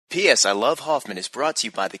P.S. I Love Hoffman is brought to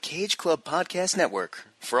you by the Cage Club Podcast Network.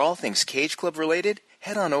 For all things Cage Club related,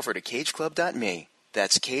 head on over to cageclub.me.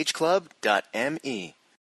 That's cageclub.me.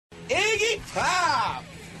 Iggy Pop!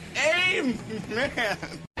 Amen!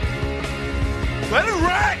 Let it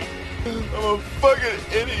ride! I'm a fucking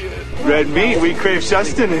idiot. Red meat, we crave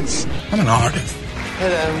sustenance. I'm an artist.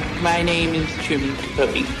 Hello, my name is Truman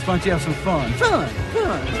Capote. Why don't you have some fun? Fun.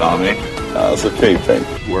 Tommy. That's a pig thing.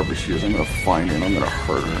 Whoever she is, I'm gonna find her and I'm gonna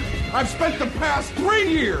hurt her. I've spent the past 3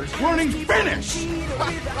 years learning Finnish!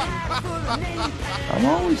 I'm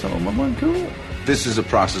always home. I'm uncool. This is a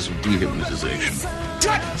process of dehypnotization.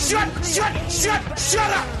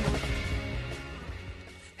 Shut up!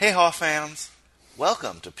 Hey, Hoff fans.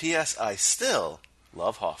 Welcome to P.S. I Still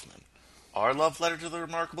Love Hoffman, our love letter to the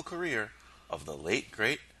remarkable career of the late,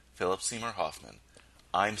 great Philip Seymour Hoffman.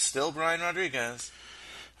 I'm still Brian Rodriguez.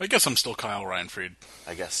 I guess I'm still Kyle Reinfried.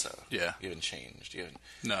 I guess so. Yeah. You haven't changed.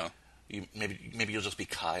 No. Maybe you'll just be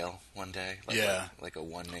Kyle one day. Like a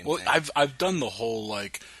one-name Well, thing. I've done the whole,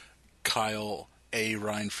 Kyle A.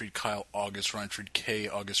 Reinfried, Kyle August Reinfried, K.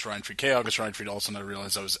 August Reinfried, K. August Reinfried. All of a sudden I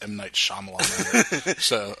realized I was M. Night Shyamalan.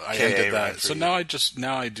 So I ended that. So now I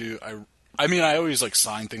always,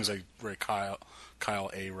 sign things like Kyle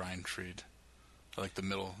A. Reinfried. I like the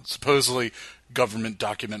middle. Supposedly, government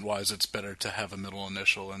document-wise, it's better to have a middle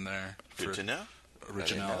initial in there. Good to know.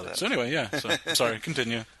 Originality. So anyway, yeah. So, sorry,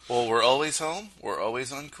 continue. Well, we're always home, we're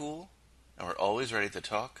always uncool, and we're always ready to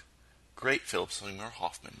talk great Philip Seymour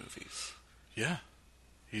Hoffman movies. Yeah.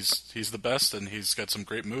 He's the best, and he's got some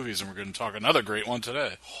great movies, and we're going to talk another great one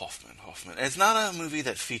today. Hoffman. And it's not a movie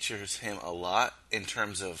that features him a lot in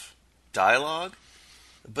terms of dialogue,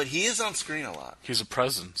 but he is on screen a lot. He's a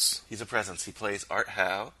presence. He plays Art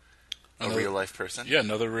Howe, a real-life person. Yeah,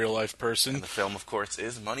 another real-life person. And the film, of course,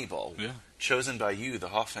 is Moneyball, yeah. Chosen by you, the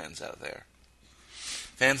Hoff fans out there.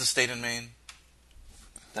 Fans of State and Maine?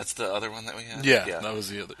 That's the other one that we had? Yeah, that was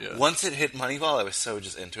the other, yeah. Once it hit Moneyball, I was so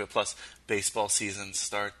just into it. Plus, baseball season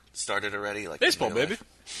started already. Baseball, baby.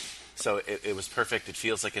 So it was perfect. It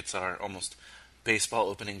feels like it's our almost baseball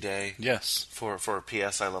opening day. Yes. For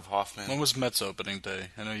P.S. I Love Hoffman. When was Mets opening day?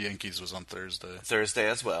 I know Yankees was on Thursday. Thursday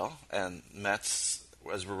as well. And Mets,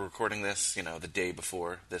 as we're recording this, the day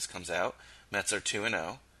before this comes out, Mets are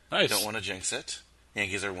 2-0. Nice. Don't want to jinx it.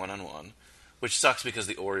 Yankees are 1-1, which sucks because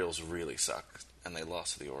the Orioles really suck, and they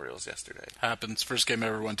lost to the Orioles yesterday. Happens. First game I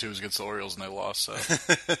ever went to was against the Orioles, and they lost. So.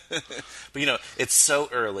 But it's so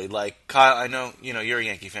early. Like Kyle, I know you're a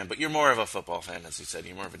Yankee fan, but you're more of a football fan, as you said.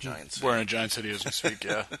 You're more of a Giants fan. Wearing a Giants hoodie as we speak.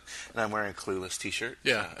 Yeah. And I'm wearing a Clueless T-shirt.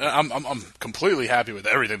 Yeah, I'm completely happy with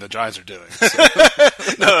everything the Giants are doing. So.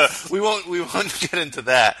 No, we won't get into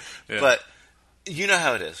that. Yeah. But you know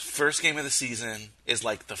how it is. First game of the season is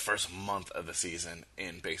like the first month of the season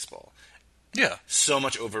in baseball. Yeah. So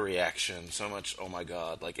much overreaction, so much, oh my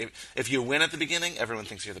God. Like, if you win at the beginning, everyone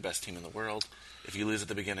thinks you're the best team in the world. If you lose at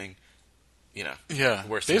the beginning, Yeah. worst team in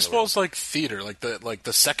the Baseball's world. like theater. Like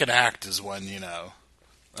the second act is when,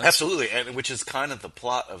 Absolutely, and which is kind of the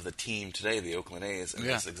plot of the team today, the Oakland A's, in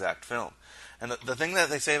this exact film. And the thing that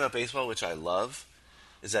they say about baseball, which I love,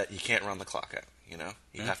 is that you can't run the clock out,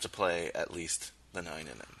 You have to play at least the 9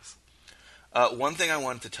 innings. One thing I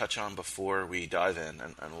wanted to touch on before we dive in,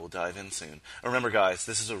 and we'll dive in soon. Remember, guys,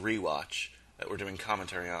 this is a rewatch that we're doing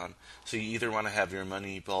commentary on, so you either want to have your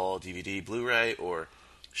Moneyball DVD, Blu-ray, or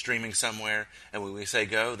streaming somewhere, and when we say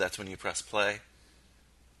go, that's when you press play.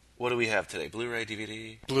 What do we have today? Blu-ray,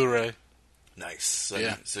 DVD? Blu-ray. Nice. So,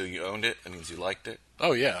 Yeah. So you owned it? That means you liked it?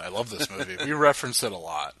 Oh, yeah. I love this movie. We reference it a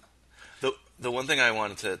lot. The one thing I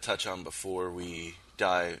wanted to touch on before we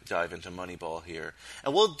dive into Moneyball here,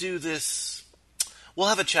 and we'll do this, we'll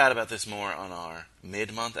have a chat about this more on our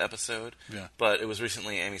mid-month episode, Yeah. But it was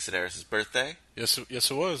recently Amy Sedaris' birthday. Yes,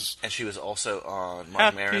 it was. And she was also on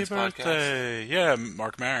Mark Maron's birthday. podcast. Yeah,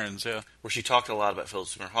 Mark Maron's, yeah. Where she talked a lot about Philip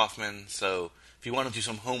Seymour Hoffman, so if you want to do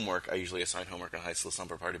some homework, I usually assign homework on High School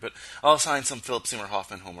Slumber Party, but I'll assign some Philip Seymour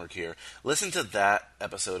Hoffman homework here. Listen to that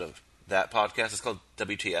episode of that podcast. It's called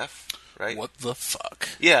WTF, right? What the fuck?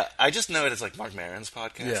 Yeah, I just know it as like Mark Maron's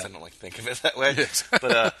podcast. Yeah. I don't think of it that way. Yes.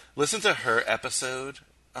 But listen to her episode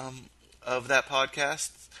of that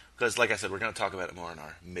podcast, because like I said, we're going to talk about it more in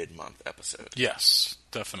our mid-month episode. Yes,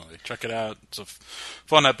 definitely. Check it out. It's a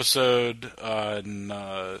fun episode.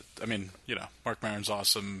 Mark Maron's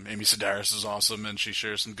awesome. Amy Sedaris is awesome, and she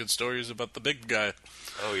shares some good stories about the big guy.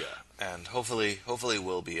 Oh, yeah. And hopefully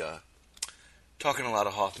we'll be talking a lot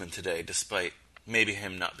of Hoffman today, despite maybe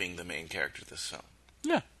him not being the main character of this film.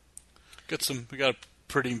 Yeah. We got a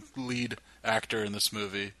pretty lead actor in this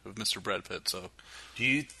movie of Mr. Brad Pitt, so... Do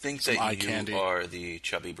you think Some eye that you candy. are the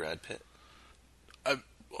chubby Brad Pitt?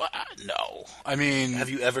 No. I mean... Have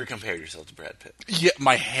you ever compared yourself to Brad Pitt? Yeah,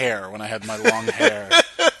 my hair, when I had my long hair.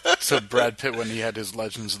 So Brad Pitt when he had his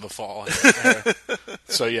Legends of the Fall hair.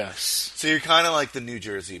 So, yes. So you're kind of like the New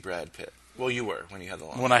Jersey Brad Pitt. Well, you were when you had the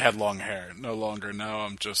long hair. When I had long hair. No longer. Now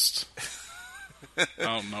I'm just... I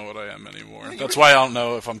don't know what I am anymore. That's why I don't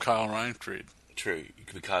know if I'm Kyle Reinfried. True. You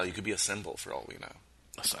could be Kyle. You could be a symbol for all we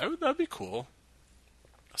know. That'd be cool.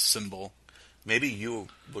 A symbol. Maybe you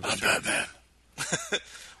would... I'm Batman.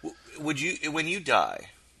 Would you, when you die...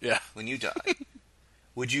 Yeah. When you die,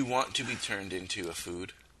 would you want to be turned into a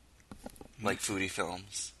food? Like foodie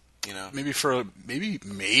films, you know? Maybe for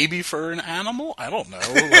an animal? I don't know.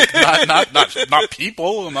 Like not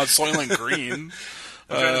people. I'm not Soylent Green.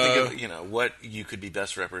 I'm trying to think of, you know, what you could be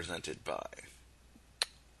best represented by.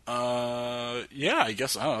 Yeah, I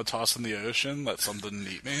guess, I don't know, toss in the ocean, let something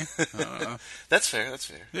eat me. That's fair.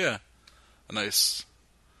 Yeah. A nice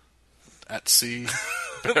at sea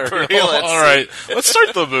burial. All right, let's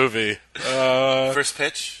start the movie. First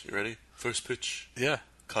pitch. You ready? First pitch. Yeah.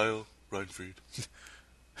 Kyle Reinfried.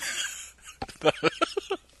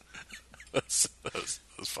 That's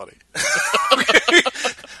funny. Okay.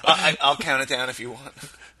 I'll count it down if you want.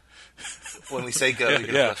 When we say go,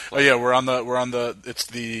 yeah. Oh yeah, we're on the. It's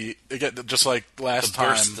the again, just like last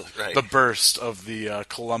time. Right. The burst of the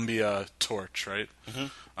Columbia torch, right?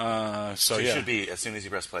 Mm-hmm. So you yeah, should be as soon as you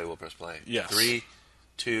press play, we'll press play. Yes. 3,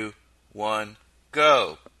 2, 1,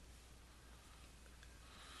 go.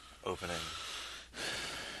 Opening.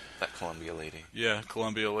 That Columbia lady. Yeah,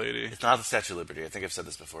 Columbia lady. It's not the Statue of Liberty. I think I've said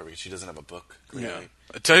this before, because she doesn't have a book. Clearly.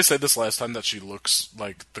 Yeah. I said this last time that she looks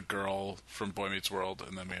like the girl from Boy Meets World,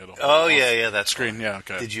 and then we had a whole that screen. Fun. Yeah,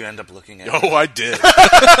 okay. Did you end up looking at it? Oh, I did.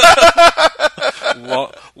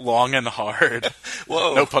 Long and hard.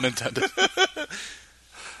 Whoa. No pun intended.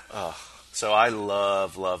 So I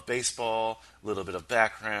love baseball. A little bit of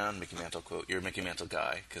background. Mickey Mantle quote. You're a Mickey Mantle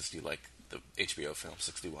guy because you like the HBO film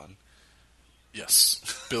 61.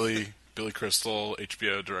 Yes, Billy Crystal,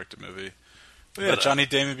 HBO directed movie. But yeah, Johnny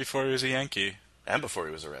Damon before he was a Yankee, and before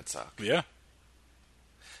he was a Red Sox. Yeah.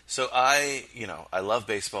 So I love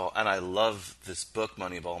baseball, and I love this book,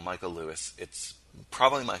 Moneyball, Michael Lewis. It's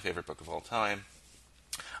probably my favorite book of all time.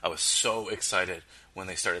 I was so excited when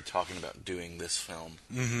they started talking about doing this film.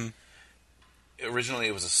 Mm-hmm. Originally,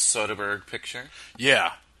 it was a Soderbergh picture.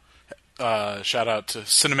 Yeah. Shout out to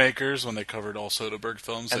Cinemakers when they covered all Soderbergh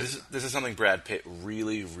films. And this is something Brad Pitt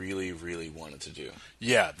really, really, really wanted to do.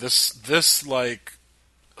 Yeah, this like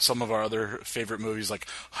some of our other favorite movies, like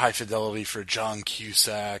High Fidelity for John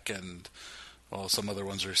Cusack, and well, some other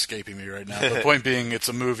ones are escaping me right now. The point being, it's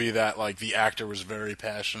a movie that like the actor was very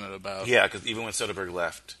passionate about. Yeah, because even when Soderbergh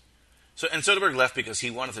left, Soderbergh left because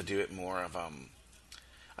he wanted to do it more of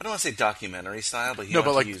I don't want to say documentary style, but he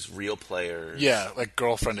wanted to use real players. Yeah, like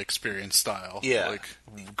Girlfriend Experience style. Yeah. Like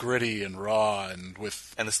gritty and raw and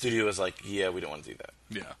with... And the studio was like, yeah, we don't want to do that.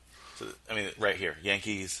 Yeah. So, I mean, right here,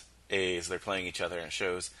 Yankees, A's, they're playing each other, and it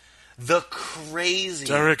shows the crazy...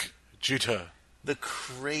 Derek Jeter. The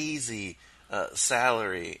crazy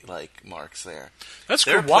salary, like, marks there. That's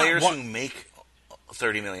there cool. There are players who make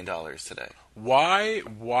 $30 million today.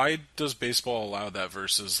 Why does baseball allow that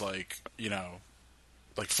versus, like, you know...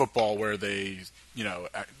 like football, where they, you know,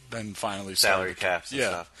 then finally salary caps and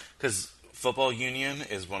stuff. Because football union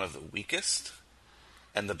is one of the weakest,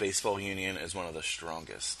 and the baseball union is one of the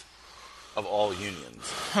strongest of all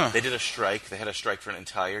unions. Huh. They did a strike. They had a strike for an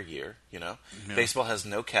entire year. You know, baseball has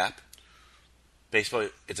no cap. Baseball,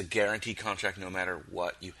 it's a guaranteed contract. No matter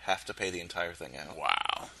what, you have to pay the entire thing out.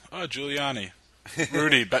 Wow. Oh, Giuliani,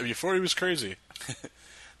 Rudy, but before he was crazy.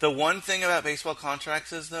 The one thing about baseball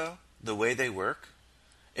contracts is, though, the way they work.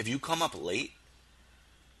 If you come up late,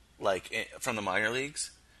 like from the minor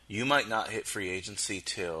leagues, you might not hit free agency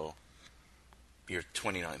till you're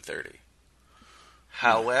 29, 30.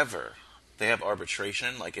 However, they have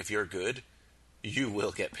arbitration. Like, if you're good, you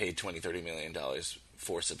will get paid $20, $30 million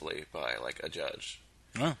forcibly by, like, a judge.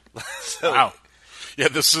 Oh. So, wow. Yeah,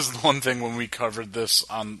 this is the one thing when we covered this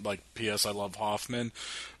on, like, P.S. I Love Hoffman.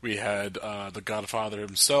 We had the Godfather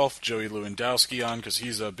himself, Joey Lewandowski, on, because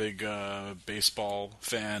he's a big baseball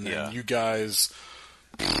fan. Yeah. And you guys,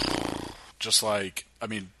 just like, I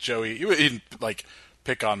mean, Joey, he didn't, like,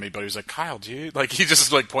 pick on me, but he was like, Kyle, do you? Like, he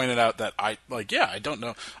just, like, pointed out that I don't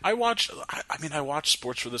know. I watch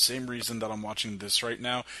sports for the same reason that I'm watching this right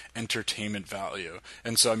now, entertainment value.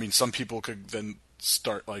 And so, I mean, some people could then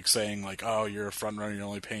start like saying like, oh, you're a front runner, you're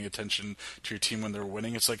only paying attention to your team when they're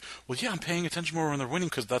winning. It's like, well, yeah, I'm paying attention more when they're winning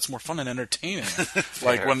because that's more fun and entertaining.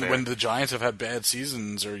 Like when the Giants have had bad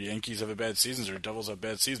seasons, or Yankees have had bad seasons, or Devils have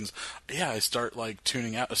bad seasons, yeah, I start like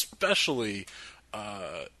tuning out, especially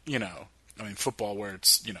football where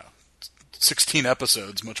it's 16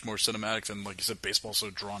 episodes, much more cinematic than, like you said, baseball so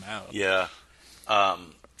drawn out. Yeah.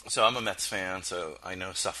 So I'm a Mets fan, so I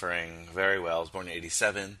know Suffering very well. I was born in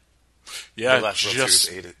 87. Yeah, the last World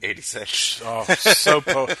Series 86. Oh,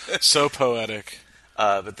 so poetic.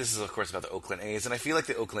 But this is, of course, about the Oakland A's, and I feel like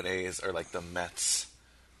the Oakland A's are like the Mets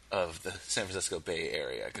of the San Francisco Bay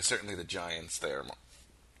Area, because certainly the Giants there,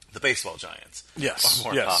 the baseball Giants, are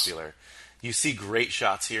more popular. You see great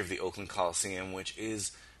shots here of the Oakland Coliseum, which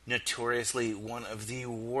is notoriously one of the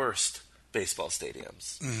worst baseball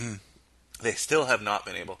stadiums. Mm-hmm. They still have not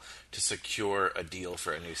been able to secure a deal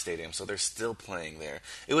for a new stadium, so they're still playing there.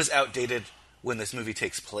 It was outdated when this movie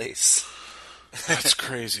takes place. That's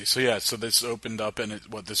crazy. So this opened up, and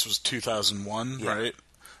this was 2001, right?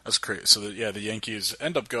 That's crazy. So the Yankees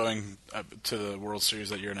end up going to the World Series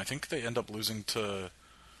that year, and I think they end up losing to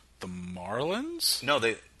the Marlins? No,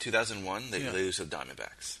 2001, they lose to the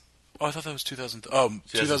Diamondbacks. Oh, I thought that was 2000. Oh,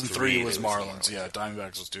 2003 was Marlins. Yeah,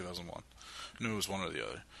 Diamondbacks was 2001. I knew it was one or the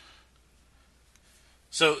other.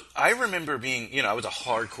 So I remember being, I was a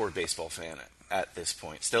hardcore baseball fan at this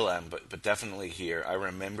point. Still am, but definitely here. I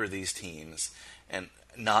remember these teams and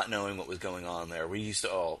not knowing what was going on there. We used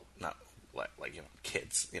to all, not like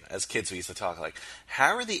kids. As kids we used to talk like,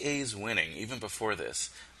 how are the A's winning? Even before this,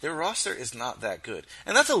 their roster is not that good,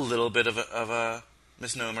 and that's a little bit of a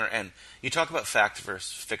misnomer. And you talk about fact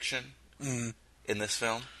versus fiction in this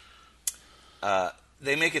film.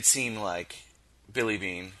 They make it seem like Billy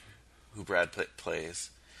Beane, who Brad Pitt plays,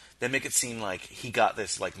 they make it seem like he got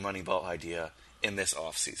this like Moneyball idea in this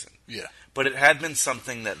off season. Yeah, but it had been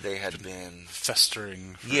something that they had been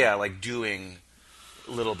festering. Doing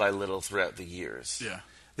little by little throughout the years. Yeah,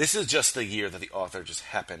 this is just the year that the author just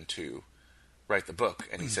happened to write the book,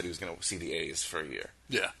 and he said he was going to see the A's for a year.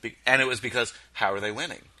 Yeah, and it was because how are they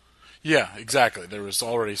winning? Yeah, exactly. There was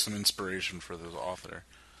already some inspiration for the author.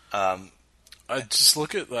 I just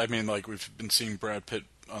look at, we've been seeing Brad Pitt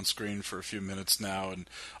on screen for a few minutes now, and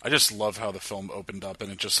I just love how the film opened up, and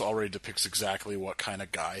it just already depicts exactly what kind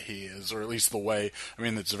of guy he is, or at least the way.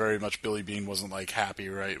 It's very much Billy Beane wasn't like happy,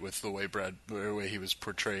 right, with the way he was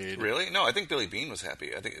portrayed. Really? No, I think Billy Beane was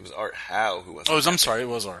happy. I think it was Art Howe who was. I'm sorry, it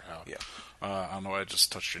was Art Howe. Yeah. I don't know why I just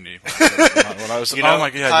touched your knee when I was. Oh my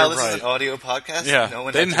God, Kyle, you're this right. is an audio podcast. Yeah, no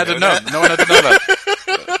one they didn't had have to know that. No one had to know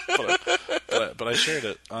that. But I shared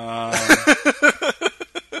it.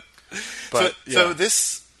 So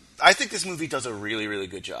this, I think this movie does a really, really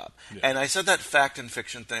good job. Yeah. And I said that fact and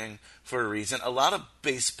fiction thing for a reason. A lot of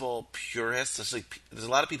baseball purists, there's a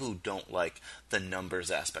lot of people who don't like the numbers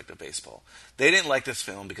aspect of baseball. They didn't like this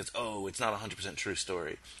film because, it's not a 100% true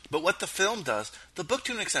story. But what the film does, the book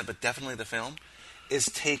to an extent, but definitely the film, is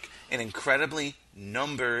take an incredibly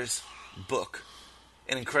numbers book,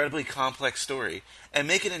 an incredibly complex story, and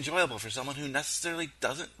make it enjoyable for someone who necessarily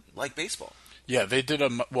doesn't like baseball. Yeah, they did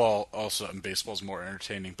also, and baseball's more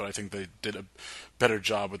entertaining, but I think they did a better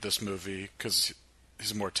job with this movie because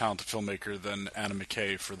he's a more talented filmmaker than Anna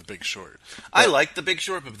McKay for The Big Short. I like The Big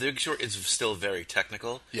Short, but The Big Short is still very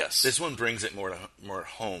technical. Yes. This one brings it more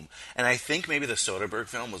home. And I think maybe the Soderbergh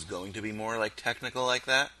film was going to be more like technical like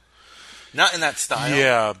that. Not in that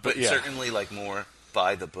style, but certainly like more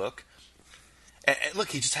by the book. And look,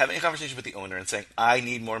 he's just having a conversation with the owner and saying, I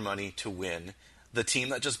need more money to win. The team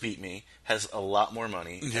that just beat me has a lot more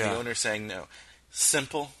money. Yeah. And the owner's saying no.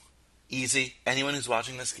 Simple, easy. Anyone who's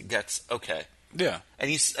watching this gets okay. Yeah.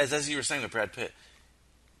 And as you were saying with Brad Pitt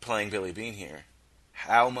playing Billy Beane here,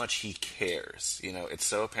 how much he cares. It's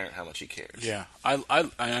so apparent how much he cares. Yeah. I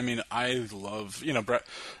love,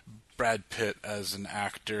 Brad Pitt as an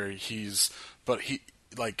actor.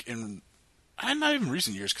 And not even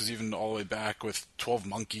recent years, because even all the way back with 12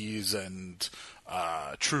 Monkeys and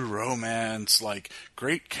True Romance,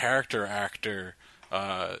 great character actor.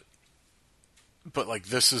 But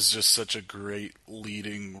this is just such a great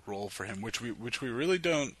leading role for him, which we really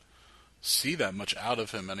don't see that much out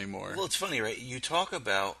of him anymore. Well, it's funny, right? You talk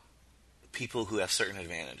about people who have certain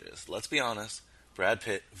advantages. Let's be honest, Brad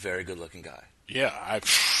Pitt, very good-looking guy. Yeah,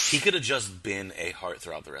 he could have just been a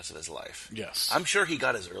heartthrob the rest of his life. Yes. I'm sure he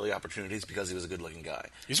got his early opportunities because he was a good-looking guy.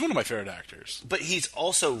 He's one of my favorite actors. But he's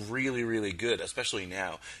also really, really good, especially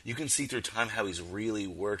now. You can see through time how he's really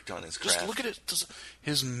worked on his craft. Just look at it,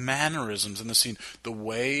 his mannerisms in the scene. The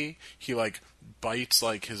way he, bites,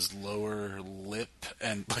 his lower lip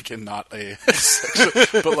and, and not a...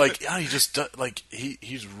 but, he just does,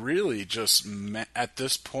 he's really just, at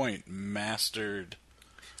this point, mastered...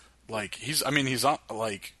 he's on,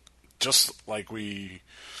 just like we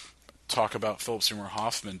talk about Philip Seymour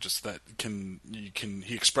Hoffman, just that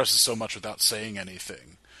he expresses so much without saying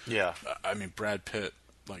anything. Yeah. I mean, Brad Pitt,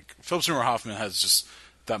 like, Philip Seymour Hoffman has just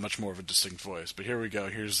that much more of a distinct voice. But here we go.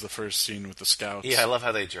 Here's the first scene with the scouts. Yeah, I love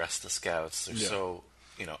how they dress the scouts. They're so,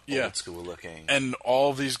 old school looking. And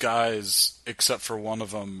all these guys, except for one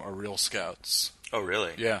of them, are real scouts. Oh,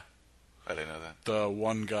 really? Yeah. I didn't know that. The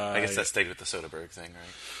one guy... I guess that stayed with the Soderbergh thing,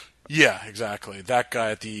 right? Yeah, exactly. That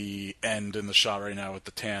guy at the end in the shot right now with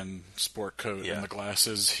the tan sport coat and the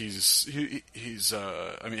glasses, he's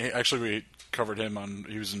actually we covered him on,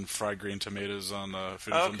 he was in Fried Green Tomatoes on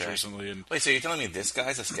Food and Films recently. And wait, so you're telling me this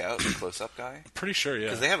guy's a scout, the close-up guy? Pretty sure, yeah.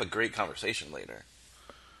 Because they have a great conversation later.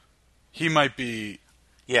 He might be...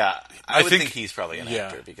 Yeah, I would think he's probably an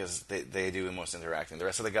actor because they do the most interacting. The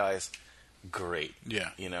rest of the guys, great.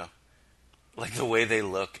 Yeah. Like the way they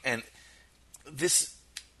look. And this...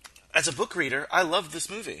 As a book reader, I love this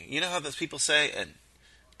movie. You know how those people say, and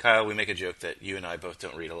Kyle, we make a joke that you and I both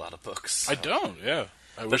don't read a lot of books. So. I don't, yeah.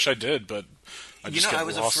 I wish I did, but I just get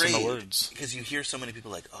lost in the words. Because you hear so many people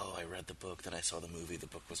like, oh, I read the book, then I saw the movie, the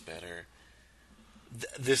book was better.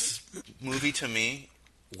 This movie, to me,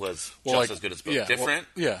 was just as good as the book. Yeah, different.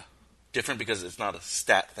 Different because it's not a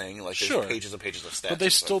stat thing. Like, there's pages and pages of stats.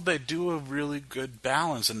 But they do a really good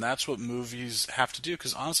balance, and that's what movies have to do.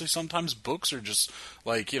 Because honestly, sometimes books are just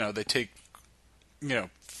like, they take,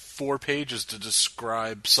 4 pages to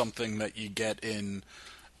describe something that you get in,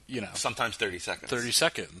 sometimes 30 seconds. 30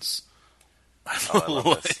 seconds. Oh, I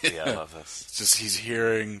love this. Yeah, I love this. It's just he's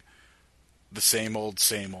hearing the same old.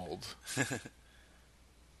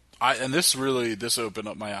 And this opened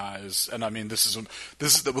up my eyes, and I mean this is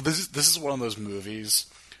one of those movies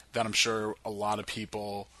that I'm sure a lot of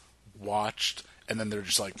people watched, and then they're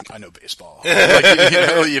just like, I know baseball,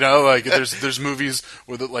 like, there's movies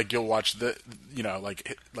with it, like you'll watch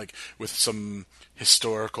like with some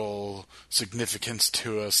historical significance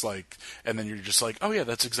to us, like, and then you're just like, oh yeah,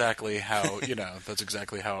 that's exactly how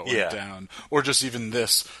it went down, or just even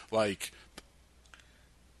this, like.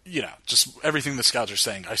 Just everything the scouts are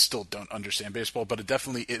saying, I still don't understand baseball, but it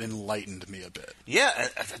enlightened me a bit. Yeah,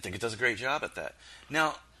 I think it does a great job at that.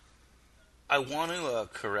 Now, I want to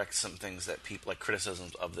correct some things that people, like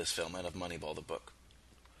criticisms of this film and of Moneyball, the book.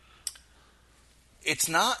 It's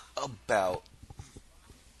not about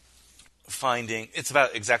it's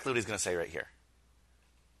about exactly what he's going to say right here.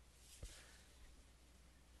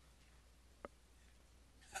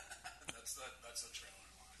 That's the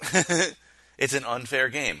trailer line. It's an unfair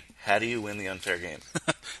game. How do you win the unfair game?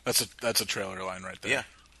 That's a trailer line right there. Yeah.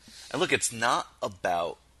 And look, it's not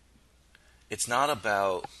about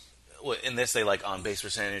in this they like on base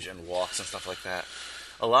percentage and walks and stuff like that.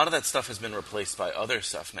 A lot of that stuff has been replaced by other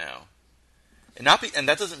stuff now. And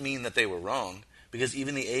that doesn't mean that they were wrong, because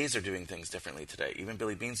even the A's are doing things differently today. Even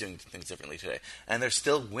Billy Beane's doing things differently today. And they're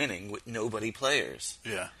still winning with nobody players.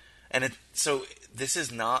 Yeah. And so this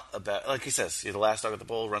is not about, like he says, the last dog at the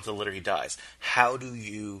bowl runs to the litter, he dies. How do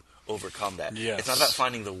you overcome that? Yes. It's not about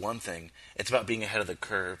finding the one thing. It's about being ahead of the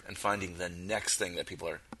curve and finding the next thing that people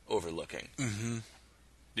are overlooking. Mm-hmm.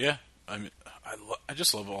 Yeah. I mean, I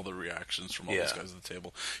just love all the reactions from all these guys at the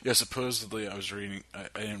table. Yeah, supposedly I was reading, I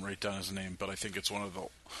didn't write down his name, but I think it's one of the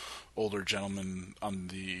older gentlemen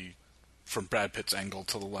from Brad Pitt's angle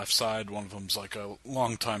to the left side. One of them's like a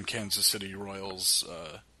longtime Kansas City Royals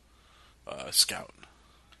scout.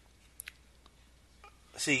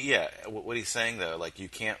 See, yeah, what he's saying though, like, you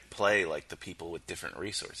can't play like the people with different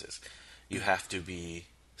resources. You have to be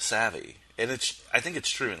savvy, and I think it's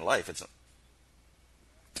true in life.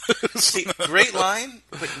 See, great line,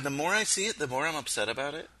 but the more I see it, the more I'm upset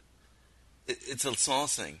about it. It's the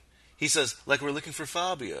smallest thing. He says, like, we're looking for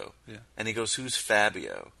Fabio, and he goes, who's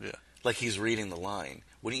Fabio? Yeah, like he's reading the line.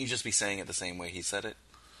 Wouldn't you just be saying it the same way he said it?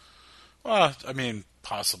 Well, I mean,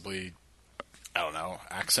 possibly. I don't know,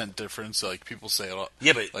 accent difference. Like, people say a lot.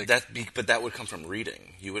 Yeah, but like, that would come from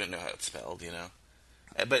reading. You wouldn't know how it's spelled,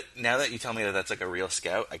 But now that you tell me that that's like a real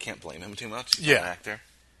scout, I can't blame him too much. He's an actor.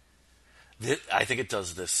 I think it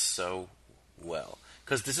does this so well,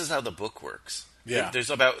 because this is how the book works. Yeah, there's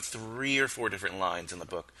about 3 or 4 different lines in the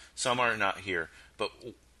book. Some are not here, but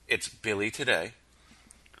it's Billy today,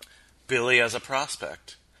 Billy as a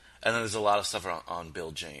prospect. And then there's a lot of stuff on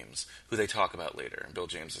Bill James, who they talk about later. And Bill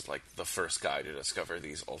James is like the first guy to discover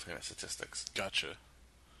these alternate statistics. Gotcha.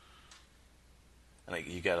 And like,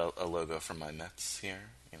 you got a logo from my Mets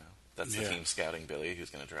here. That's the team scouting Billy,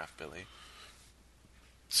 who's going to draft Billy.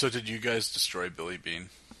 So did you guys destroy Billy Beane?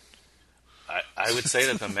 I would say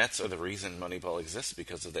that the Mets are the reason Moneyball exists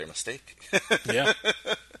because of their mistake. Yeah.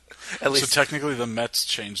 At least, so technically the Mets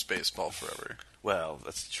changed baseball forever. Well,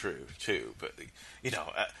 that's true, too. But,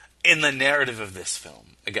 in the narrative of this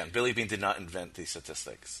film, again, Billy Beane did not invent these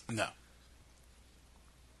statistics. No.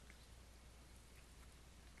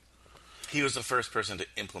 He was the first person to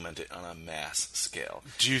implement it on a mass scale.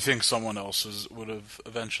 Do you think someone else would have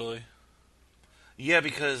eventually? Yeah,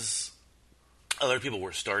 because other people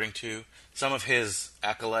were starting to. Some of his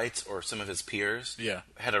acolytes or some of his peers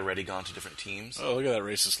had already gone to different teams. Oh, look at that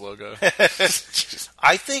racist logo.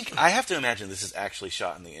 I have to imagine this is actually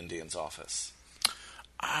shot in the Indians' office.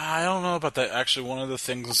 I don't know about that. Actually, one of the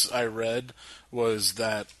things I read was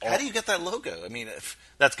that... How do you get that logo? I mean,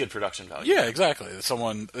 that's good production value. Yeah, exactly.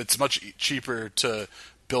 It's much cheaper to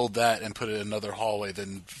build that and put it in another hallway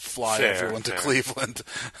than fly everyone to Cleveland.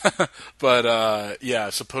 But,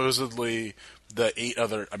 supposedly the 8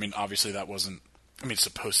 other... I mean, obviously that wasn't... I mean, it's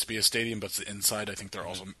supposed to be a stadium, but it's the inside. I think they're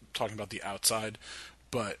also talking about the outside.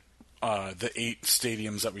 But the 8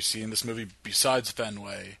 stadiums that we see in this movie, besides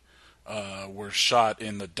Fenway... were shot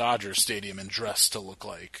in the Dodger Stadium and dressed to look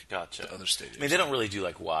like the other stadiums. I mean, they don't really do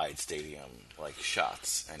wide stadium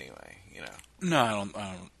shots anyway, No,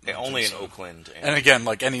 I don't only in Oakland. And again,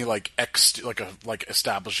 any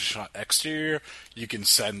established shot exterior, you can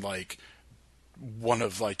send one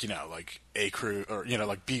of A crew or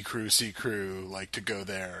B crew, C crew to go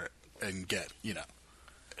there and get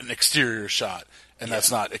an exterior shot, and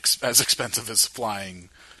that's not as expensive as flying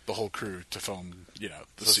the whole crew to film,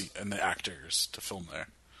 the seat and the actors to film there.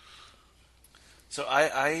 So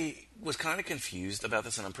I was kind of confused about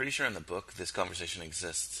this, and I'm pretty sure in the book this conversation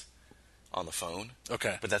exists on the phone.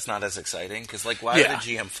 Okay. But that's not as exciting, because why would a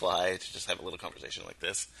GM fly to just have a little conversation like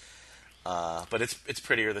this? But it's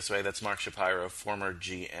prettier this way. That's Mark Shapiro, former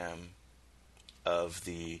GM of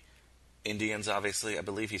the Indians, obviously. I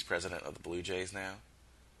believe he's president of the Blue Jays now.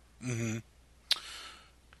 Mm-hmm.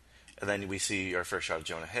 And then we see our first shot of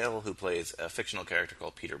Jonah Hill, who plays a fictional character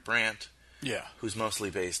called Peter Brandt. Yeah. Who's mostly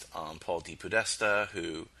based on Paul DePodesta,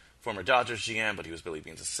 who former Dodgers GM, but he was Billy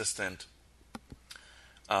Beane's assistant.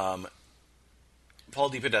 Paul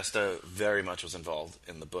DePodesta very much was involved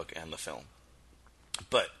in the book and the film.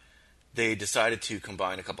 But they decided to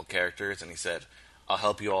combine a couple characters, and he said, I'll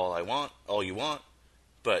help you all you want,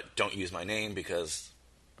 but don't use my name because...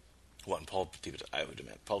 One, Paul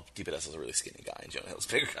DePodesta is a really skinny guy, and Jonah Hill's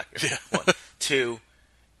a bigger guy. Yeah. One. 2,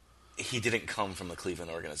 he didn't come from the Cleveland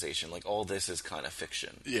organization. All this is kind of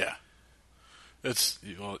fiction. Yeah.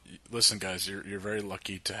 Listen, guys, you're very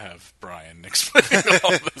lucky to have Brian explaining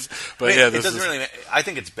all this. But it doesn't really. I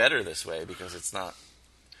think it's better this way because it's not.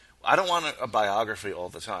 I don't want a biography all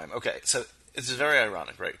the time. Okay, so it's very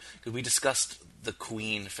ironic, right? Because we discussed the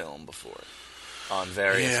Queen film before. On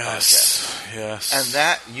various podcasts. Yes. And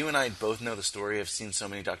that, you and I both know the story, have seen so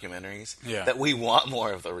many documentaries, that we want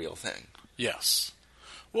more of the real thing. Yes.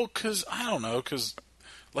 Well, because, I don't know,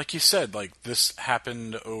 like you said, this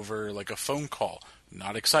happened over, a phone call.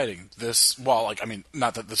 Not exciting.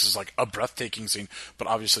 Not that this is, a breathtaking scene, but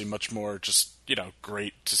obviously much more just,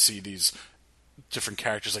 great to see these different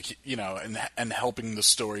characters, and helping the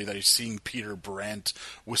story that he's seeing Peter Brandt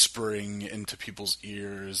whispering into people's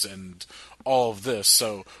ears and all of this.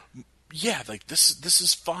 So, yeah, this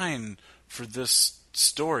is fine for this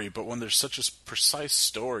story, but when there's such a precise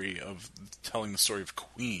story of telling the story of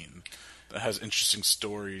Queen that has interesting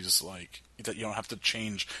stories, that you don't have to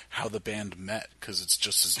change how the band met because it's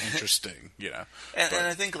just as interesting, And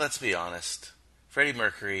I think, let's be honest, Freddie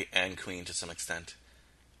Mercury and Queen, to some extent,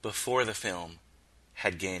 before the film,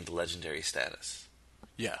 had gained legendary status.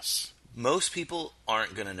 Yes. Most people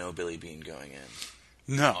aren't going to know Billy Beane going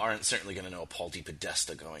in. No. Aren't certainly going to know Paul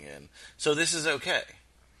DePodesta going in. So this is okay.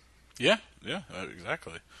 Yeah,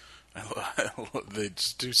 exactly. They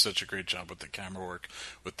just do such a great job with the camera work,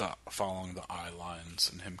 with following the eye lines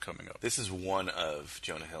and him coming up. This is one of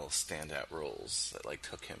Jonah Hill's standout roles that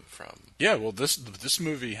took him from... Yeah, well, this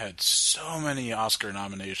movie had so many Oscar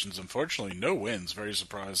nominations. Unfortunately, no wins. Very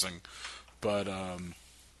surprising. But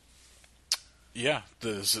yeah,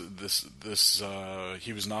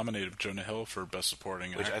 he was nominated, Jonah Hill, for Best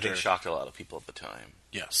Supporting Actor, which I think shocked a lot of people at the time.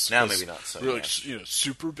 Yes, now maybe not so much.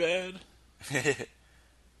 Super bad.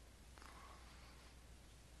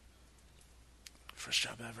 First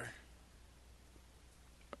job ever.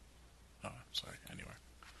 Oh, sorry. Anyway.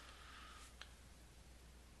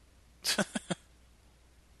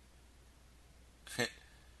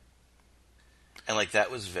 And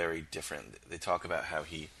that was very different. They talk about how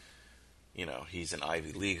he, he's an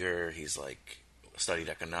Ivy Leaguer. He's studied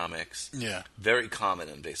economics. Yeah. Very common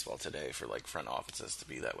in baseball today for front offices to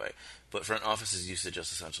be that way. But front offices used to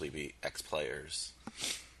just essentially be ex-players.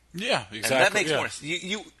 Yeah, exactly. And that makes more sense.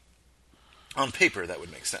 You on paper that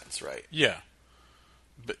would make sense, right? Yeah.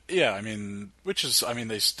 But yeah,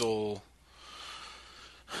 they still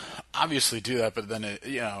obviously do that, but then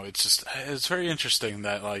it's very interesting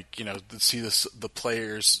that to see the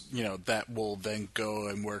players that will then go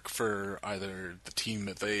and work for either the team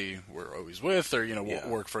that they were always with, or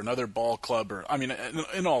work for another ball club, or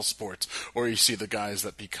in all sports, or you see the guys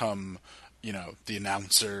that become the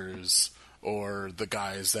announcers, or the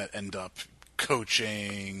guys that end up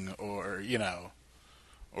coaching, or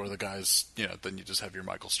the guys, then you just have your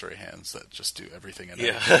Michael Strahans that just do everything.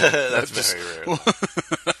 That's very rare.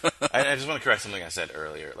 I just want to correct something I said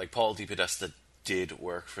earlier. Like, Paul DePodesta did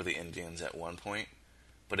work for the Indians at one point,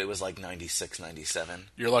 but it was like 96, 97.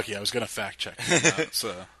 You're lucky. I was going to fact check that.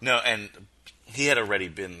 So. No, and he had already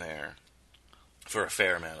been there for a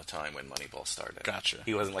fair amount of time when Moneyball started. Gotcha.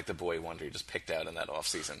 He wasn't like the boy wonder he just picked out in that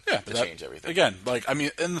offseason to change everything. Again,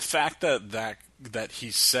 and the fact that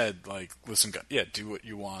he said, listen, do what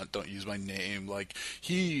you want, don't use my name.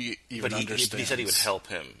 He even understands. He said he would help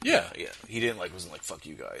him. Yeah. Yeah. He wasn't like, fuck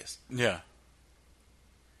you guys. Yeah.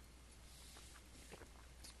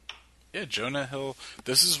 Yeah, Jonah Hill,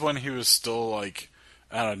 this is when he was still, I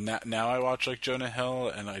don't know, now I watch, Jonah Hill,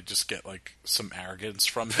 and I just get, some arrogance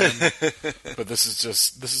from him. But this is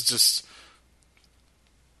just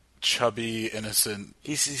chubby, innocent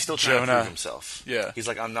He's still trying Jonah. to prove himself. Yeah. He's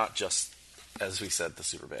like, I'm not just, as we said, the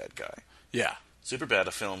Superbad guy. Yeah. Superbad,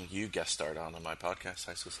 a film you guest starred on my podcast,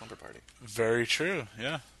 High School Slumber Party. Very true,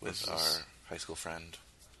 yeah. With our high school friend,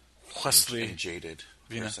 Wesley. and jaded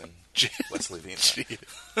Vina. person, Wesley Vina.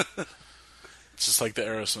 It's just like the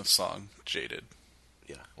Aerosmith song, Jaded.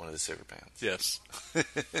 Yeah, one of his favorite bands. Yes.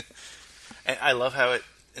 And I love how it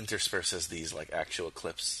intersperses these, actual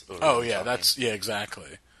clips. Oh, yeah,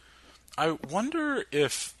 exactly. I wonder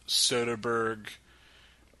if Soderbergh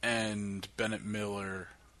and Bennett Miller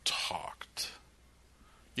talked.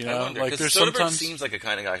 I wonder, because Soderbergh seems like a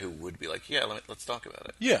kind of guy who would be like, yeah, let's talk about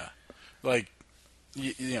it. Yeah.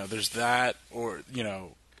 There's that, or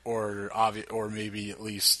maybe at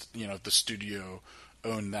least, the studio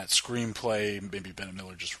owned that screenplay, maybe Bennett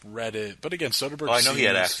Miller just read it. But again, Soderbergh I know he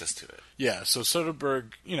had access to it. Yeah, so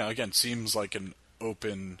Soderbergh, again, seems like an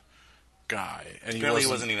open guy. And Apparently he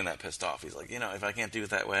wasn't even that pissed off. He's like, if I can't do it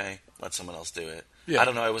that way, let someone else do it. Yeah. I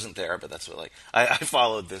don't know, I wasn't there, but that's what, I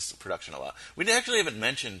followed this production a lot. We actually haven't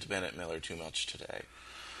mentioned Bennett Miller too much today.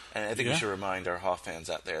 And I think we should remind our Hoff fans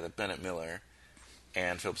out there that Bennett Miller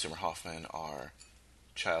and Philip Seymour Hoffman are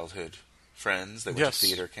childhood friends. They went to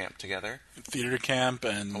theater camp together. Theater camp,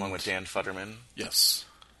 and along with Dan Futterman. Yes.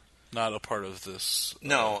 Not a part of this.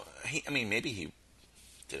 No, maybe he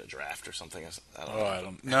did a draft or something. I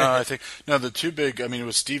don't know. No, I think the two big. It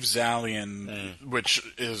was Steve Zalian, which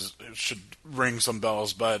should ring some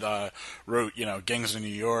bells, but wrote Gangs of New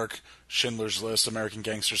York, Schindler's List, American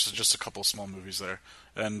Gangsters, so just a couple small movies there.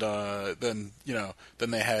 And then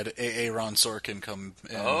they had Ron Sorkin come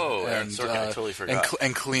in. Oh, and Sorkin, I totally forgot.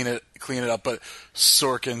 And clean it up. But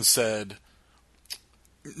Sorkin said,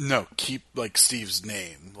 no, keep Steve's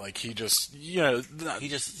name. He just he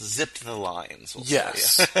just zipped the lines.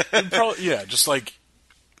 Yes, probably, just like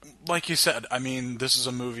you said. This is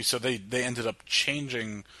a movie, so they ended up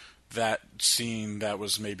changing that scene that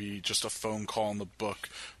was maybe just a phone call in the book.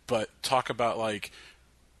 But talk about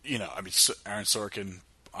Aaron Sorkin,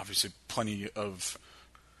 obviously plenty of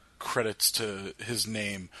credits to his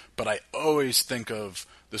name, but I always think of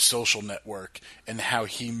The Social Network and how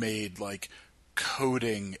he made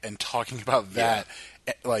coding and talking about that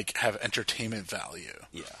have entertainment value.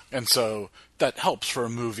 Yeah. And so that helps for a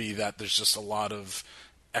movie that there's just a lot of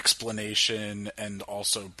explanation and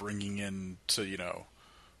also bringing in to,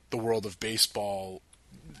 the world of baseball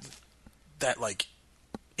that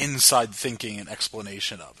inside thinking and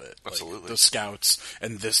explanation of it. Absolutely. The scouts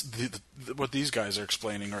and what these guys are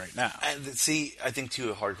explaining right now. And see, I think to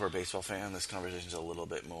a hardcore baseball fan, this conversation is a little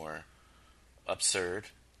bit more absurd.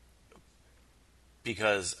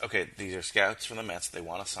 Because, okay, these are scouts from the Mets, they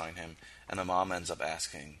want to sign him, and the mom ends up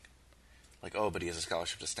asking, but he has a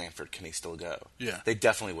scholarship to Stanford, can he still go? Yeah. They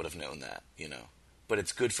definitely would have known that, But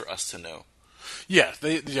it's good for us to know. Yeah,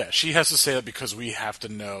 she has to say that because we have to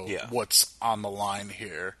know what's on the line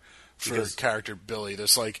here for character Billy.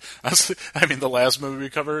 There's the last movie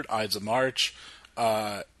we covered, Ides of March,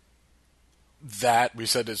 that we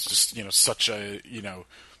said is just, such a,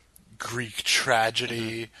 Greek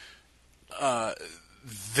tragedy.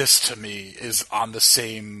 This to me is on the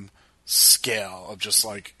same scale of just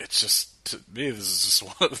it's just, to me, this is just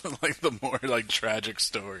one of the more tragic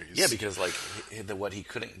stories. Yeah, because what he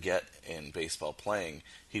couldn't get in baseball playing,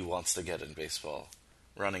 he wants to get in baseball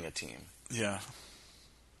running a team. Yeah.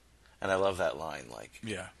 And I love that line.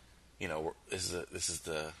 This is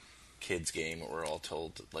the kids' game where we're all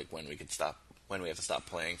told when we could stop when we have to stop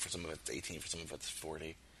playing. For some of it's 18, for some of it's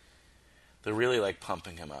 40. They're really like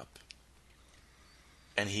pumping him up.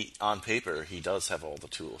 And on paper, he does have all the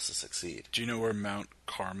tools to succeed. Do you know where Mount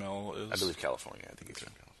Carmel is? I believe California. I think he's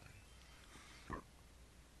from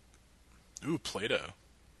California. Ooh, Play-Doh.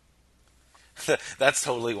 That's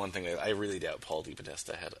totally one thing. I really doubt Paul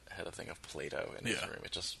DiPodesta had a thing of Play-Doh in his room.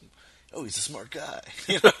 It just, he's a smart guy.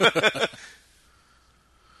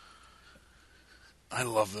 I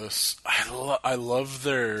love this. I love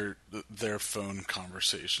their phone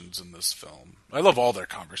conversations in this film. I love all their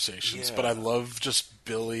conversations, but I love just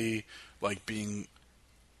Billy like being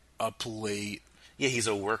up late. Yeah, he's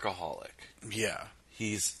a workaholic. Yeah,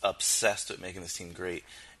 he's obsessed with making this team great,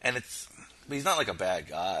 and but he's not like a bad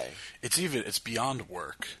guy. It's beyond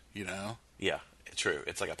work, you know. Yeah, true.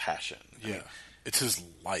 It's like a passion. Yeah, it's his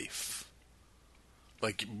life.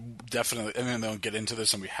 Like, definitely, I mean, they don't get into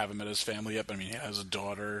this, and we haven't met his family yet, but I mean, he has a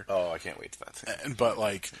daughter. Oh, I can't wait for that scene.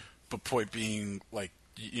 But point being, like,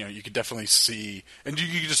 you know, you could definitely see, and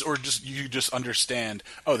you just understand,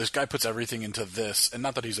 oh, this guy puts everything into this, and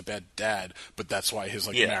not that he's a bad dad, but that's why his,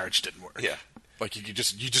 marriage didn't work. Yeah. Like, you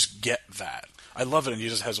just get that. I love it, and he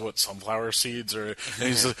just has, sunflower seeds, and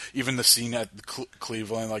he's even the scene at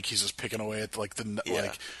Cleveland, like, he's just picking away at, like,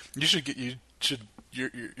 like,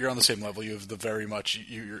 you're on the same level. You have the very much.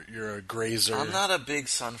 You're a grazer. I'm not a big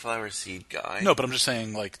sunflower seed guy. No, but I'm just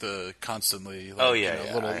saying, like, the constantly. Like,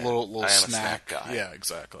 little snack guy. Yeah,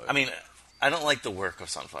 exactly. I mean, I don't like the work of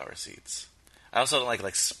sunflower seeds. I also don't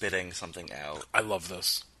like spitting something out. I love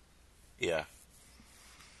this. Yeah.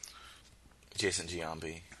 Jason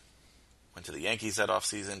Giambi went to the Yankees that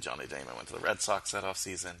offseason. Johnny Damon went to the Red Sox that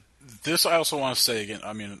offseason. This I also want to say again.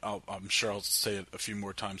 I mean, I'm sure I'll say it a few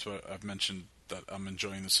more times, but I've mentioned that I'm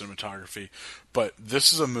enjoying the cinematography. But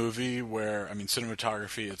this is a movie where, I mean,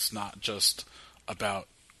 cinematography, it's not just about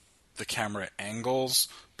the camera angles,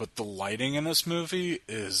 but the lighting in this movie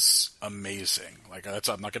is amazing. Like,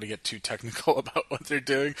 I'm not going to get too technical about what they're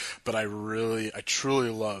doing, but I truly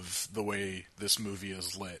love the way this movie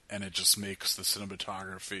is lit, and it just makes the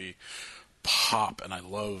cinematography pop, and I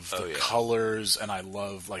love the colors, and I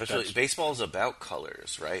love, like, baseball is about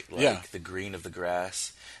colors, right? Like, the green of the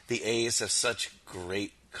grass. The A's have such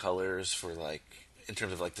great colors for, like, in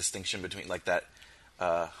terms of, like, distinction between, like, that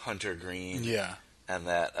hunter green and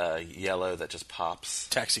that yellow that just pops.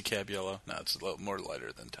 Taxi cab yellow. No, it's a little more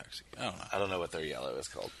lighter than taxi. I don't know what their yellow is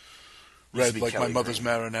called. Red, like Kelly my mother's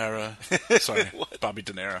green. Marinara. Sorry, Bobby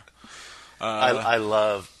De Niro. I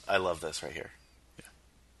love this right here.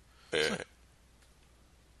 Yeah.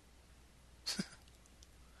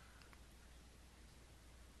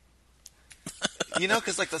 You know,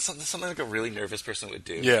 because, like, that's something like a really nervous person would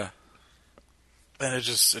do. Yeah. And it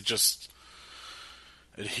just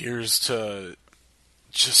adheres to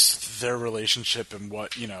just their relationship and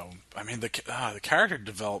what, you know, I mean, the character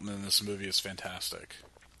development in this movie is fantastic.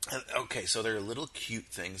 Okay, so there are little cute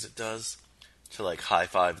things it does to, like,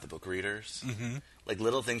 high-five the book readers. Mm-hmm. Like,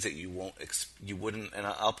 little things that you wouldn't, and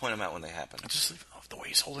I'll point them out when they happen. I just love the way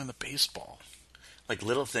he's holding the baseball. Like,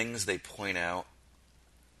 little things they point out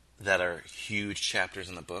that are huge chapters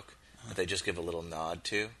in the book that they just give a little nod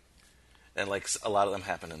to. And, like, a lot of them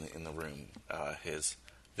happen in the room, his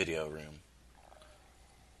video room.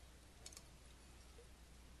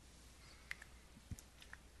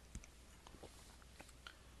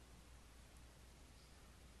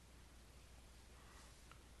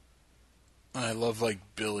 I love, like,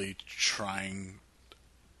 Billy trying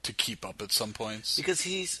to keep up at some points. Because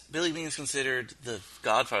Billy Beane is considered the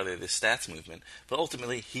godfather of the stats movement, but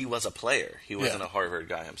ultimately he was a player. He wasn't a Harvard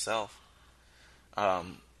guy himself.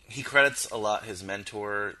 He credits a lot his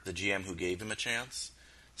mentor, the GM who gave him a chance,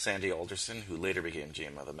 Sandy Alderson, who later became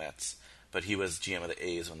GM of the Mets. But he was GM of the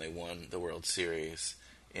A's when they won the World Series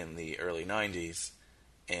in the early 90s,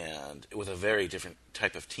 and it was a very different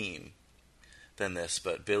type of team than this.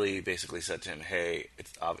 But Billy basically said to him, hey,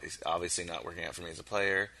 it's obviously not working out for me as a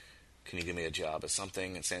player. Can you give me a job as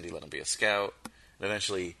something? And Sandy let him be a scout. And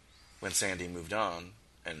eventually, when Sandy moved on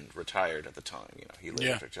and retired at the time, you know, he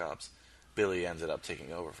later took jobs, Billy ended up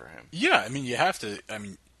taking over for him. Yeah, I mean, you have to. I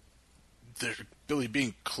mean, Billy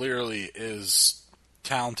Beane clearly is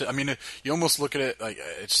talented. I mean, you almost look at it like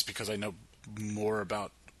it's just because I know more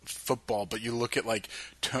about football, but you look at, like,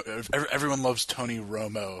 everyone loves Tony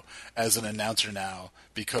Romo as an announcer now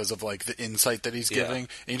because of, like, the insight that he's giving.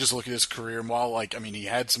 And you just look at his career, and while, like, I mean, he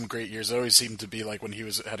had some great years. It always seemed to be like when he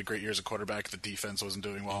had a great year as a quarterback, the defense wasn't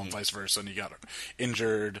doing well, and vice versa, and he got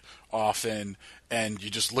injured often. And you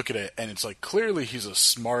just look at it, and it's like, clearly he's a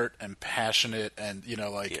smart and passionate and, you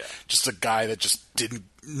know, like, just a guy that just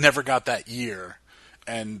never got that year.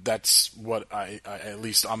 and that's what I at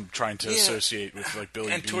least I'm trying to associate with like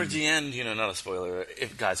Billy And Beane. towards the end, not a spoiler.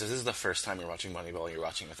 If this is the first time you're watching Moneyball, you're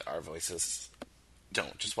watching with our voices.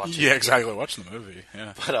 Don't just watch it. Yeah, exactly. Watch the movie.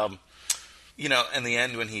 Yeah, but in the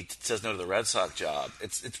end, when he says no to the Red Sox job,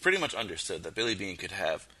 it's pretty much understood that Billy Beane could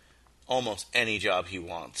have almost any job he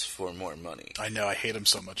wants for more money. I know. I hate him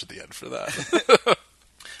so much at the end for that.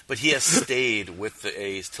 But he has stayed with the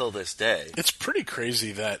A's till this day. It's pretty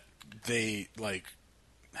crazy that they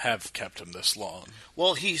have kept him this long.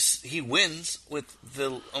 Well, he wins with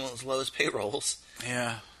the almost lowest payrolls.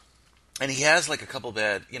 Yeah. And he has a couple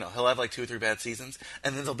bad, he'll have 2 or 3 bad seasons,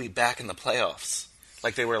 and then they'll be back in the playoffs,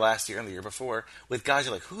 like they were last year and the year before, with guys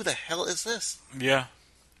who are like, who the hell is this? Yeah.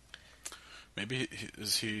 Maybe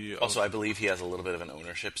is he... Also, I believe he has a little bit of an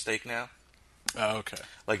ownership stake now. Oh, okay.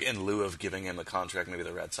 In lieu of giving him a contract, maybe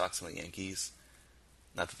the Red Sox and the Yankees.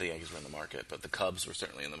 Not that the Yankees were in the market, but the Cubs were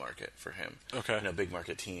certainly in the market for him. Okay. Big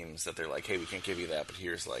market teams that they're like, hey, we can't give you that, but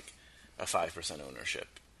here's a 5% ownership.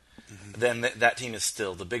 Mm-hmm. Then that team is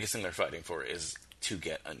still, the biggest thing they're fighting for is to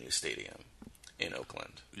get a new stadium in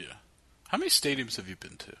Oakland. Yeah. How many stadiums have you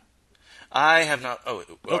been to? I have not. Here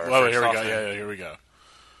we go. Yeah, here we go.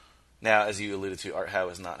 Now, as you alluded to, Art Howe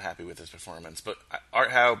is not happy with his performance, but Art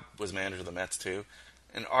Howe was manager of the Mets too,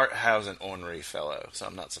 and Art Howe's an ornery fellow, so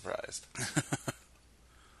I'm not surprised.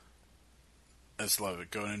 I just love it.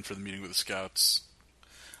 Going in for the meeting with the scouts.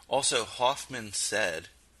 Also, Hoffman said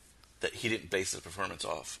that he didn't base his performance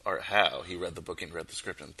off Art Howe. He read the book and read the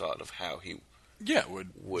script and thought of how he would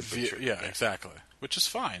portray. Yeah, exactly. Which is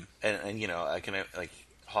fine. And I can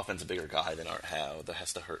Hoffman's a bigger guy than Art Howe. That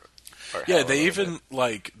has to hurt Art Yeah, Howe they even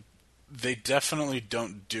bit. They definitely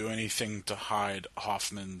don't do anything to hide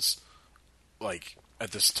Hoffman's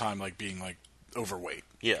at this time being overweight.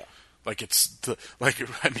 Yeah. It's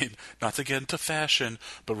not to get into fashion,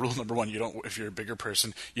 but rule number 1, if you're a bigger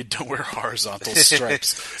person, you don't wear horizontal stripes.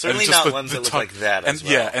 Certainly not ones that look like that as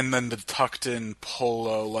well. Yeah, and then the tucked in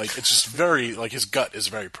polo, it's just very, his gut is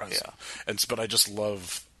very present. Yeah. But I just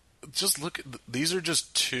love, look at, these are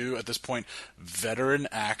just 2, at this point, veteran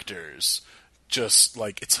actors, just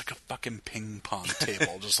it's like a fucking ping pong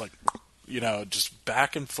table, just just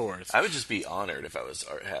back and forth. I would just be honored if I was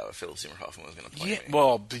Art Howe, if Philip Seymour Hoffman was going to play me.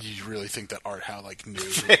 Well, do you really think that Art Howe knew?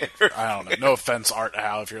 I don't know. No offense, Art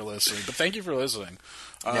Howe, if you're listening, but thank you for listening.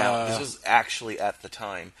 Now, this was actually at the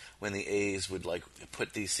time when the A's would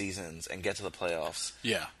put these seasons and get to the playoffs.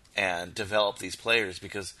 Yeah. And develop these players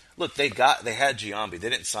because look, they had Giambi. They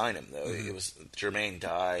didn't sign him though. Mm-hmm. It was Jermaine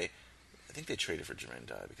Dye. I think they traded for Jermaine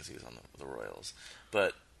Dye because he was on the Royals.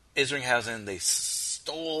 But Isringhausen, they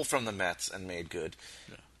stole from the Mets and made good.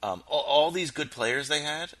 Yeah. All these good players they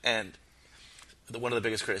had, and one of the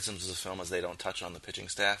biggest criticisms of this film is they don't touch on the pitching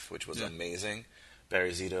staff, which was amazing.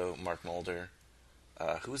 Barry Zito, Mark Mulder.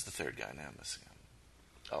 Who was the third guy now? I'm missing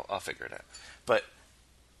him. I'll figure it out. But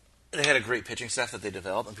they had a great pitching staff that they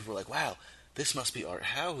developed, and people were like, wow, this must be Art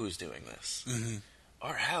Howe who's doing this. Mm-hmm.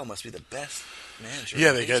 Art Howe must be the best manager.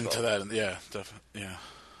 Yeah, they get into that. Yeah, definitely. Yeah.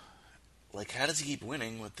 How does he keep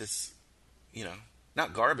winning with this,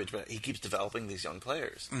 not garbage, but he keeps developing these young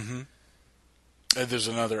players. Mm-hmm. There's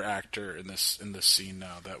another actor in this scene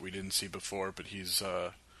now that we didn't see before, but he's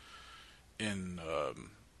in.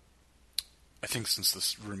 I think since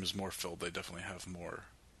this room is more filled, they definitely have more,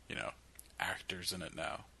 actors in it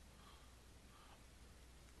now.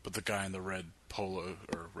 But the guy in the red polo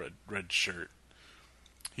or red shirt,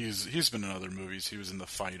 he's been in other movies. He was in The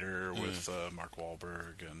Fighter with Mark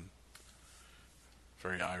Wahlberg, and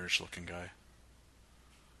very Irish-looking guy.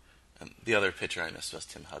 And the other pitcher I missed was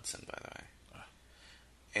Tim Hudson, by the way.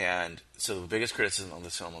 And so the biggest criticism of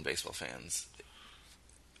this film on baseball fans,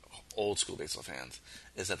 old school baseball fans,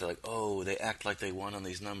 is that they're like, oh, they act like they won on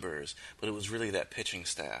these numbers, but it was really that pitching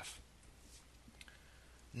staff.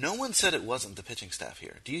 No one said it wasn't the pitching staff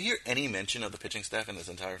here. Do you hear any mention of the pitching staff in this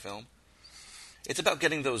entire film? It's about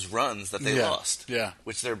getting those runs that they lost,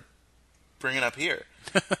 which they're bringing up here.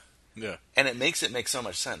 Yeah. And it makes so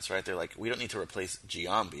much sense, right? They're like, we don't need to replace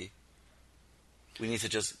Giambi. We need to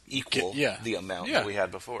just equal the amount that we had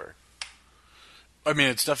before. I mean,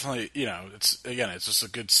 it's definitely, it's just a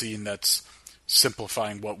good scene that's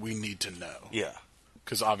simplifying what we need to know. Yeah.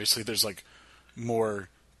 Because obviously there's more...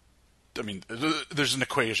 I mean, there's an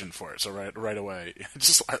equation for it, so right away.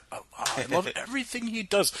 I love everything he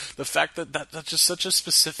does. The fact that's just such a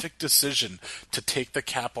specific decision to take the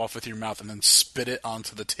cap off with your mouth and then spit it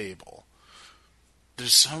onto the table.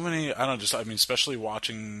 There's so many, especially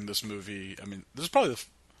watching this movie. I mean, this is probably the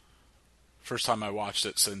first time I watched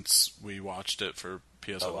it since we watched it for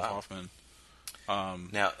PSL with Hoffman.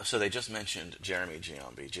 Now, so they just mentioned Jeremy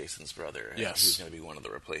Giambi, Jason's brother, and Yes. he's going to be one of the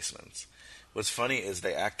replacements. What's funny is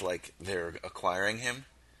they act like they're acquiring him.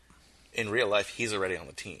 In real life, he's already on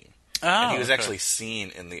the team. Oh, and he was okay. actually seen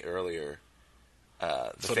in the earlier,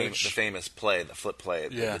 the Footage. famous play, the flip play,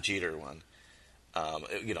 Yeah. the Jeter one. A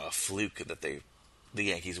fluke that the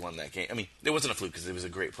Yankees won that game. I mean, it wasn't a fluke because it was a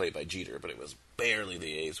great play by Jeter, but it was barely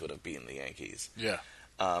the A's would have beaten the Yankees. Yeah.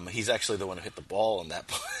 He's actually the one who hit the ball in that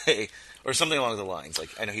play, or something along the lines. Like,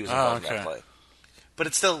 I know he was involved in that play. But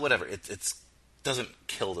it's still, whatever. It doesn't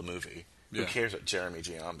kill the movie. Yeah. Who cares about Jeremy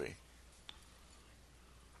Giambi?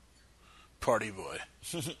 Party boy.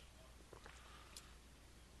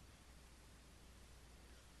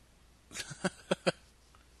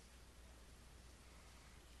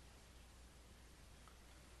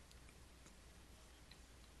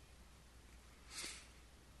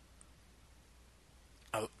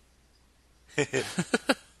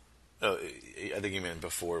 Oh, I think you meant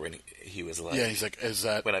before when he was like... Yeah, he's like, is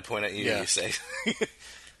that... When I point at you, Yeah. you say...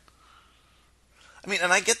 I mean,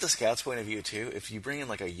 and I get the scout's point of view, too. If you bring in,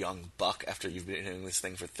 like, a young buck after you've been doing this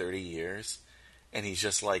thing for 30 years, and he's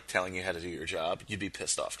just, like, telling you how to do your job, you'd be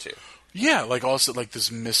pissed off, too. Yeah, like, also, like,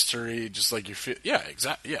 this mystery, just like you feel... Yeah,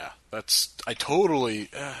 exactly. Yeah, that's... I totally...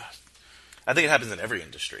 I think it happens in every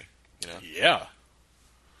industry, you know? Yeah.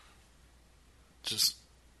 Just...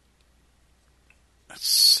 That's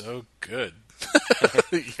so good.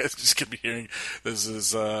 You guys just could be hearing... This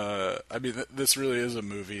is... I mean, this really is a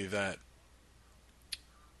movie that...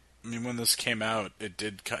 I mean, when this came out, it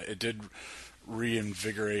did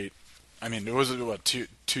reinvigorate... I mean, it was, what, two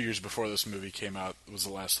years before this movie came out was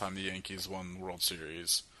the last time the Yankees won the World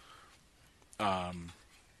Series.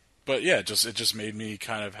 But yeah, it just made me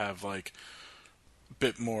kind of have, like, a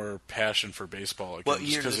bit more passion for baseball again. What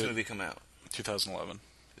year did this movie come out? 2011.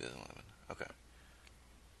 2011. Okay.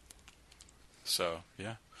 So,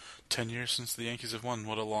 yeah. 10 years since the Yankees have won.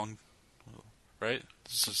 What a long... Right?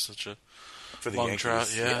 This is such a For the long Yankees,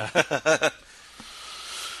 drought. Yeah.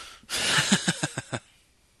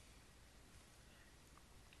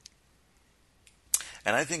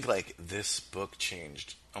 And I think, like, this book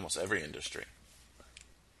changed almost every industry.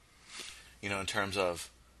 You know, in terms of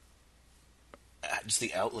just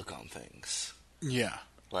the outlook on things. Yeah.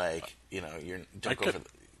 Like, you know, don't go for the...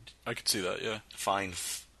 I could see that, yeah.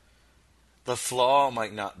 The flaw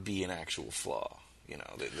might not be an actual flaw. You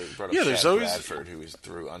know, they brought up there's Chad always... Bradford, who was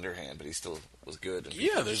through underhand, but he still was good. And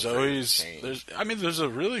Yeah, there's always... There's a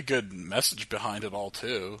really good message behind it all,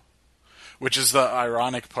 too. Which is the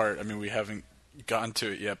ironic part. I mean, we haven't gotten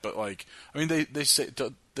to it yet, but, like... I mean, they say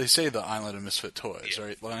the Island of Misfit Toys,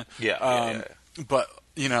 right, Lion? Yeah. But,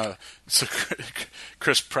 you know, so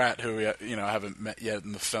Chris Pratt, who we haven't met yet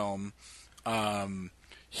in the film,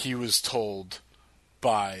 he was told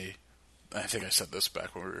by... I think I said this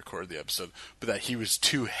back when we recorded the episode, but that he was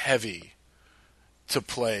too heavy to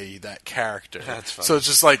play that character. That's funny. So it's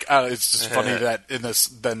just like it's just funny that in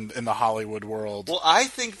the Hollywood world. Well, I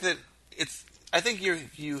think that I think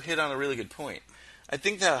you hit on a really good point. I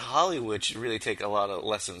think that Hollywood should really take a lot of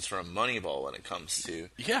lessons from Moneyball when it comes to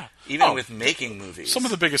even with making movies. Some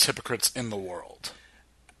of the biggest hypocrites in the world.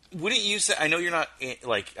 Wouldn't you say? I know you're not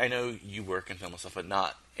I know you work in film and stuff, but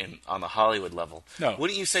not on the Hollywood level. No.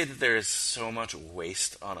 Wouldn't you say that there is so much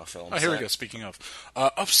waste on a film? Oh, here we go. Speaking of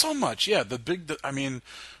so much, yeah. I mean,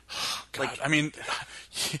 God, Like- I mean,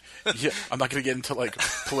 yeah. I'm not going to get into like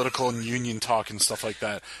political and union talk and stuff like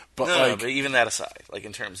that. But No, but even that aside, like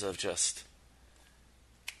in terms of just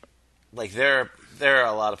like there are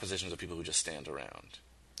a lot of positions of people who just stand around.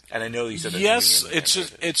 And I know you said that yes,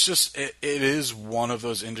 it is one of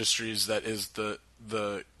those industries that is the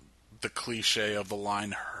cliche of the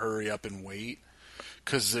line "hurry up and wait,"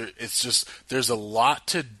 because there's a lot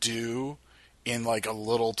to do in like a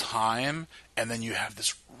little time, and then you have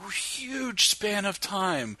this huge span of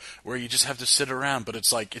time where you just have to sit around. But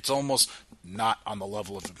it's like it's almost not on the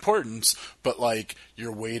level of importance, but like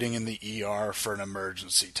you're waiting in the ER for an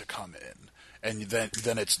emergency to come in. And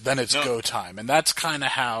then it's go time, and that's kind of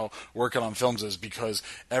how working on films is, because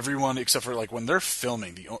everyone except for like when they're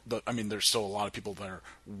filming, I mean, there's still a lot of people that are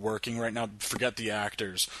working right now. Forget the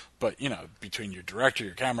actors, but you know, between your director,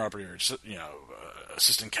 your camera operator,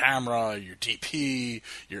 assistant camera, your DP,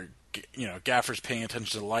 your gaffers paying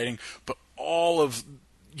attention to the lighting, but all of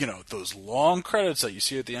those long credits that you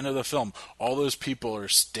see at the end of the film, all those people are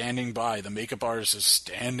standing by. The makeup artist is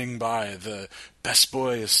standing by. The best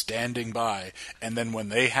boy is standing by. And then when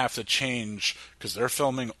they have to change, because they're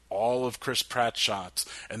filming all of Chris Pratt's shots,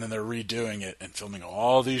 and then they're redoing it and filming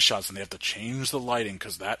all these shots, and they have to change the lighting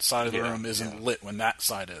because that side of the room isn't lit when that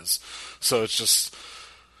side is. So it's just...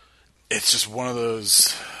 it's just one of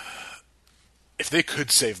those. If they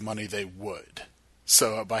could save money, they would.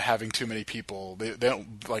 So by having too many people, they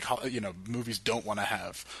don't like, movies don't want to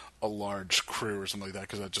have a large crew or something like that,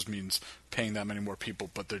 because that just means paying that many more people.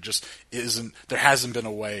 But there just isn't. There hasn't been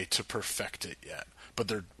a way to perfect it yet. But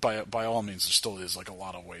there, by all means, there still is like a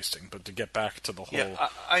lot of wasting. But to get back to the whole, yeah,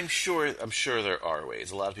 I'm sure there are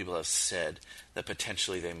ways. A lot of people have said that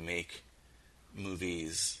potentially they make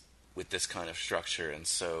movies with this kind of structure and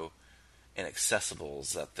so inaccessible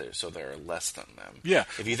that there are less than them. Yeah.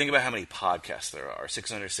 If you think about how many podcasts there are,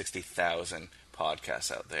 660,000 podcasts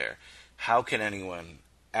out there, how can anyone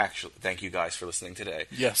actually? Thank you guys for listening today.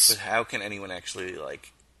 Yes. But how can anyone actually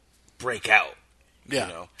like break out? Yeah.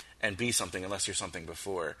 You know, and be something unless you're something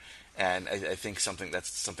before. And I think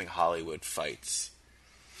that's something Hollywood fights.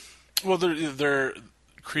 Well, they're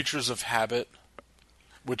creatures of habit,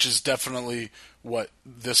 which is definitely what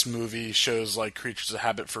this movie shows, like creatures of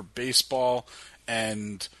habit for baseball,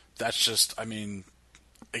 and that's just, I mean,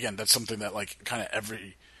 again, that's something that like kind of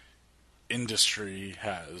every industry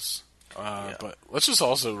has. But let's just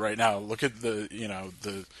also right now look at the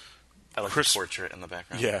I like the portrait in the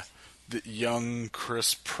background. Yeah, the young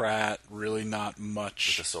Chris Pratt, really not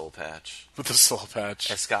much with the soul patch.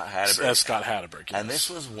 As Scott Hatteberg. Yes. And this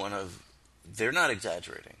was they're not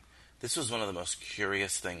exaggerating. This was one of the most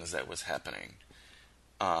curious things that was happening.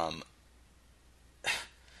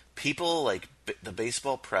 People, like, the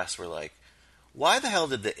baseball press were like, why the hell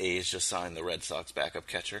did the A's just sign the Red Sox backup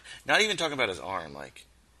catcher? Not even talking about his arm, like,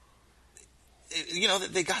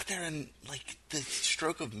 they got there in, like, the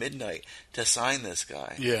stroke of midnight to sign this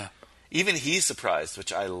guy. Yeah. Even he's surprised,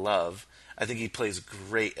 which I love. I think he plays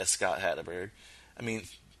great as Scott Hatteberg. I mean,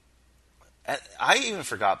 I even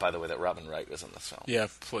forgot, by the way, that Robin Wright was in this film. Yeah,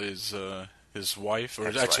 plays his wife, or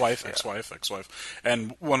ex-wife. ex-wife.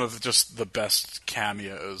 And one of just the best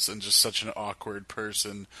cameos, and just such an awkward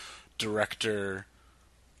person. Director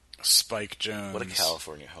Spike Jonze. What a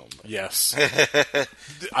California home. Yes.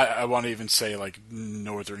 I want to even say, like,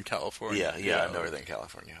 Northern California. Yeah, Northern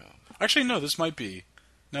California home. Actually, no, this might be.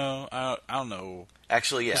 No, I don't know.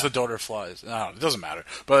 Actually, yeah. Because the daughter flies. No, it doesn't matter.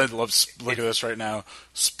 But I'd love to look at this right now.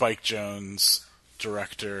 Spike Jonze,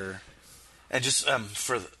 director. And just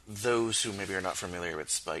for those who maybe are not familiar with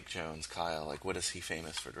Spike Jonze, Kyle, like, what is he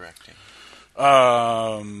famous for directing?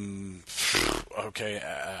 Okay,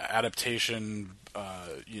 adaptation,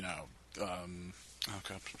 oh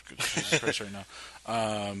God, Jesus Christ right now.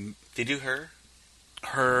 Did you do Her?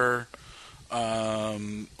 Her,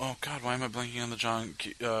 oh God, why am I blanking on the John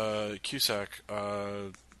Cusack?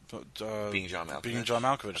 Being John Malkovich. Being John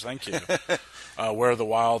Malkovich, thank you. Where the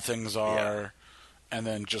Wild Things Are, and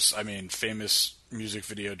then just, I mean, famous music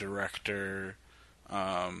video director.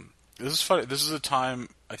 This is funny. This is a time,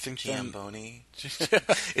 I think. Giamboni.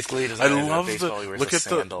 It's Glee. I love baseball, the look at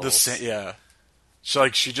the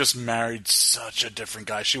she just married such a different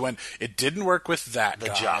guy. She went. It didn't work with that guy.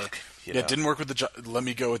 The jock. It didn't work with the jock. Let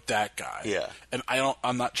me go with that guy. Yeah. And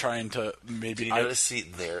I'm not trying to maybe. Did you notice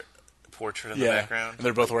their portrait in the background? And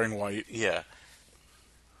they're both wearing white. Yeah.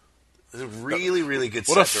 It's a really, really good.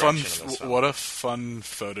 What a fun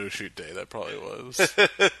photo shoot day that probably was.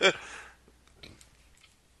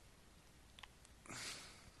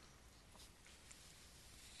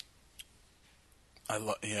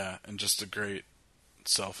 And just a great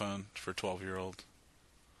cell phone for a 12-year-old.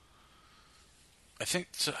 I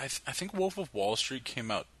think Wolf of Wall Street came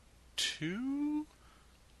out 2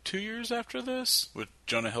 years after this, with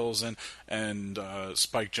Jonah Hill's in, and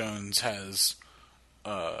Spike Jonze has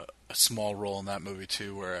a small role in that movie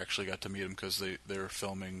too, where I actually got to meet him because they were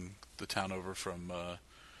filming The Town Over from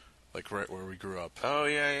like right where we grew up. Oh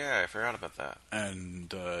yeah, I forgot about that.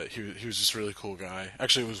 And he was just a really cool guy.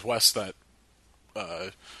 Actually, it was Wes that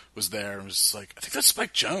was there and was just like, I think that's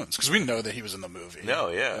Spike Jonze, because we know that he was in the movie. No,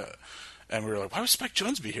 yeah. And we were like, why would Spike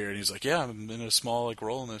Jonze be here? And he's like, yeah, I'm in a small like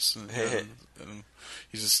role in this. And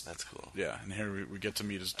he's just, that's cool. Yeah, and here we get to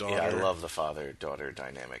meet his daughter. Yeah, I love the father-daughter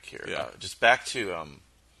dynamic here. Yeah. Just back to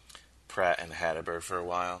Pratt and Hatteberg for a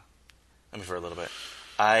little bit.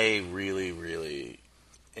 I really, really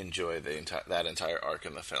enjoy that entire arc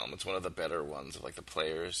in the film. It's one of the better ones of like the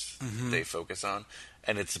players they focus on,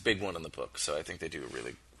 and it's a big one in the book. So I think they do a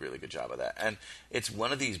really, really good job of that. And it's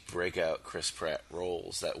one of these breakout Chris Pratt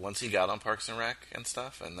roles that once he got on Parks and Rec and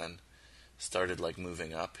stuff, and then started like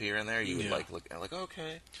moving up here and there, you would like look like,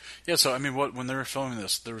 okay. Yeah. So I mean, when they were filming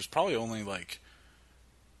this, there was probably only like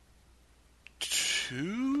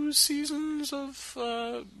 2 seasons of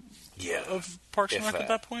Parks and Rec at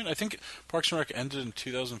that point. I think Parks and Rec ended in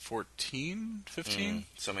 2014, 15.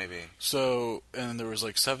 So maybe. So, and there was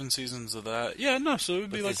like 7 seasons of that. Yeah, no, so it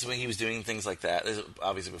would be like... when he was doing things like that, this is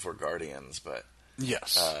obviously before Guardians, but...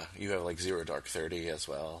 Yes. You have like Zero Dark 30 as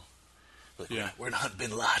well. Like, yeah. We're not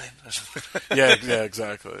Bin Laden. yeah,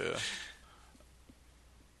 exactly, yeah.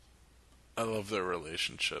 I love their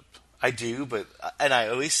relationship. I do, and I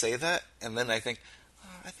always say that, and then I think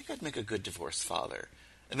I'd make a good divorced father.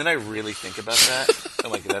 And then I really think about that, I'm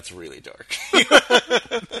like, that's really dark. Like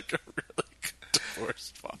a really good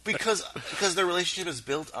divorced father. Because their relationship is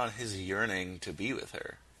built on his yearning to be with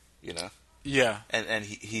her, you know? Yeah. And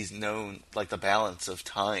he's known, like, the balance of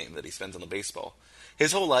time that he spends on the baseball.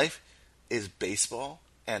 His whole life is baseball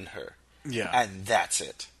and her. Yeah. And that's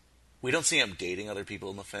it. We don't see him dating other people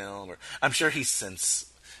in the film. I'm sure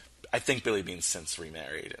I think Billy Bean's since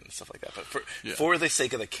remarried and stuff like that. But for the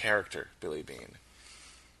sake of the character, Billy Bean.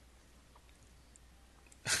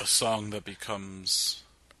 A song that becomes...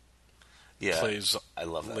 plays I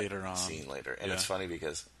love that later on. Scene later. And it's funny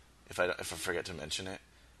because if I forget to mention it,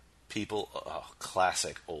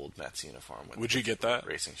 classic old Mets uniform. Would you get that?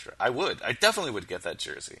 Racing shirt. I would. I definitely would get that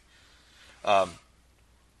jersey.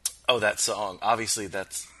 That song. Obviously,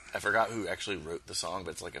 I forgot who actually wrote the song,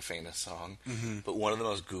 but it's like a famous song. Mm-hmm. But one of the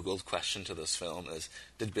most Googled questions to this film is,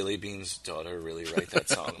 did Billy Bean's daughter really write that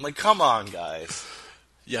song? I'm like, come on, guys.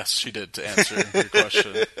 Yes, she did, to answer your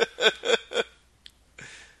question.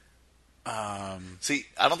 See,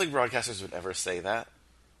 I don't think broadcasters would ever say that.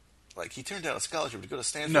 Like, he turned down a scholarship to go to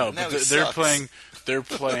Stanford. No, but they're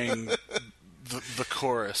playing the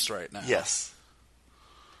chorus right now. Yes.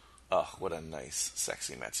 Oh, what a nice,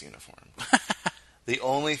 sexy Mets uniform. The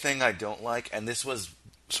only thing I don't like, and this was...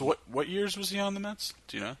 So what years was he on the Mets?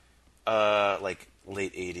 Do you know? Like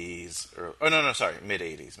late 80s.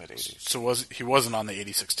 Mid-80s. So he wasn't on the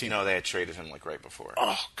 86 team? No, they had traded him like right before.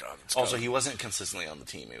 Oh, God. Also, he wasn't consistently on the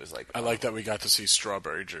team. It was like... I like that we got to see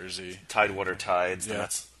Strawberry Jersey. Tidewater Tides, the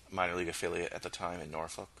Mets minor league affiliate at the time in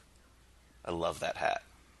Norfolk. I love that hat.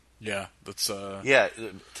 Yeah, that's... Yeah,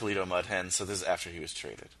 Toledo Mud Hens. So this is after he was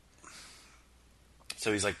traded.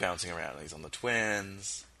 So he's like bouncing around. He's on the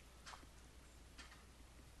Twins.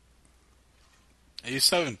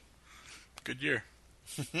 87. Good year.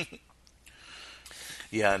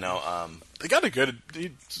 Yeah, no. They got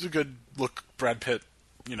it's a good look. Brad Pitt,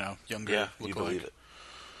 younger. Yeah, you believe it.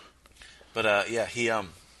 But he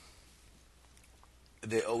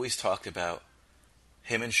they always talked about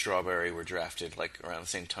him and Strawberry were drafted like around the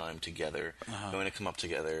same time together, going to come up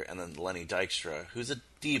together, and then Lenny Dykstra, who's a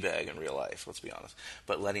D-bag in real life, let's be honest,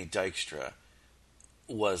 but Lenny Dykstra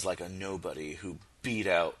was like a nobody who beat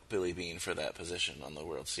out Billy Bean for that position on the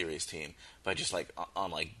World Series team by just like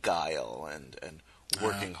on like guile and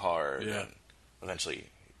working hard. Yeah. And eventually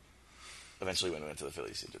when he went to the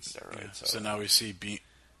Phillies, he did steroids. Yeah. So now we see Bean.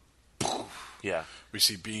 Yeah, we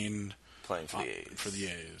see Bean playing for the A's. For the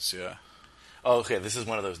A's, yeah. Oh, okay. This is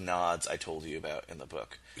one of those nods I told you about in the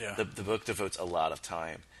book. Yeah. The book devotes a lot of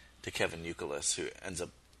time to Kevin Youkilis, who ends up.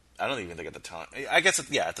 I don't even think at the time. I guess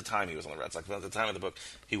at the time he was on the Red Sox, but at the time of the book,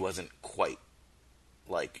 he wasn't quite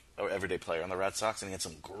like an everyday player on the Red Sox, and he had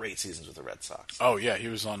some great seasons with the Red Sox. Oh yeah, he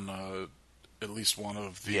was on at least one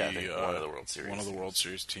of the one of the World Series. One of the World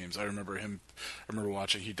Series teams. I remember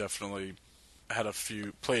watching. He definitely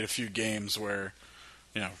played a few games where,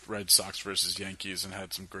 Red Sox versus Yankees, and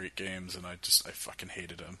had some great games, and I fucking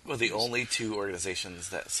hated him. Well, the only two organizations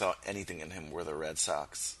that saw anything in him were the Red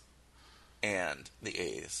Sox and the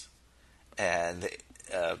A's. And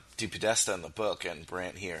DePodesta in the book, and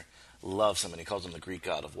Brandt here, loves him, and he calls him the Greek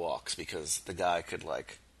god of walks, because the guy could,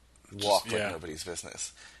 like, walk like nobody's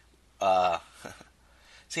business.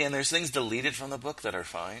 See, and there's things deleted from the book that are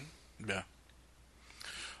fine. Yeah.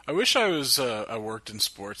 I wish I worked in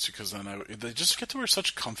sports, because then they just get to wear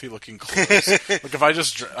such comfy looking clothes. Like if I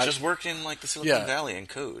just worked in like the Silicon Valley and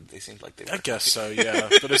code, they seemed like they were. I guess so, yeah.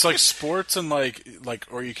 But it's like sports and like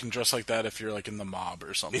or you can dress like that if you're like in the mob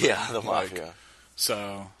or something. Yeah, the mafia.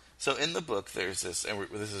 So in the book, there's this, and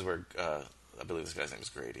this is where I believe this guy's name is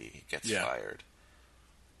Grady. He gets fired.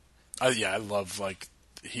 I love like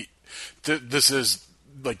this is.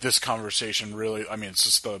 Like this conversation really, I mean, it's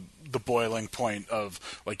just the boiling point of,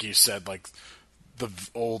 like you said, like the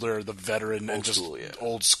veteran and just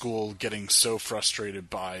old school getting so frustrated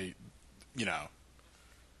by,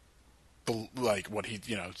 like what he,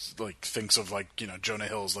 like thinks of like, Jonah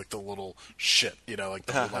Hill's like the little shit, like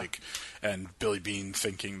the like, and Billy Bean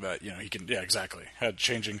thinking that, he can, yeah, exactly, had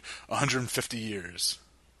changing 150 years.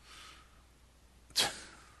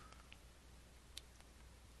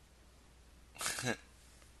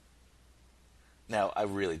 Now, I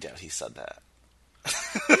really doubt he said that.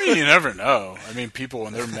 I mean, you never know. I mean, people,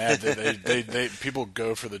 when they're mad, they people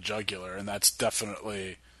go for the jugular, and that's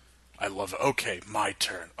definitely... I love it. Okay, my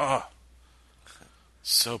turn. Oh,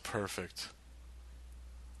 so perfect.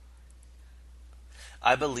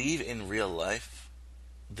 I believe in real life,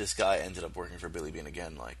 this guy ended up working for Billy Bean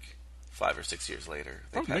again, like 5 or 6 years later.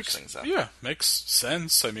 They patched things up. Yeah, makes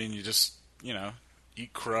sense. I mean, you just,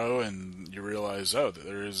 eat crow, and you realize,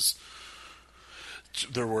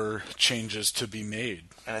 there were changes to be made.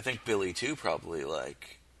 And I think Billy, too, probably,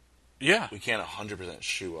 yeah, we can't 100%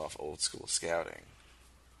 shoo off old school scouting.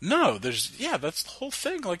 No, that's the whole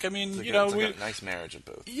thing. Like, I mean, it's a nice marriage of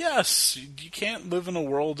both. Yes, you can't live in a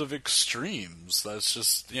world of extremes. That's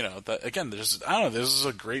just, that again, this is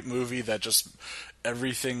a great movie that just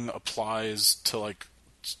everything applies to, like,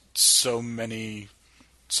 so much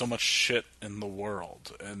shit in the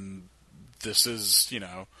world. And this is,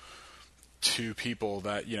 two people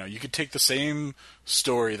that, you could take the same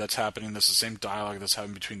story that's happening, the same dialogue that's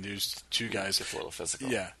happening between these two guys. It's a little physical.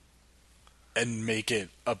 Yeah. And make it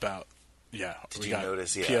about, Did you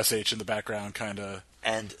notice, PSH in the background, kind of.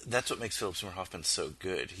 And that's what makes Philip Seymour Hoffman so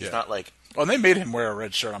good. He's not like... Well, and they made him wear a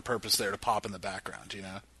red shirt on purpose there to pop in the background,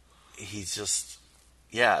 He's just...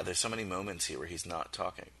 Yeah, there's so many moments here where he's not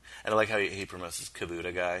talking. And I like how he promotes this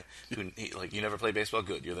Kabuta guy, who, you never play baseball?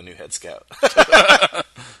 Good, you're the new head scout.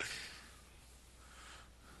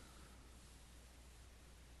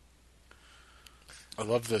 I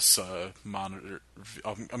love this monitor.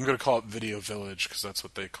 I'm going to call it Video Village because that's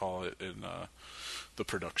what they call it in the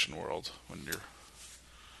production world. When you're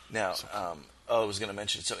now, I was going to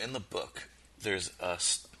mention. So in the book, there's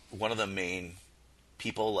one of the main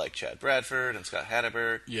people, like Chad Bradford and Scott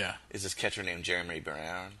Hatteberg. Yeah, is this catcher named Jeremy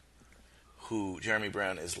Brown? Jeremy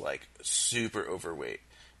Brown is like super overweight,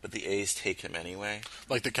 but the A's take him anyway.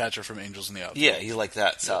 Like the catcher from Angels in the Outfield. Yeah, he's like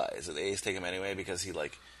that size. The A's take him anyway because he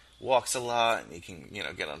walks a lot, and he can,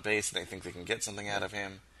 get on base, and they think they can get something out of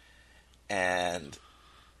him. And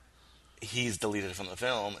he's deleted from the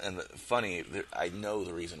film, and funny, I know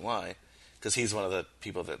the reason why, because he's one of the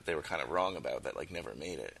people that they were kind of wrong about that, never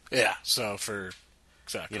made it. Yeah, so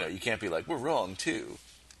exactly. You can't be like, we're wrong, too.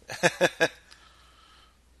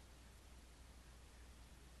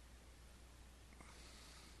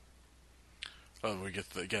 Oh, we get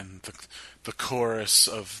the chorus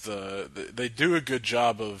of they do a good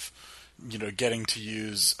job of, getting to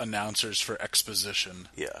use announcers for exposition.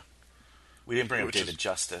 Yeah. We didn't bring up David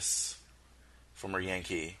Justice, former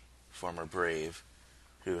Yankee, former Brave,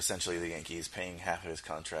 who essentially the Yankees paying half of his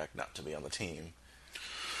contract not to be on the team.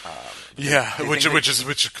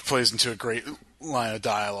 Which plays into a great line of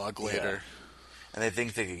dialogue later. Yeah. And they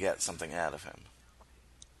think they could get something out of him.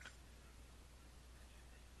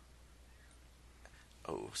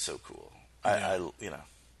 Oh, so cool! Yeah.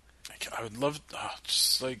 I would love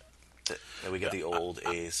just like that we get the old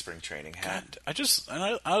A's spring training hat.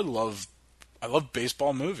 God, I love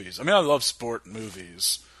baseball movies. I mean, I love sport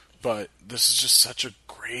movies, but this is just such a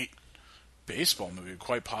great baseball movie.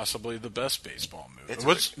 Quite possibly the best baseball movie. It's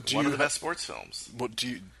one of the best sports films. What do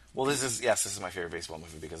you? Well, this is my favorite baseball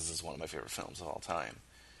movie because this is one of my favorite films of all time.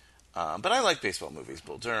 But I like baseball movies.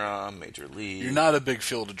 Bull Durham, Major League. You're not a big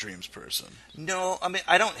Field of Dreams person. No, I mean,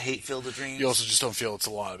 I don't hate Field of Dreams. You also just don't feel it's a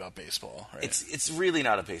lot about baseball, right? It's really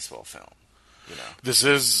not a baseball film, This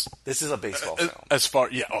is a baseball film. As far,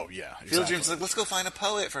 yeah, oh yeah. Exactly. Field of Dreams is like, let's go find a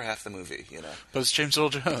poet for half the movie, But it's James Earl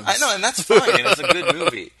Jones. I know, and that's fine, and it's a good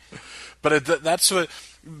movie. But that's what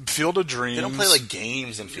Field of Dreams... They don't play,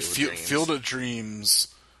 games in Field of Dreams. Field of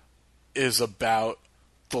Dreams is about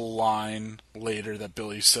the line later that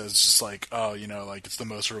Billy says, just it's the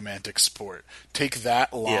most romantic sport. Take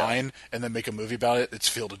that line and then make a movie about it. It's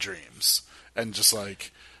Field of Dreams, and just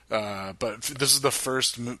but this is the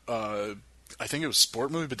first, I think it was sport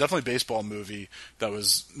movie, but definitely baseball movie that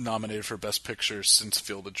was nominated for Best Picture since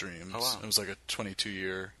Field of Dreams. Oh, wow. It was like a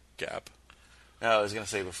 22-year gap. No, I was going to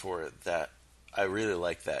say before that I really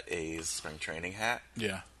like that A's spring training hat.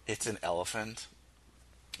 Yeah, it's an elephant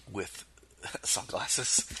with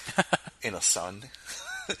sunglasses in a sun.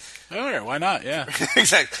 Oh yeah, why not? Yeah,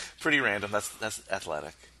 exactly. Pretty random. That's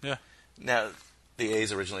athletic. Yeah. Now, the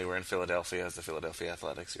A's originally were in Philadelphia as the Philadelphia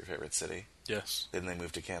Athletics, your favorite city. Yes. Then they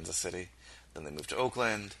moved to Kansas City. Then they moved to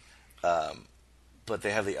Oakland. But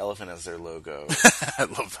they have the elephant as their logo. I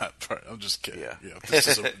love that part. I'm just kidding. Yeah.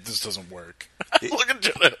 This doesn't work. Look at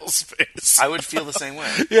Jonah Hill's face. I would feel the same way.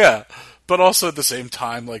 Yeah. But also at the same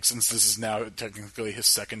time, since this is now technically his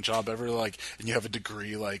second job ever, and you have a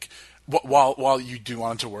degree, while you do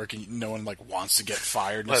want it to work, and no one like wants to get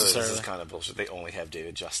fired necessarily. This is kind of bullshit. They only have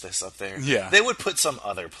David Justice up there. Yeah, they would put some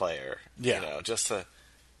other player. Yeah, just to.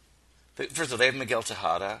 First of all, they have Miguel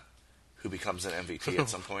Tejada, who becomes an MVP at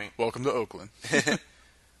some point. Welcome to Oakland.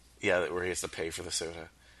 Yeah, where he has to pay for the soda.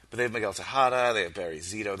 But they have Miguel Tejada, they have Barry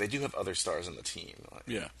Zito. They do have other stars on the team.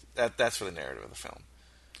 Yeah. That's for the narrative of the film.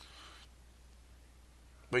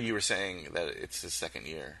 But you were saying that it's his second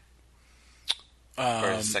year.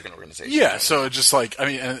 Or his second organization. Yeah, so just like, I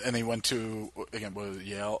mean, and he went to, again,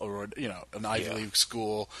 Yale, or, an Ivy League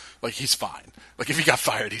school. Like, he's fine. Like, if he got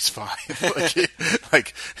fired, he's fine.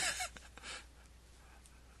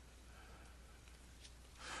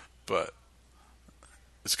 But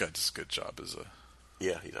this guy does a good job as a...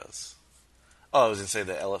 Yeah, he does. Oh, I was going to say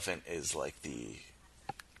the elephant is like the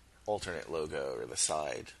alternate logo or the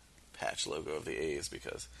side patch logo of the A's,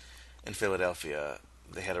 because in Philadelphia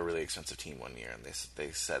they had a really expensive team one year, and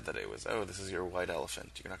they said that it was, oh, this is your white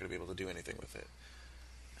elephant. You're not going to be able to do anything with it.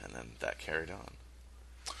 And then that carried on.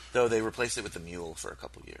 Though they replaced it with the mule for a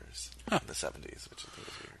couple years in the 70s, which I think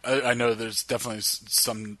is weird. I know there's definitely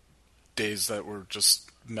some days that we're just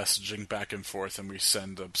messaging back and forth, and we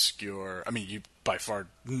send obscure. I mean, you by far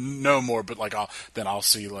know more, but like I'll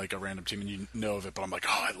see like a random team and you know of it, but I'm like,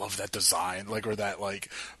 oh, I love that design, like, or that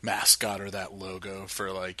like mascot or that logo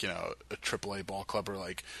for like a AAA ball club, or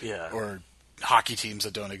like or hockey teams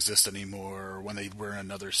that don't exist anymore, or when they were in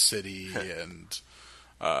another city, and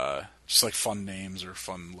just like fun names or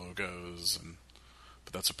fun logos,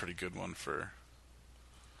 but that's a pretty good one for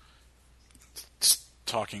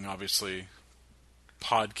talking, obviously,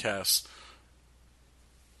 podcasts.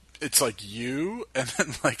 It's like you, and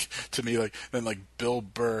then like to me, like then like Bill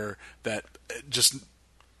Burr, that just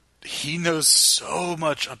he knows so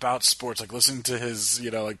much about sports. Like listening to his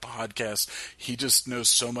like podcast, he just knows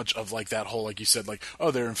so much of like that whole, like you said, like,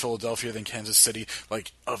 oh, they're in Philadelphia, then Kansas City,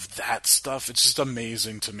 like of that stuff. It's just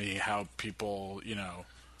amazing to me how people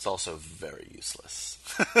It's also very useless.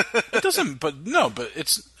 It doesn't, but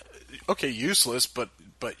it's okay, useless, but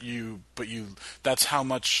you that's how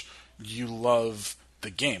much you love the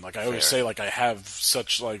game. Like I always say, like I have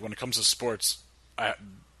such, like when it comes to sports, out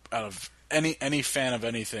of any fan of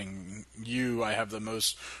anything, I have the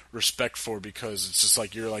most respect for, because it's just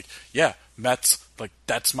like, you're like, yeah, Mets, like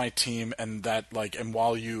that's my team, and that like, and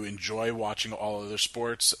while you enjoy watching all other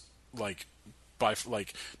sports, like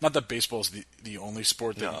not that baseball is the only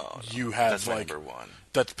sport that you have, that's like number one.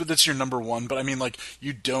 That's your number one. But I mean, like,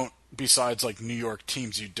 you don't, besides like New York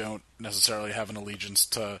teams, you don't necessarily have an allegiance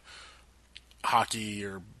to hockey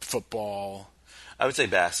or football. I would say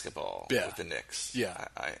basketball with the Knicks. Yeah,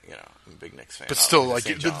 I'm a big Knicks fan. But still, like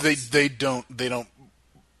they don't.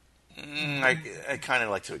 I kind of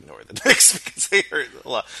like to ignore the Knicks because they hurt a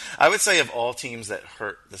lot. I would say of all teams that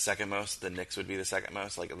hurt the second most, the Knicks would be the second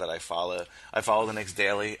most. Like that I follow the Knicks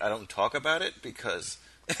daily. I don't talk about it because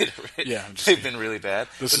they've been really bad.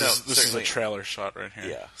 This is a trailer shot right here.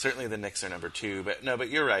 Yeah, certainly the Knicks are number two. But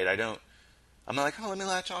you're right. I'm not like, oh, let me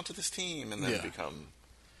latch onto this team and then become.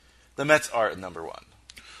 The Mets are number one.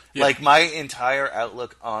 Yeah. Like my entire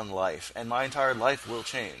outlook on life, and my entire life will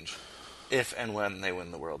change if and when they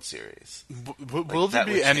win the World Series. Will there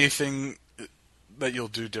be anything that you'll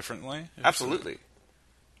do differently? Absolutely.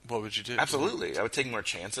 What would you do? Absolutely. I would take more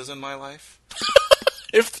chances in my life.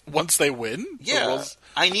 Once they win? Yeah.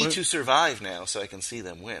 I need to survive now so I can see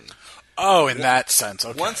them win. Oh, in that sense.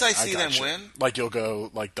 Okay. Once I see them win. Like you'll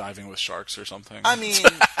go like diving with sharks or something? I mean,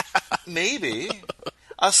 maybe.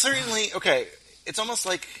 Certainly, okay, it's almost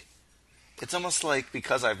like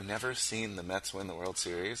because I've never seen the Mets win the World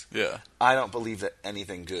Series, I don't believe that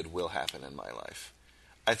anything good will happen in my life.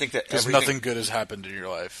 I think that because nothing good has happened in your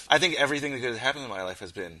life. I think everything that good has happened in my life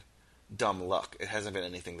has been dumb luck. It hasn't been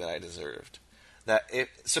anything that I deserved.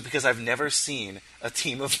 So because I've never seen a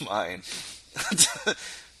team of mine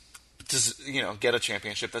get a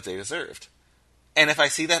championship that they deserved. And if I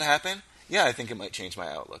see that happen, I think it might change my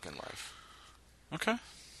outlook in life. Okay.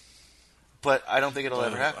 But I don't think it'll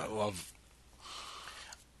ever happen. I love...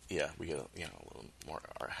 Yeah, we get a little more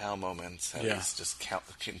our Hal moments. He's just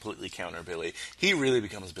completely counter Billy. He really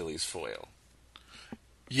becomes Billy's foil.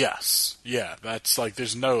 Yes, yeah, that's like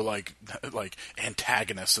there's no like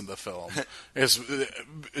antagonist in the film.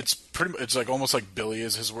 It's pretty. It's like almost like Billy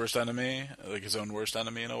is his worst enemy, like his own worst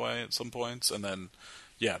enemy in a way at some points, and then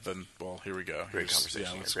here we go. Great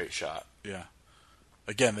conversation. Great shot. Yeah.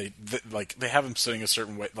 Again, they have him sitting a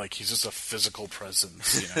certain way, like he's just a physical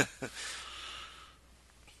presence.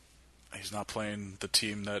 He's not playing the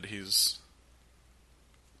team that he's.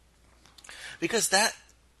 Because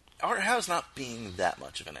Art Howe's not being that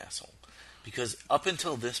much of an asshole. Because up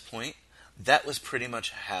until this point, that was pretty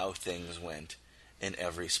much how things went in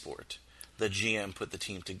every sport. The GM put the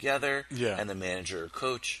team together, and the manager or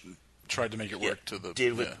coach tried to make it work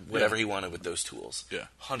did whatever he wanted with those tools. Yeah.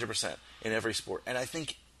 100% in every sport. And I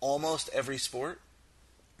think almost every sport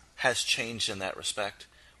has changed in that respect,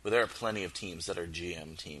 where there are plenty of teams that are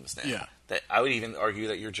GM teams now. Yeah. That I would even argue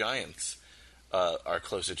that your Giants are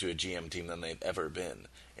closer to a GM team than they've ever been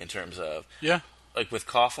in terms of... Yeah. Like with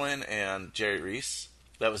Coughlin and Jerry Reese,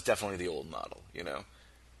 that was definitely the old model, you know?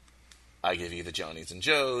 I give you the Johnnies and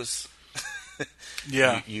Joes.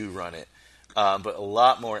 Yeah. You run it. But a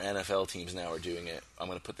lot more NFL teams now are doing it. I'm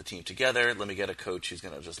going to put the team together. Let me get a coach who's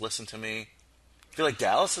going to just listen to me. I feel like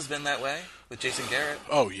Dallas has been that way with Jason Garrett.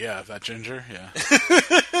 Oh, yeah, that ginger, yeah.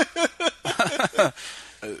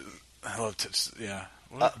 I love to, yeah.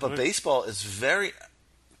 But baseball is very...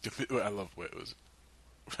 I love what it was.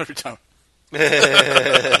 Every time. Yeah.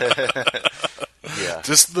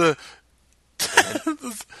 Just the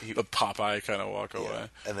Popeye kind of walk away.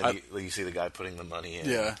 And then you see the guy putting the money in.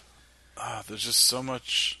 Yeah. There's just so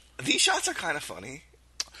much... These shots are kind of funny.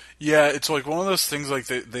 Yeah, it's like one of those things, like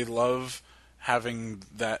they love having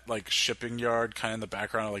that like shipping yard kind of in the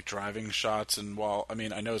background of like driving shots, and while I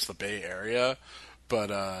mean I know it's the Bay Area,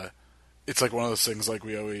 but it's like one of those things like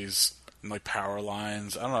we always like power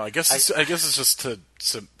lines. I don't know. I guess it's just to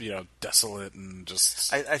desolate and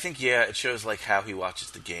just. I think it shows like how he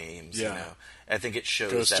watches the games. Yeah, you know? I think it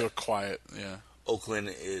shows goes that to a quiet. Yeah,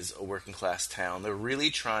 Oakland is a working class town. They're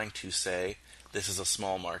really trying to say this is a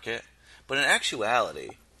small market, but in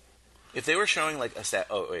actuality, if they were showing like a stat,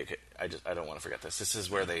 I don't want to forget this. This is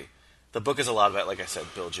where the book is a lot about, like I said,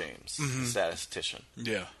 Bill James, the statistician.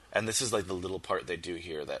 Yeah, and this is like the little part they do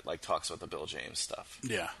here that like talks about the Bill James stuff.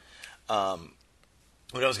 Yeah.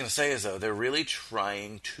 What I was going to say is though they're really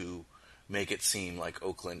trying to make it seem like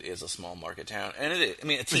Oakland is a small market town, and it is. I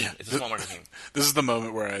mean, it's a small market team. This is the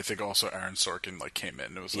moment where I think also Aaron Sorkin like came in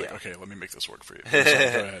and was like, okay, let me make this work for you. So, go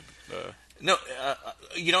ahead. No,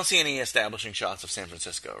 you don't see any establishing shots of San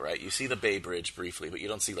Francisco, right? You see the Bay Bridge briefly, but you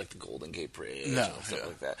don't see like the Golden Gate Bridge and stuff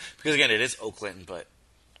like that. Because again, it is Oakland, but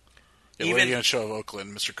what are you going to show of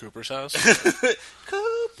Oakland? Mr. Cooper's house?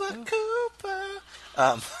 Cooper.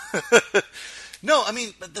 No, I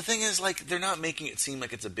mean, the thing is, like, they're not making it seem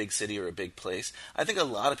like it's a big city or a big place. I think a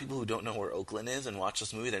lot of people who don't know where Oakland is and watch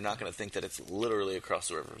this movie, they're not going to think that it's literally across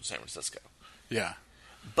the river from San Francisco. Yeah.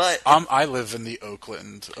 But I live in the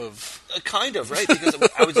Oakland of... kind of, right? Because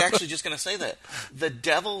I was actually just going to say that. The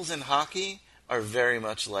Devils in hockey are very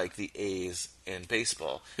much like the A's in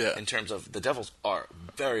baseball. Yeah. In terms of, the Devils are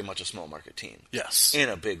very much a small market team. Yes. In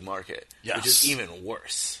a big market. Yes. Which is even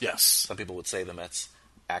worse. Yes. Some people would say the Mets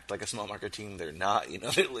act like a small market team. They're not.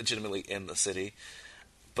 They're legitimately in the city.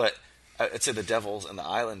 But I'd say the Devils and the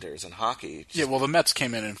Islanders in hockey. Yeah, well, the Mets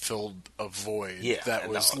came in and filled a void that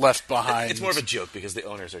was no, left behind. It's more of a joke because the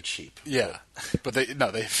owners are cheap. Yeah, but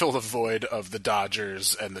they filled a void of the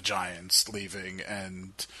Dodgers and the Giants leaving,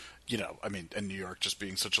 and and New York just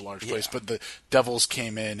being such a large place. But the Devils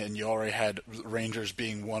came in, and you already had Rangers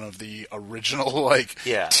being one of the original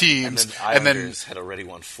teams, and then had already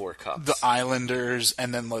won 4 cups. The Islanders,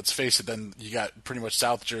 and then let's face it, then you got pretty much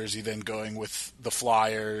South Jersey, then going with the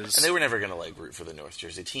Flyers, and they were never going to root for the North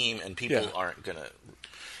Jersey team, and people aren't going to.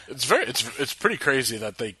 It's pretty crazy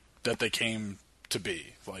that they came to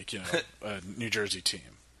be a New Jersey team,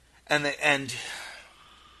 and.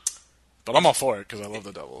 But I'm all for it because I love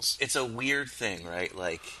the Devils. It's a weird thing, right?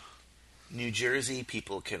 Like, New Jersey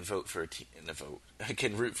people can vote for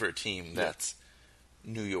can root for a team that's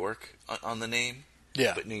New York on the name.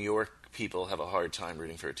 Yeah. But New York people have a hard time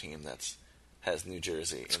rooting for a team has New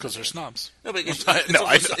Jersey. It's because they're snobs. No, but it's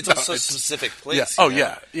a specific place.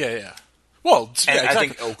 Yeah. Yeah. Well, and exactly. I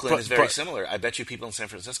think Oakland is very similar. I bet you people in San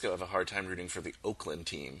Francisco have a hard time rooting for the Oakland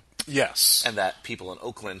team. Yes. And that people in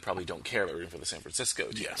Oakland probably don't care about rooting for the San Francisco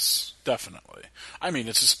team. Yes, definitely. I mean,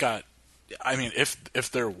 it's just got... I mean,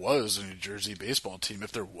 if there was a New Jersey baseball team,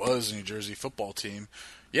 if there was a New Jersey football team,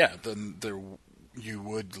 then you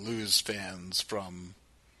would lose fans from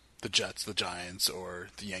the Jets, the Giants, or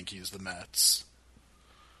the Yankees, the Mets.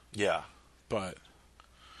 Yeah. But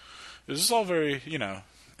it was all very,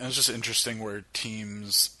 and it's just interesting where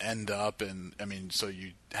teams end up, and I mean, so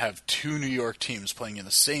you have 2 New York teams playing in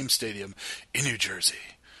the same stadium in New Jersey,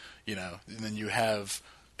 and then you have.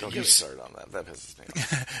 Don't get me started on that. That pisses me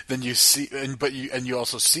off. Then you see, you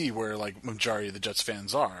also see where like majority of the Jets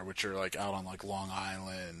fans are, which are like out on like Long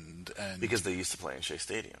Island, and because they used to play in Shea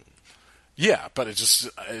Stadium. Yeah, but it's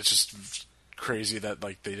just crazy that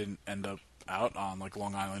like they didn't end up out on like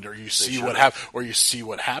Long Island, or you see what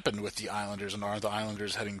happened with the Islanders, and are the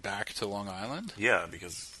Islanders heading back to Long Island? Yeah,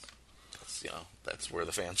 because that's where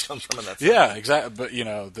the fans come from, and that's exactly. But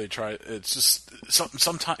they try. It's just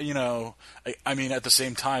sometimes I mean, at the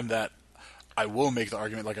same time that I will make the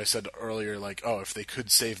argument, like I said earlier, like if they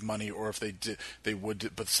could save money, or if they did, they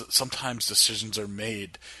would. But sometimes decisions are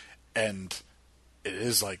made, and it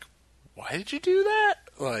is like, why did you do that?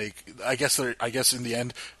 Like, I guess in the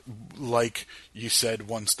end, like you said,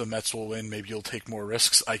 once the Mets will win, maybe you'll take more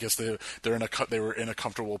risks. I guess they were in a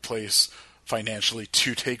comfortable place financially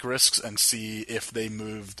to take risks, and see if they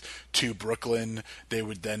moved to Brooklyn, they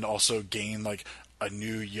would then also gain like a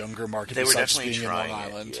new, younger market. They were besides definitely being trying in Long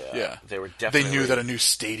Island. Yeah, they were definitely. They knew that a new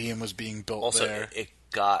stadium was being built also, there.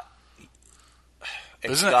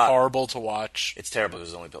 Isn't it horrible to watch? It's terrible because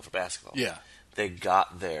it was only built for basketball. Yeah. They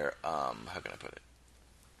got their how can I put it?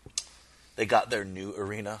 They got their new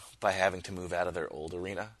arena by having to move out of their old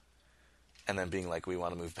arena, and then being like, we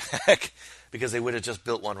want to move back, because they would have just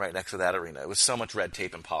built one right next to that arena. It was so much red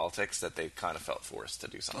tape and politics that they kind of felt forced to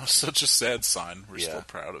do something. Oh, such a sad sign. We're still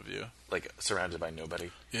proud of you. Like, surrounded by nobody.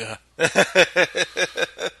 Yeah.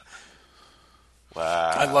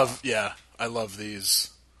 Wow. I love these.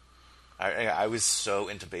 I was so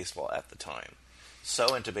into baseball at the time.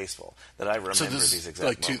 So into baseball that I remember these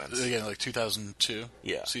exact moments. Like 2002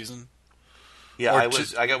 season? Yeah, I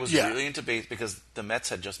was really into baseball because the Mets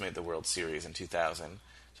had just made the World Series in 2000,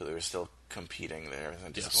 so they were still competing there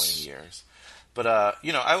in disappointing years. But,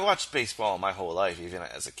 I watched baseball my whole life, even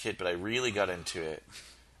as a kid, but I really got into it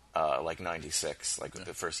like 96, like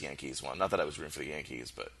the first Yankees one. Not that I was rooting for the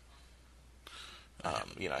Yankees, but,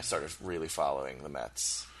 I started really following the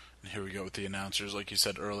Mets. And here we go with the announcers, like you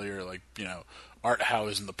said earlier, like, Art Howe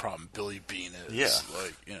isn't the problem, Billy Beane is.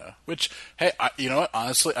 Yeah. Which, hey, you know what,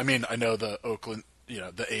 honestly, I mean, I know the Oakland,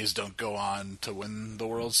 the A's don't go on to win the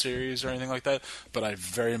World Series or anything like that, but I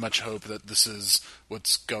very much hope that this is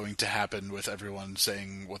what's going to happen with everyone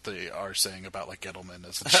saying what they are saying about, like, Gettleman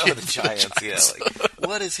as the Giants. Yeah, like,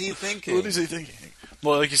 what is he thinking? What is he thinking?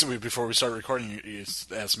 Well, like you said, before we started recording, you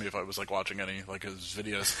asked me if I was like watching any like his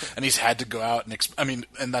videos, and he's had to go out and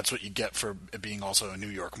and that's what you get for it being also a New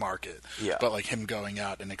York market. Yeah. But like him going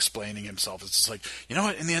out and explaining himself, it's just like, you know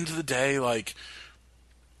what? In the end of the day, like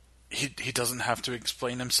he doesn't have to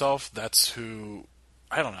explain himself. That's who.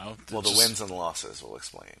 I don't know. Well, the wins and losses will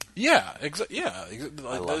explain. Yeah, I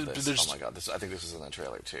love this. Oh my god, I think this was in the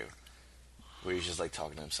trailer too, where he's just like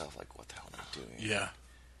talking to himself, like, "What the hell am I doing?" Yeah.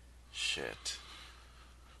 Shit.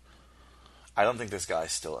 I don't think this guy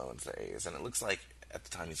still owns the A's, and it looks like at the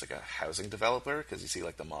time he's like a housing developer because you see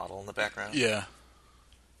like the model in the background. Yeah.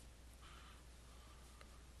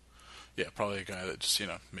 Yeah, probably a guy that just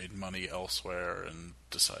made money elsewhere and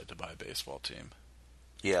decided to buy a baseball team.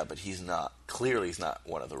 Yeah, but he's not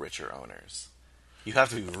one of the richer owners. You have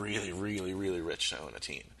to be really, really, really rich to own a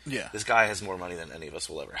team. Yeah. This guy has more money than any of us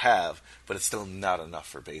will ever have, but it's still not enough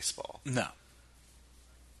for baseball. No.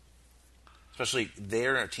 Especially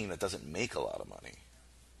they're a team that doesn't make a lot of money.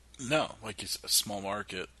 No, like it's a small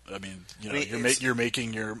market. I mean, you're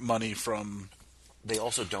making your money from. They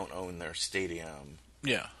also don't own their stadium.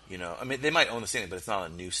 Yeah. They might own the stadium, but it's not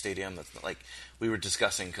a new stadium. That's not, like we were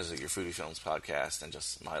discussing because of your Foodie Films podcast and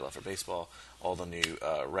just my love for baseball. All the new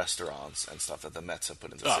restaurants and stuff that the Mets have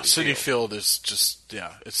put into Citi Field is just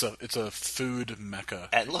it's a food mecca.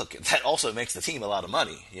 And look, that also makes the team a lot of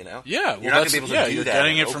money. Yeah, you're not going to be able to do you're that.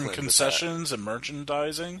 Getting it from concessions and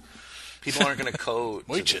merchandising. People aren't going to code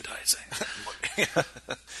merchandising.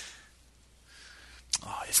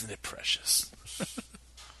 Oh, isn't it precious?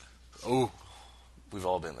 Oh, we've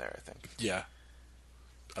all been there, I think. Yeah,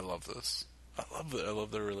 I love this. I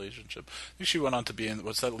love their relationship. I think she went on to be in,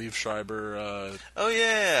 what's that, Liev Schreiber? Oh,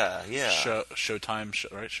 yeah.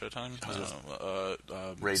 Showtime, right? Showtime?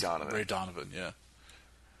 Ray Donovan. Ray Donovan, yeah.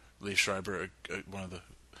 Liev Schreiber, one of the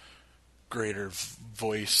greater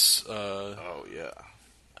voice... oh, yeah.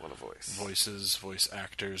 What a voice. Voice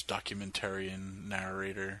actors, documentarian,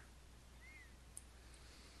 narrator.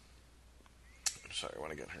 I'm sorry, I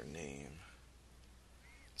want to get her name.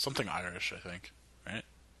 Something Irish, I think, right?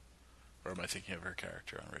 Or am I thinking of her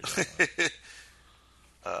character on radio?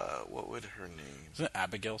 What would her name? Isn't it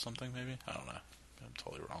Abigail something, maybe? I don't know. I'm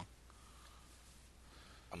totally wrong.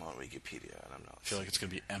 I'm on Wikipedia, and I'm not. I feel like it's going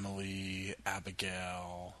to be Emily,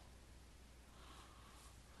 Abigail.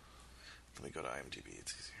 Let me go to IMDb.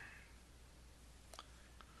 It's easier.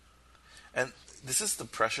 And this is the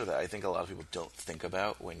pressure that I think a lot of people don't think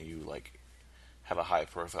about when you, like, have a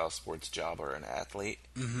high-profile sports job or an athlete.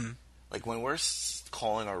 Mm-hmm. Like, when we're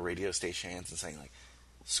calling our radio stations and saying, like,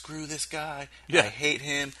 screw this guy. Yeah. I hate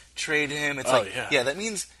him. Trade him. It's that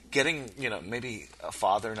means getting, maybe a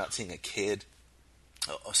father not seeing a kid,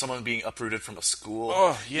 someone being uprooted from a school.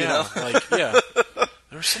 Oh, yeah. You know?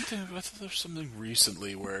 There was something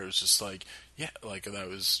recently where it was just like, I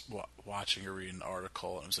was watching or reading an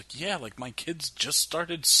article, and it was like, like, my kids just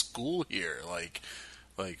started school here. Like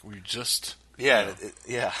we just...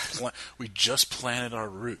 we just planted our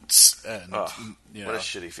roots, and what a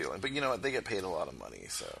shitty feeling. But you know what? They get paid a lot of money,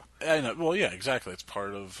 so I know. Well, yeah, exactly. It's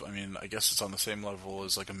part of. I mean, I guess it's on the same level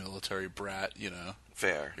as like a military brat,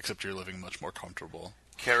 Fair. Except you're living much more comfortable.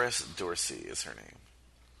 Karis Dorsey is her name.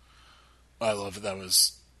 I love it. That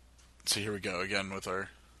was. So here we go again with our.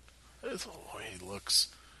 The way he looks.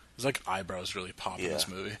 His like eyebrows really pop in this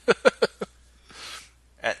movie.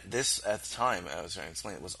 At the time, I was trying to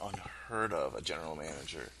explain, it was unheard of a general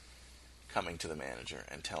manager coming to the manager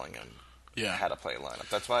and telling him how to play a lineup.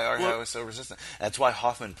 That's why Arhau is so resistant. That's why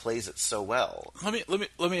Hoffman plays it so well.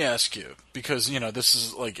 Let me ask you, because this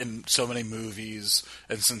is like in so many movies,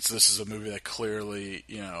 and since this is a movie that clearly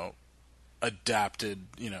adapted,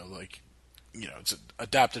 it's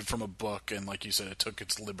adapted from a book, and like you said, it took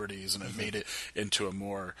its liberties and it made it into a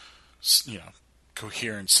more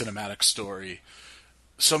coherent cinematic story.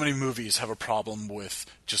 So many movies have a problem with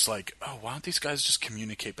just like, oh, why don't these guys just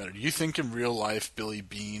communicate better? Do you think in real life Billy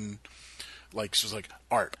Beane, was like,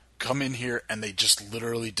 Art, come in here, and they just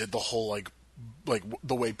literally did the whole like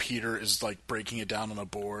the way Peter is like breaking it down on a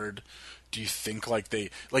board? Do you think they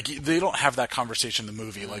don't have that conversation in the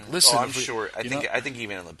movie? Like, listen, I'm sure. I think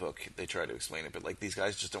even in the book they try to explain it, but like these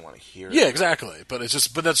guys just don't want to hear it. Yeah, exactly. But that's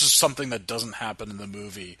just something that doesn't happen in the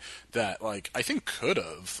movie that like I think could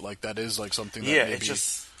have. Like that is like something that maybe... it's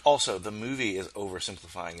just also the movie is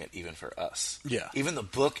oversimplifying it even for us. Yeah. Even the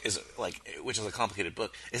book is which is a complicated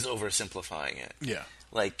book, is oversimplifying it. Yeah.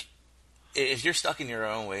 Like if you're stuck in your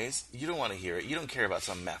own ways, you don't want to hear it. You don't care about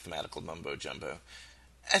some mathematical mumbo jumbo.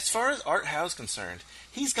 As far as Art Howe's concerned,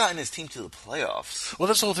 he's gotten his team to the playoffs. Well,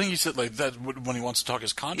 that's the whole thing. He said like that when he wants to talk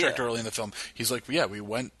his contract early in the film. He's like, we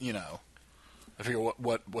went. I forget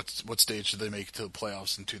what stage did they make to the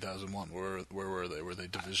playoffs in 2001? Where were they? Were they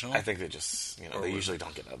divisional? I think they just they usually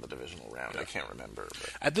don't get out of the divisional round. Yeah. I can't remember.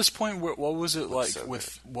 But at this point, what was it like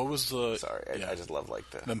with good. What was the? Sorry, I just love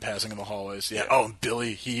them passing in the hallways. Yeah. Oh, and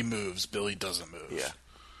Billy, he moves. Billy doesn't move. Yeah.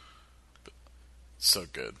 So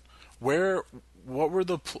good. What were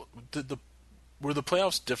the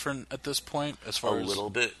playoffs different at this point as far as a little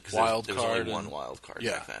bit? Wild there card was only one wild card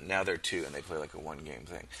back then. Now they're two, and they play like a one-game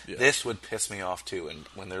thing. Yeah. This would piss me off too, and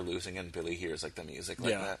when they're losing and Billy hears like the music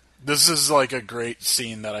like that. This is like a great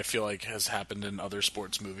scene that I feel like has happened in other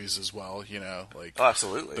sports movies as well. Like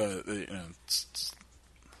absolutely.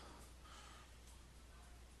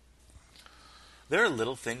 There are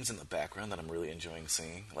little things in the background that I'm really enjoying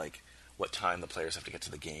seeing, like what time the players have to get to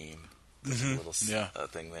the game. There's a little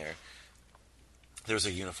thing there. There's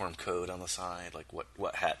a uniform code on the side, like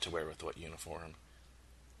what hat to wear with what uniform.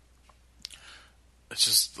 It's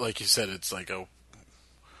just like you said. It's like a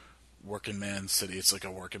working man's city. It's like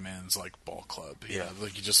a working man's like ball club.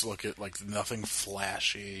 Like you just look at like nothing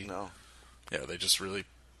flashy. No. Yeah,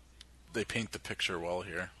 they paint the picture well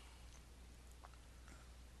here.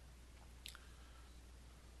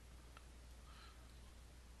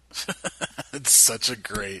 It's such a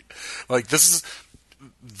great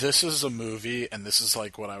this is a movie, and this is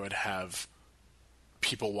like what I would have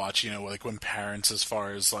people watch, like when parents, as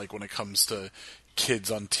far as like when it comes to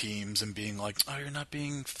kids on teams and being like, oh, you're not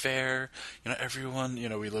being fair, everyone,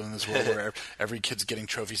 we live in this world where every kid's getting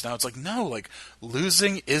trophies now. It's like, no, like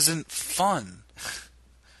losing isn't fun.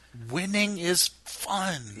 Winning is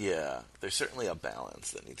fun. Yeah, there's certainly a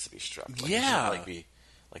balance that needs to be struck. Like, yeah. It shouldn't, like, be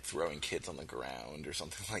like throwing kids on the ground or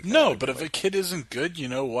something like that. No, but if a kid isn't good, you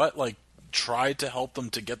know what? Like, try to help them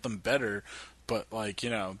to get them better. But, like,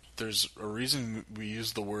 there's a reason we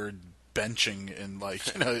use the word benching in, like,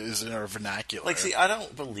 is in our vernacular. Like, see, I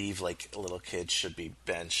don't believe, like, a little kid should be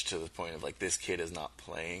benched to the point of, like, this kid is not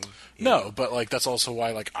playing. No, but, like, that's also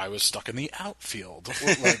why, like, I was stuck in the outfield.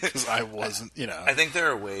 Like, because I wasn't, I think there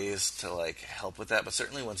are ways to, like, help with that, but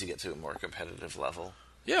certainly once you get to a more competitive level.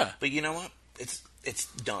 Yeah. But you know what? It's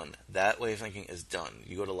done. That way of thinking is done.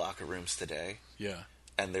 You go to locker rooms today. Yeah.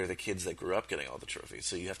 And they're the kids that grew up getting all the trophies,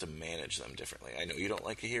 so you have to manage them differently. I know you don't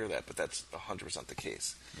like to hear that, but that's 100% the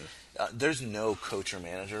case. Yeah. There's no coach or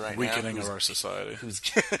manager right Weakening of our society. Who's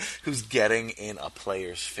getting in a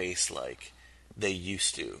player's face like they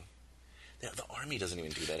used to. The Army doesn't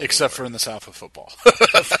even do that anymore. Except for in the South of football. But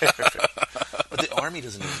the Army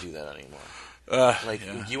doesn't even do that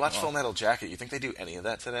anymore. You watch Full Metal Jacket, you think they do any of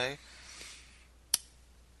that today?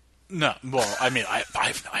 No, well, I mean, I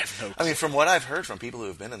have no clue. I mean, from what I've heard from people who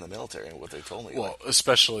have been in the military and what they told me. Well,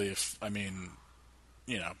 especially if, I mean,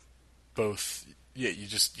 both, you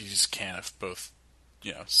just can't if both,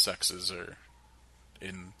 sexes are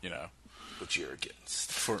in, Which you're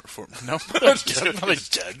against. No, I'm not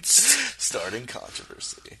against. Starting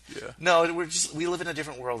controversy. Yeah. No, we live in a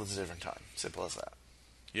different world at a different time. Simple as that.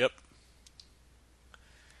 Yep.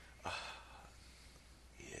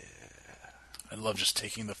 Yeah. I love just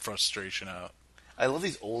taking the frustration out. I love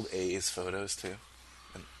these old A's photos, too.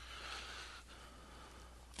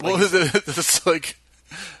 Well, it's like,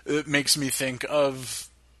 it makes me think of,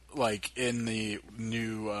 like, in the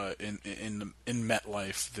new, in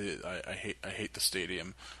MetLife, I hate the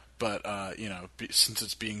stadium, but, since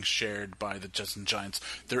it's being shared by the Jets and Giants,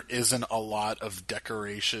 there isn't a lot of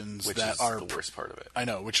decorations that are the worst part of it. I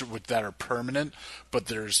know, which that are permanent, but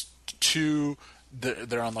there's two,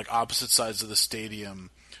 they're on, like, opposite sides of the stadium,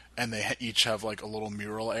 and they each have, like, a little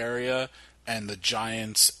mural area, and the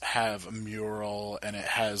Giants have a mural, and it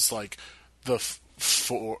has, like,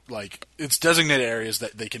 it's designated areas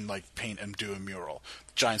that they can, like, paint and do a mural.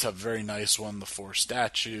 The Giants have a very nice one, the 4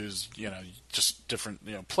 statues, just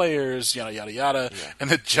different, players, yada, yada, yada. Yeah. And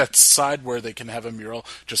the Jets side where they can have a mural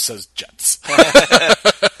just says Jets.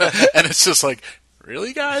 And it's just like,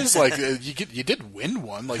 really, guys? Like, you did win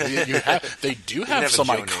one. Like, they do have some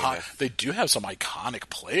iconic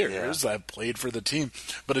players that have played for the team.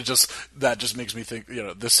 But that just makes me think,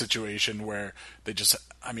 this situation where they just,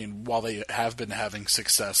 I mean, while they have been having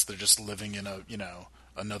success, they're just living in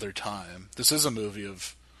another time. This is a movie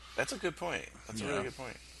of. That's a good point. That's a really good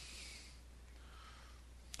point.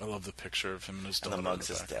 I love the picture of him and his daughter. And the mug's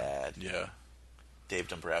his dad. Yeah. Dave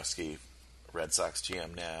Dombrowski, Red Sox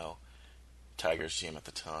GM now. Tigers GM at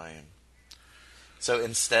the time. So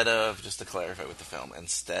instead of, just to clarify with the film,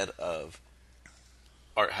 instead of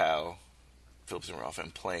Art Howe, Philip Seymour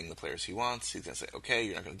Hoffman, playing the players he wants, he's going to say, okay,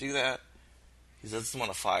 you're not going to do that. He doesn't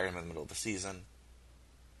want to fire him in the middle of the season.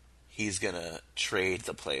 He's going to trade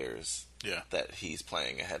the players that he's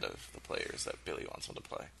playing ahead of the players that Billy wants him to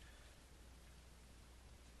play.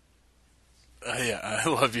 I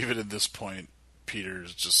love even at this point,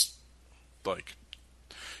 Peter's just, like...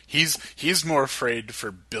 He's more afraid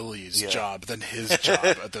for Billy's job than his job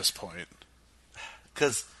at this point.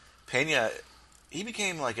 Because Pena, he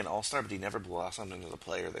became like an all-star, but he never blossomed into the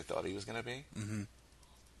player they thought he was going to be. Mm-hmm.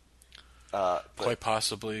 Quite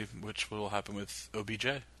possibly, which will happen with OBJ.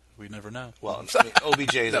 We never know. Well, I mean,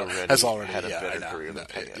 OBJ's has already had a better career than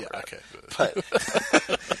Pena. Yeah, right? Okay.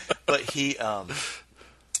 But he...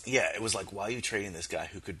 it was like, why are you trading this guy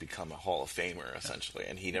who could become a Hall of Famer, essentially?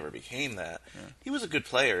 And he never became that. Yeah. He was a good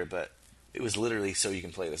player, but it was literally so you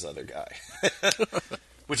can play this other guy.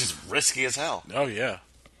 Which is risky as hell. Oh, yeah.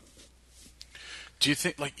 Do you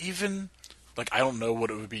think, like, even... Like, I don't know what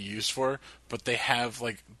it would be used for, but they have,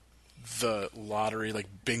 like, the lottery, like,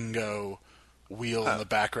 bingo wheel in the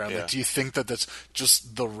background. Yeah. Like, do you think that that's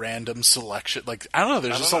just the random selection? Like, I don't know.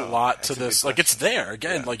 There's just a lot to this. Like, it's there.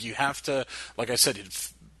 Again, like, you have to... Like I said...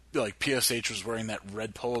 Like PSH was wearing that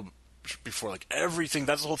red polo before, like everything.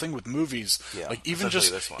 That's the whole thing with movies. Yeah, like even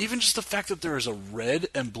just the fact that there is a red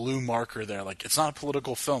and blue marker there. Like it's not a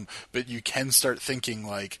political film, but you can start thinking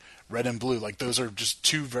like red and blue. Like those are just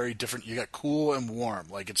two very different. You got cool and warm.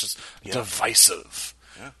 Like it's just divisive.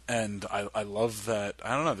 Yeah. And I love that.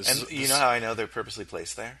 I don't know. You know how I know they're purposely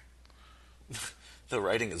placed there? The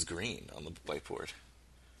writing is green on the whiteboard.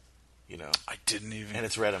 I didn't even... And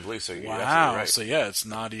it's red and blue, so you're absolutely right. So it's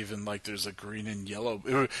not even like there's a green and yellow.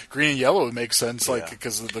 Green and yellow would make sense, like,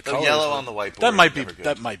 because of the colors. Yellow on the whiteboard. That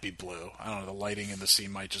might be blue. I don't know. The lighting in the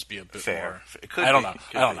scene might just be a bit more... It could I don't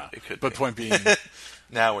know. It could but point being...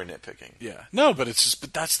 Now we're nitpicking. Yeah. No, but it's just...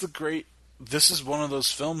 But that's the great... This is one of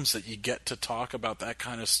those films that you get to talk about that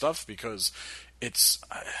kind of stuff because it's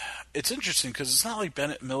interesting because it's not like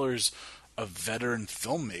Bennett Miller's a veteran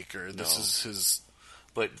filmmaker. This is his...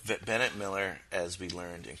 But Bennett Miller, as we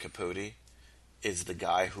learned in Capote, is the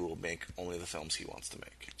guy who will make only the films he wants to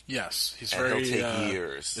make. Yes, he's and very... he'll take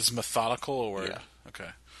years. Is methodical or... Yeah. Okay.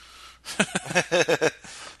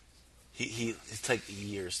 It takes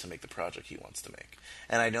years to make the project he wants to make.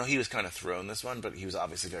 And I know he was kind of thrown this one, but he was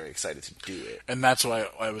obviously very excited to do it. And that's why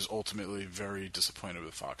I was ultimately very disappointed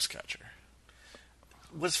with Foxcatcher.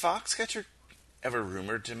 Was Foxcatcher ever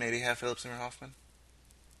rumored to maybe have Philip Seymour Hoffman?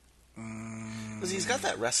 Because he's got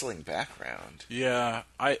that wrestling background. Yeah,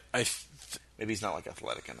 maybe he's not like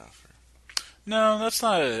athletic enough. No, that's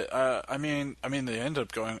not it. I mean, they end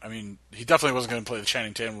up going. I mean, he definitely wasn't going to play the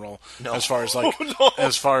Channing Tatum role. No. As far as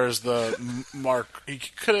as far as the Mark, he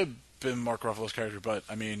could have been Mark Ruffalo's character, but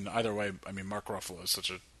I mean, either way, I mean, Mark Ruffalo is such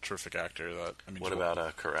a terrific actor. What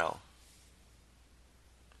about Carell?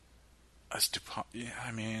 As DuPont, yeah,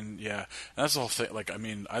 yeah. And that's the whole thing. Like,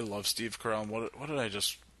 I love Steve Carell. And what did I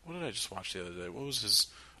just watch the other day? What was his?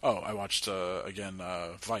 Oh, I watched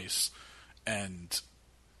Vice, and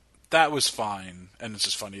that was fine. And it's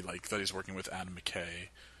just funny, like that he's working with Adam McKay,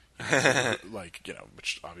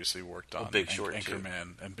 which obviously worked on Big Short,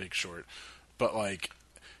 Anchorman and Big Short. But like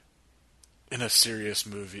in a serious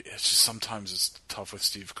movie, it's just sometimes it's tough with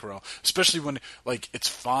Steve Carell, especially when it's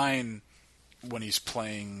fine when he's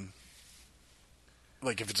playing.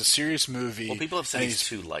 Like, if it's a serious movie... Well, people have said he's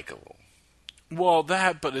too likable. Well,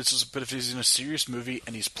 but if he's in a serious movie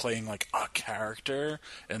and he's playing, like, a character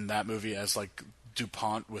in that movie as, like,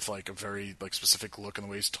 DuPont with, like, a very, like, specific look in the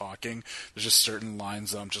way he's talking, there's just certain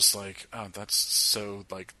lines that I'm just like, oh, that's so,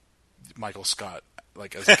 like, Michael Scott.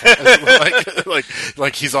 Like,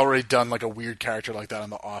 like he's already done, like, a weird character like that in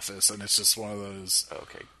The Office, and it's just one of those...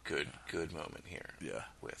 Okay, good moment here. Yeah.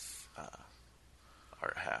 With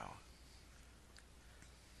Art Howe.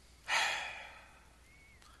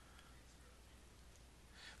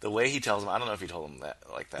 The way he tells him, I don't know if he told him that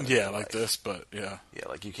like that. Yeah, like this, but yeah. Yeah,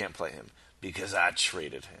 like you can't play him because I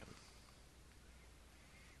traded him.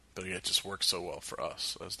 But it just works so well for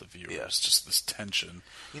us as the viewers. Yeah. Just this tension.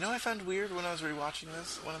 You know what I found weird when I was rewatching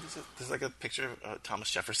this? There's like a picture of Thomas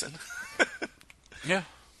Jefferson. Yeah.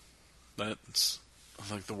 That's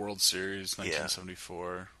like the World Series,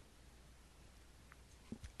 1974.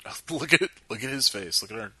 Yeah. Look at his face.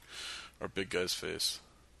 Look at our big guy's face.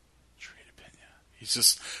 Traded Pena. He's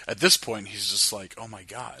just, at this point, he's just like, oh my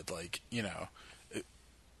god, like, you know,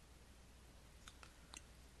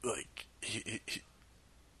 he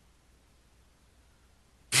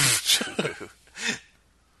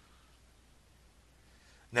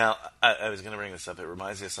Now, I was going to bring this up. It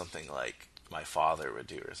reminds me of something like my father would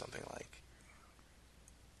do, or something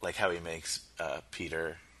like how he makes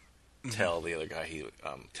Peter tell the other guy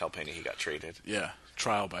tell Penny he got traded. Yeah,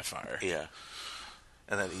 trial by fire. Yeah,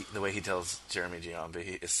 and then the way he tells Jeremy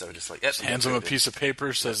Giambi is so just like hands him a piece of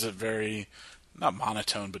paper, says it very not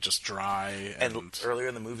monotone, but just dry. And earlier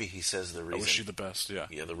in the movie, he says the reason. I wish you the best. Yeah,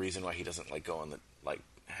 yeah. The reason why he doesn't like go on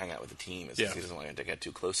hang out with the team is because he doesn't want to get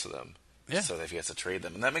too close to them. Yeah. So that he has to trade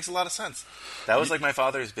them. And that makes a lot of sense. That was like my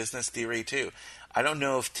father's business theory, too. I don't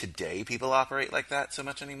know if today people operate like that so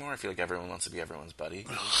much anymore. I feel like everyone wants to be everyone's buddy.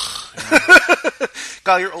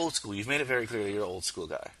 Kyle, you're old school. You've made it very clear that you're an old school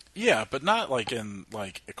guy. Yeah, but not like in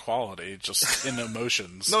like equality, just in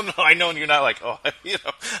emotions. No, I know, and you're not like, you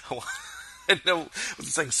know... I know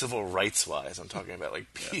it's like civil rights wise. I'm talking about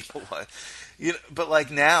like people wise, you know. But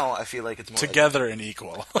like now, I feel like it's more together and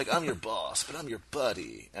equal. Like I'm your boss, but I'm your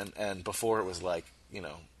buddy. And before it was like the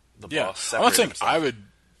boss. I'm not saying I would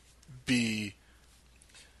be,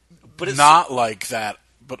 but it's not like that.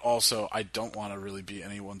 But also, I don't want to really be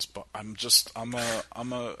anyone's.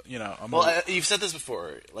 You've said this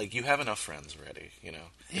before. Like you have enough friends already. You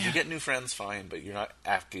know, if you get new friends, fine. But you're not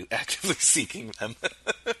actively seeking them.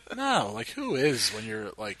 No, like who is when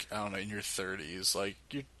you're like I don't know in your 30s? Like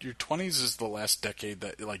your 20s is the last decade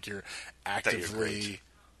that like you're actively.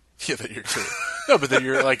 That you're great. No, but then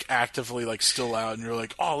you're like actively like still out, and you're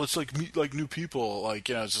like, oh, let's like meet like new people. Like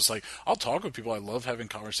it's just like I'll talk with people. I love having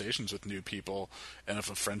conversations with new people, and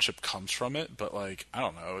if a friendship comes from it, but like I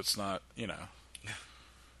don't know, it's not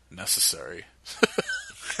necessary.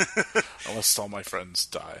 Unless all my friends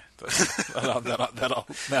die,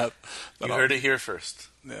 you heard it here first.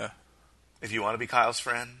 Yeah. If you want to be Kyle's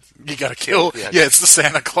friend, you gotta kill. Yeah, it's the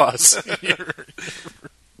Santa Claus.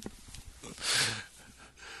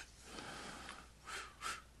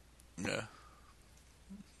 Yeah.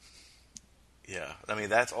 Yeah. I mean,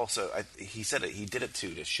 that's also... he said it. He did it,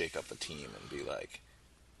 too, to shake up the team and be like,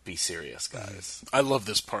 be serious, guys. I love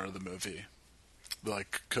this part of the movie.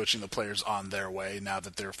 Like, coaching the players on their way now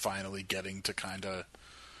that they're finally getting to kind of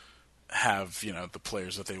have, the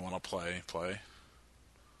players that they want to play.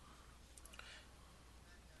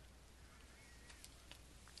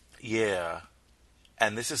 Yeah.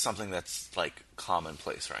 And this is something that's, like,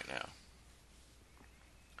 commonplace right now.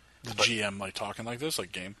 The GM like talking like this,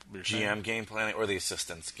 like GM game planning, or the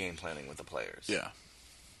assistants game planning with the players. Yeah.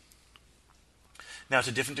 Now,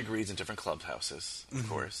 to different degrees in different clubhouses, of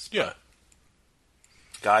course. Yeah.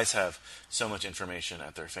 Guys have so much information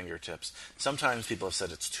at their fingertips. Sometimes people have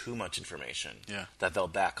said it's too much information. Yeah. That they'll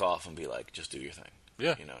back off and be like, just do your thing.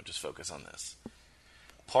 Yeah. Just focus on this.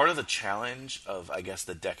 Part of the challenge of, I guess,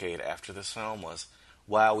 the decade after this film was,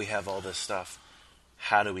 wow, we have all this stuff.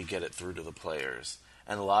 How do we get it through to the players?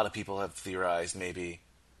 And a lot of people have theorized maybe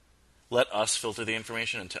let us filter the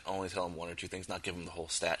information and to only tell them one or two things, not give them the whole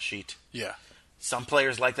stat sheet. Yeah. some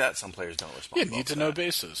players like that. Some players don't respond. Yeah, need to know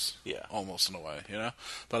bases. Yeah, almost in a way, you know.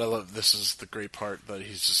 But I love this is the great part that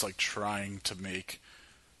he's just like trying to make,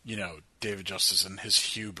 you know, David Justice and his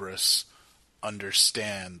hubris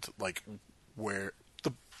understand like where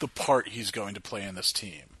the part he's going to play in this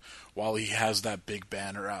team. While he has that big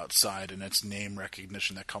banner outside and its name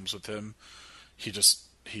recognition that comes with him, he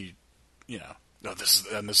you know, no, this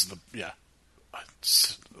is the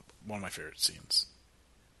it's one of my favorite scenes.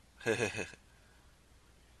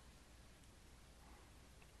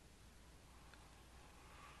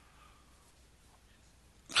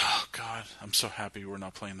 Oh God, I'm so happy we're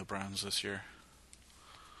not playing the Browns this year.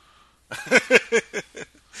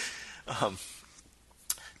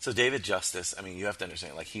 So David Justice, I mean, you have to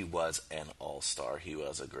understand, like, he was an all-star. He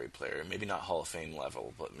was a great player. Maybe not Hall of Fame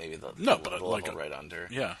level, but maybe the level right under.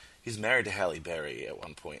 Yeah. He's married to Halle Berry at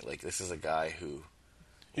one point. Like, this is a guy who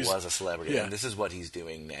was a celebrity, and this is what he's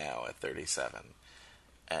doing now at 37.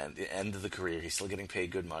 And the end of the career, he's still getting paid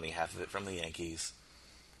good money, half of it from the Yankees.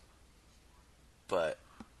 But,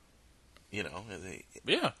 you know,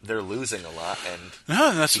 they're losing a lot, and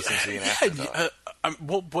he seems to be an afterthought.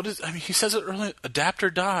 Well, he says it earlier, adapt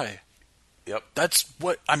or die. Yep. That's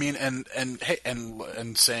what I mean, and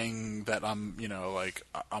saying that I'm, you know, like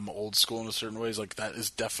I'm old school in a certain ways, like that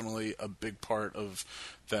is definitely a big part of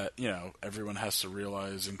that. You know, everyone has to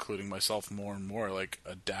realize, including myself, more and more, like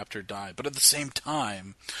adapt or die. But at the same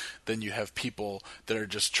time, then you have people that are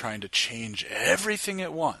just trying to change everything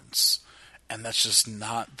at once, and that's just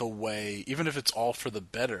not the way. Even if it's all for the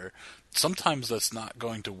better, sometimes that's not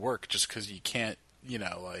going to work. Just because you can't. You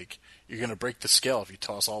know, like, you're going to break the scale if you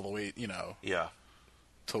toss all the way, you know,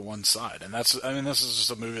 to one side. And this is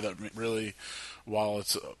just a movie that really, while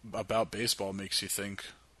it's about baseball, makes you think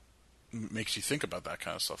about that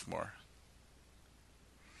kind of stuff more.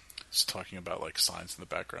 It's talking about, like, signs in the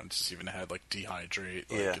background. It's just even had, like,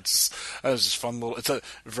 dehydrate. Like, it was just fun little, it's a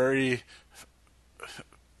very,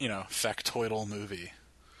 you know, factoidal movie.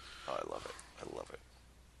 Oh, I love it.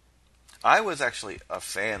 I was actually a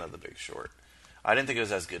fan of The Big Short. I didn't think it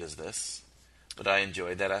was as good as this, but I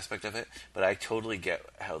enjoyed that aspect of it. But I totally get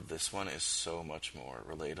how this one is so much more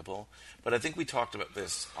relatable. But I think we talked about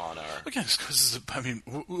this on our... Again, because,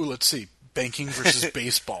 let's see. Banking versus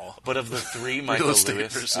baseball. But of the three Michael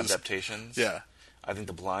Lewis adaptations, I think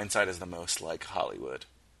The Blind Side is the most like Hollywood.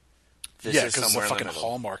 This is it's a fucking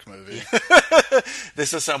Hallmark movie.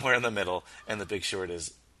 This is somewhere in the middle, and The Big Short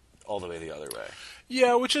is all the way the other way.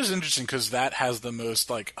 Yeah, which is interesting because that has the most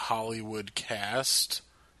like Hollywood cast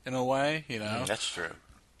in a way, you know. That's true.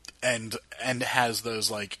 And has those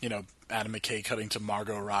like, you know, Adam McKay cutting to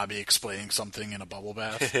Margot Robbie explaining something in a bubble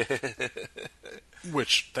bath.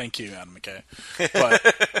 Which, thank you, Adam McKay. But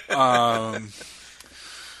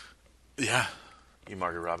yeah. You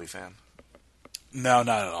Margot Robbie fan? No,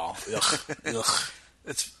 not at all. Ugh.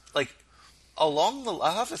 It's like I'll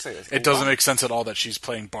have to say this. It doesn't make sense at all that she's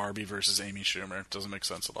playing Barbie versus Amy Schumer. It doesn't make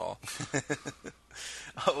sense at all.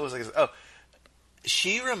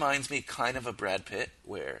 She reminds me kind of of Brad Pitt,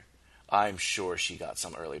 where I'm sure she got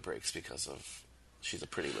some early breaks because of she's a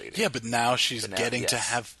pretty lady. Yeah, but now she's getting to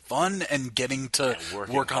have fun and getting to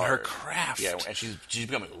work on her craft. Yeah, and she's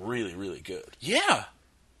becoming really, really good. Yeah.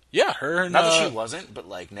 Yeah, her and... Not that she wasn't, but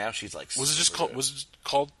like now she's like... Was it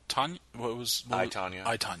called Tanya? I, Tanya.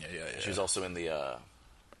 I, Tanya, yeah. She was also in the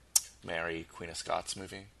Mary, Queen of Scots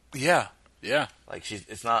movie. Yeah. Like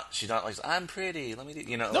she's not like, I'm pretty, let me do,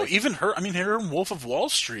 you know. No, like, even her, her in Wolf of Wall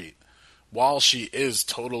Street, while she is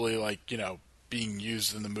totally like, you know, being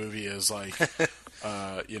used in the movie as like,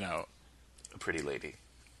 you know... A pretty lady,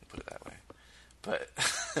 put it that way. But,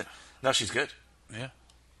 no, she's good. Yeah.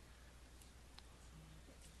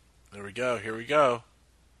 There we go. Here we go.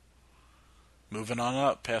 Moving on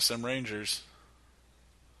up past them Rangers.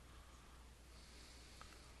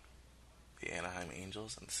 The Anaheim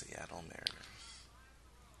Angels and the Seattle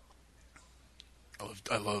Mariners.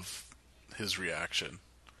 I love his reaction.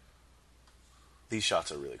 These shots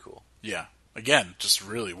are really cool. Yeah. Again, just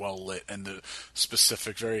really well lit, and the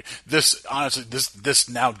specific this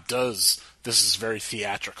now does, this is very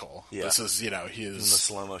theatrical. Yeah. This is, you know, he is... And the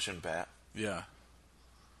slow motion bat. Yeah.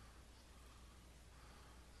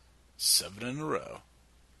 7 in a row.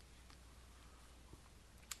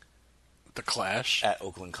 The Clash at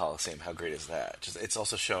Oakland Coliseum. How great is that? It's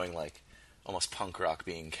also showing like almost punk rock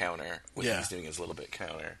being counter. What he's doing is a little bit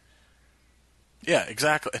counter. Yeah,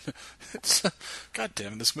 exactly. God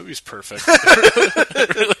damn it, this movie's perfect.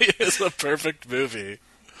 It really is a perfect movie.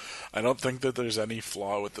 I don't think that there's any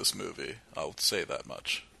flaw with this movie. I'll say that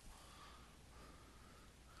much.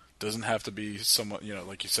 Doesn't have to be somewhat, you know,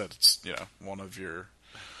 like you said, it's, you know, one of your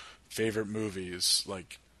favorite movies,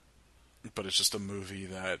 like, but it's just a movie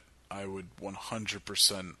that I would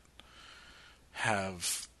 100%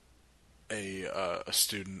 have a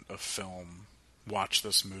student of film watch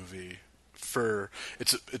this movie.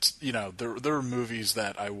 It's you know, there were movies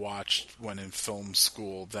that I watched when in film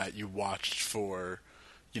school that you watched for,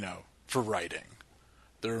 you know, for writing.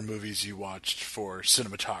 There were movies you watched for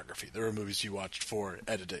cinematography. There were movies you watched for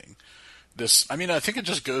editing. I mean, I think it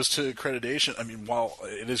just goes to accreditation. I mean, while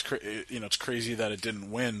it is, you know, it's crazy that it didn't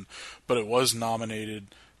win, but it was nominated,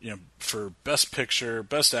 you know, for Best Picture,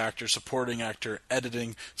 Best Actor, Supporting Actor,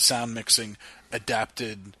 Editing, Sound Mixing,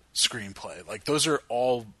 Adapted Screenplay. Like, those are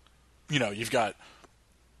all, you know, you've got,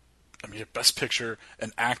 I mean, you have Best Picture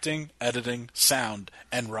and Acting, Editing, Sound,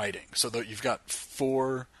 and Writing. So that you've got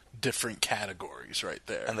 4 different categories right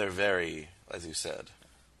there. And they're very, as you said,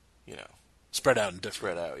 you know, spread out and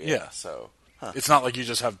different. Spread out, yeah. So it's not like you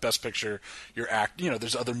just have Best Picture, your act. You know,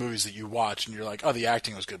 there's other movies that you watch and you're like, oh, the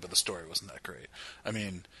acting was good, but the story wasn't that great. I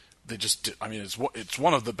mean, they just. I mean, it's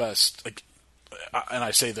one of the best. Like, and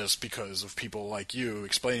I say this because of people like you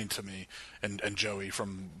explaining to me and Joey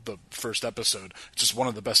from the first episode. It's just one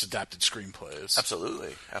of the best adapted screenplays.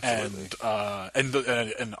 Absolutely.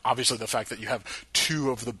 And obviously the fact that you have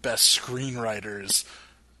 2 of the best screenwriters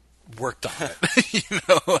worked on it, you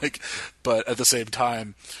know, like, but at the same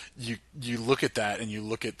time, you look at that and you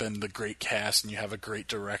look at then the great cast and you have a great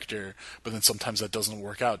director, but then sometimes that doesn't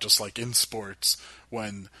work out, just like in sports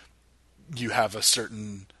when you have a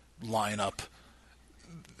certain lineup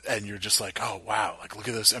and you're just like, oh wow, like look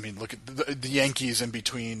at this. I mean, look at the Yankees in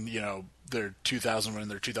between, you know, their 2000 win and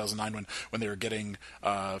their 2009 win when they were getting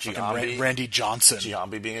fucking Randy Johnson.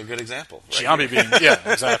 Giambi being a good example. Right? Giambi being, yeah,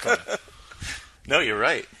 exactly. No, you're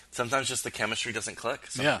right. Sometimes just the chemistry doesn't click.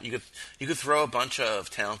 Yeah. You could throw a bunch of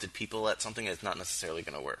talented people at something that's not necessarily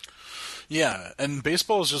going to work. Yeah, and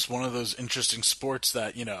baseball is just one of those interesting sports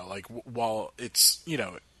that, you know, like, while it's, you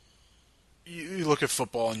know, you look at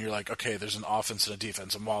football and you're like, okay, there's an offense and a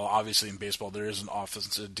defense. And while obviously in baseball there is an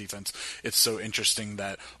offense and a defense, it's so interesting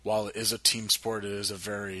that while it is a team sport, it is a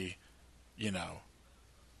very, you know,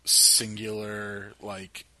 singular,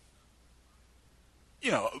 like,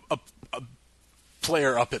 you know, a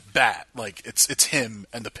player up at bat. Like, it's him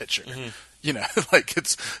and the pitcher. Mm-hmm. You know, like,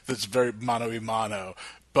 it's very mano-a-mano.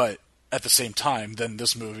 But at the same time, then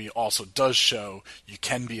this movie also does show you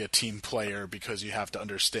can be a team player because you have to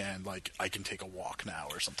understand, like, I can take a walk now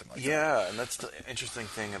or something like that. Yeah, and that's the interesting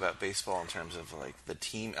thing about baseball in terms of, like, the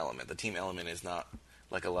team element. The team element is not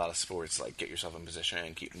like a lot of sports, like, get yourself in position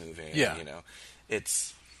and keep moving. Yeah. You know,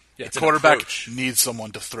 it's quarterback needs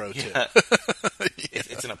someone to throw to.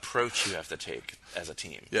 It's an approach you have to take as a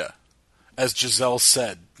team. Yeah. As Giselle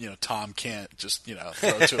said, you know, Tom can't just, you know,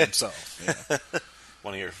 throw to himself. You know?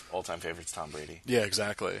 One of your all-time favorites, Tom Brady. Yeah,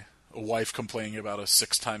 exactly. A wife complaining about a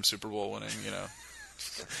 6-time Super Bowl winning, you know.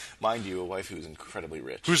 Mind you, a wife who's incredibly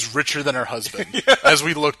rich. Who's richer than her husband, as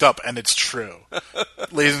we looked up, and it's true.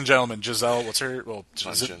 Ladies and gentlemen, Giselle, what's her... Well,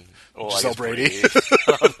 Giselle Brady.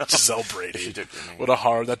 Giselle Brady. She took your name. What a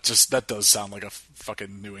horror. That does sound like a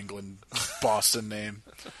fucking New England, Boston name.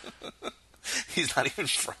 He's not even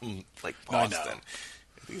from, like, Boston.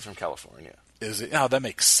 I think he's from California. Is it? Oh, that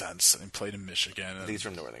makes sense. He played in Michigan. I think he's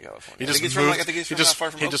from Northern California. I think he's from not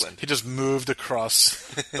far from Oakland. He just moved across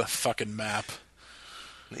the fucking map.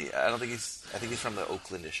 Yeah, I think he's from the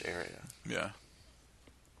Oaklandish area. Yeah.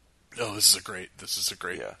 Oh, this is a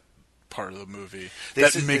great part of the movie.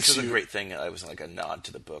 This is a great thing. I was like a nod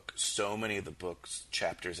to the book. So many of the book's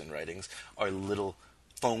chapters and writings are little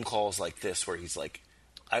phone calls like this where he's like,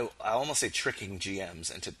 I almost say tricking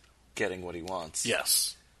GMs into getting what he wants.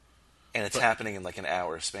 Yes. And it's happening in like an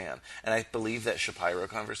hour span. And I believe that Shapiro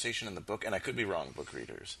conversation in the book, and I could be wrong, book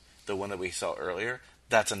readers, the one that we saw earlier,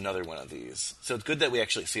 that's another one of these. So it's good that we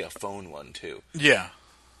actually see a phone one, too. Yeah.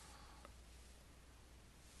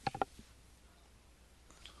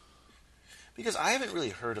 Because I haven't really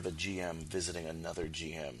heard of a GM visiting another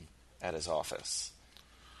GM at his office.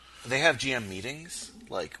 They have GM meetings,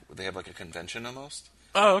 like they have like a convention almost.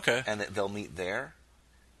 Oh, okay. And they'll meet there.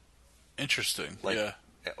 Interesting. Like, yeah.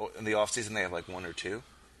 In the off season, they have like 1 or 2.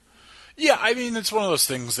 Yeah, I mean, it's one of those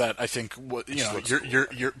things that I think you're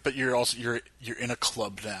in a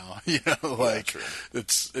club now. You know, like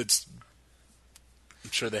it's.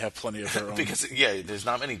 I'm sure they have plenty of their own. Because there's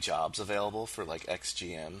not many jobs available for like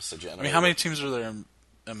ex-GMs. So generally, I mean, how many teams are there in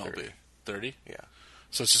MLB? 30? Yeah.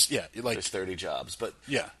 So it's just like there's 30 jobs, but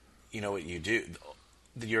yeah, you know what you do.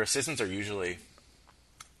 Your assistants are usually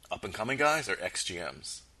up and coming guys or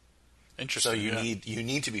ex-GMs. Interesting. So you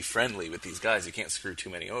need to be friendly with these guys. You can't screw too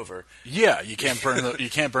many over. Yeah, you can't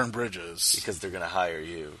burn bridges because they're going to hire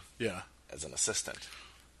you. Yeah. As an assistant.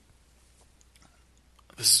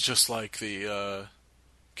 This is just like the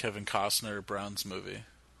Kevin Costner Browns movie,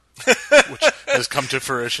 which has come to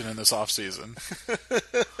fruition in this off-season.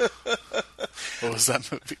 What was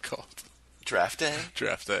that movie called? Draft Day?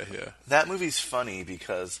 Draft Day, yeah. That movie's funny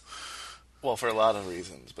because, well, for a lot of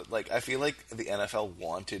reasons, but like I feel like the NFL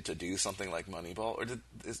wanted to do something like Moneyball, or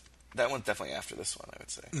that one's definitely after this one, I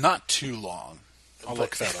would say. Not too long. I'll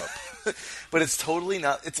look that up. But it's totally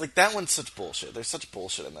not. It's like that one's such bullshit. There's such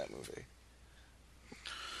bullshit in that movie.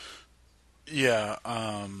 Yeah,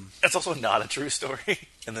 it's also not a true story,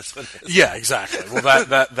 and this one is. Yeah, exactly. Well,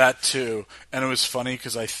 that too, and it was funny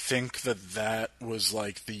because I think that was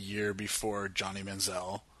like the year before Johnny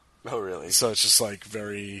Manziel. Oh, really? So it's just like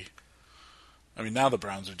very. I mean, now the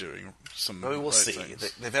Browns are doing some. We'll see.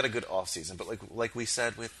 They've had a good offseason, but like we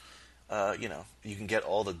said with, you can get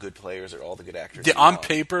all the good players or all the good actors. Yeah, on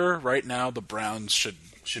paper, right now, the Browns should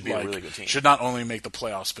be a really good team. Should not only make the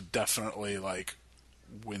playoffs, but definitely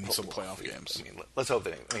win some playoff games. I mean, let's hope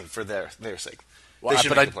they. I mean, for their sake, well, they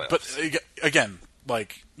should make the playoffs. But again,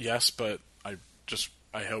 yes, but I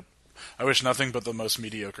hope. I wish nothing but the most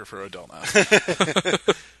mediocre for Odell now.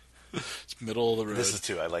 It's middle of the road. This is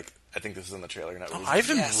too. I think this is in the trailer.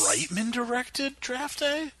 Ivan Reitman directed Draft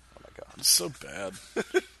Day. Oh my god, it's so bad.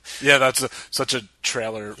 Yeah, that's such a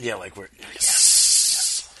trailer. Yeah, yes.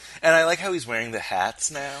 And I like how he's wearing the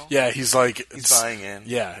hats now. Yeah, he's buying in.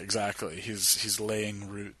 Yeah, exactly. He's laying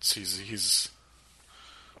roots. He's.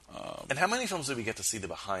 And how many films do we get to see the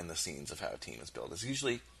behind the scenes of how a team is built? It's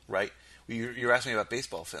usually right. You're asking me about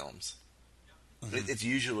baseball films. Mm-hmm. It's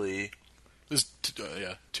usually.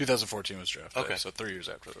 2014 was Draft Day, okay. So 3 years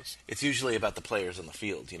after this. It's usually about the players on the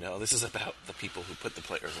field, This is about the people who put the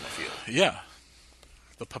players on the field. Yeah.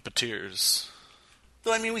 The puppeteers.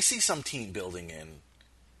 Though, I mean, we see some team building in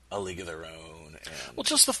a league of their own. Well,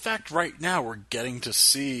 just the fact right now we're getting to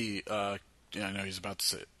see, I know he's about to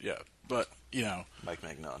say it, yeah, but, Mike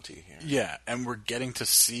Magnanti here. Yeah, and we're getting to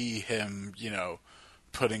see him,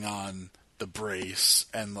 putting on the brace,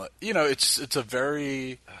 and, it's a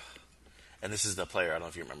very... And this is the player, I don't know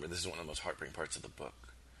if you remember, this is one of the most heartbreaking parts of the book,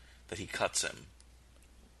 that he cuts him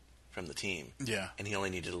from the team. Yeah. And he only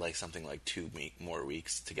needed something like 2 more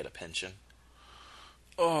weeks to get a pension.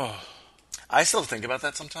 Oh. I still think about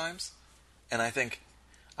that sometimes, and I think,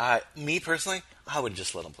 me personally, I would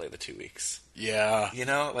just let him play the 2 weeks. Yeah.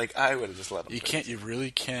 I would have just let him You really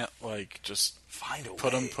can't, just find a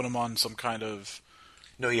put way. Put him on some kind of...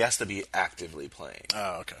 No, he has to be actively playing.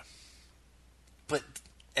 Oh, okay.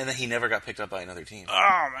 And then he never got picked up by another team.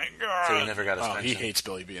 Oh, my God. So he never got his pension. He hates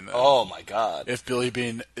Billy Beane, though. Oh, my God. If Billy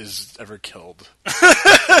Beane is ever killed,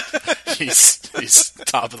 he's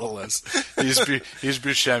top of the list. He's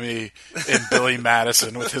Buscemi and Billy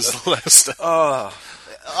Madison with his list.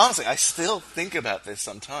 Honestly, I still think about this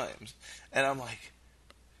sometimes. And I'm like,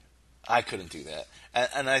 I couldn't do that.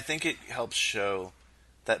 And I think it helps show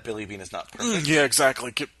that Billy Beane is not perfect. Yeah,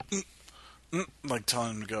 exactly. Like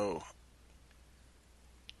telling him to go...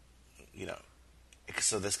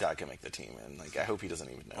 So this guy can make the team, and I hope he doesn't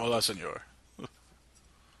even know. Hola, senor.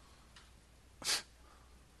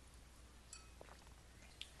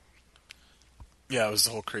 Yeah, it was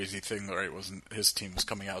the whole crazy thing, right? His team was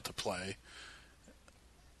coming out to play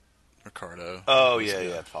Ricardo. Oh,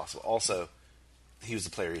 yeah, possible. Also, he was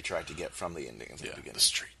the player he tried to get from the Indians at the beginning. The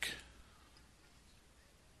streak.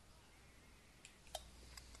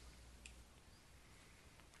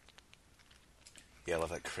 Yeah, I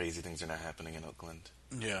love that crazy things are now happening in Oakland.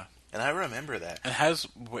 Yeah. And I remember that. And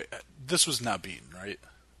this was not beaten, right?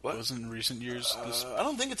 What? It was in recent years? I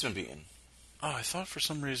don't think it's been beaten. Oh, I thought for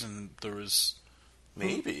some reason there was...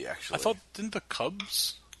 Maybe, actually. I thought, didn't the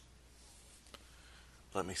Cubs...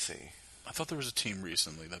 Let me see. I thought there was a team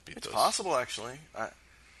recently that beat this. It's possible, actually.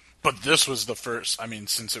 But this was the first,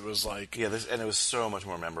 since it was Yeah, and it was so much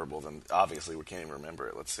more memorable than... Obviously, we can't even remember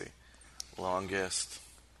it. Let's see. Longest...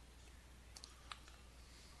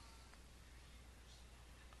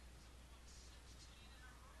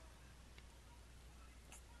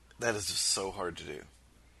 That is just so hard to do.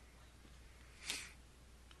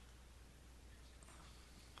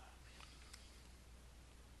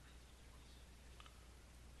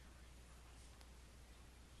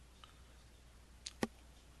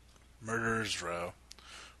 Murderer's Row.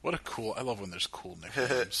 What a cool... I love when there's cool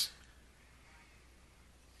nicknames.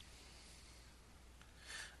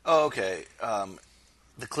 Oh, okay.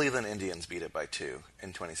 The Cleveland Indians beat it by 2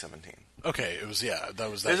 in 2017. Okay, it was,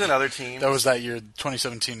 that was that. There's another team. That was that year.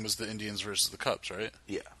 2017 was the Indians versus the Cubs, right?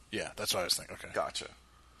 Yeah. Yeah, that's what I was thinking. Okay. Gotcha.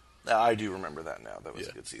 I do remember that now. That was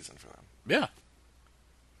a good season for them. Yeah.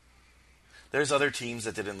 There's other teams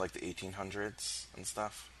that did it in like the 1800s and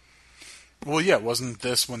stuff. Well, yeah, wasn't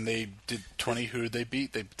this when they did 20? Who did they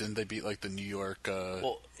beat? Didn't they beat like the New York?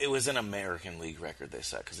 Well, it was an American League record they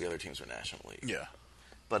set because the other teams were National League. Yeah.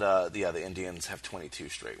 But the Indians have 22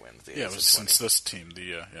 straight wins. Yeah, it was since this team.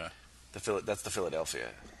 That's the Philadelphia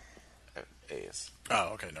A's.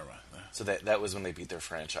 Oh, okay, never mind. Yeah. So that was when they beat their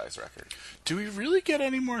franchise record. Do we really get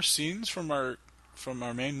any more scenes from our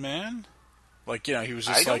main man? Like, he was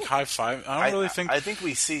just like high five. I don't really think. I think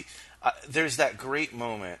we see. There's that great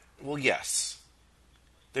moment. Well, yes.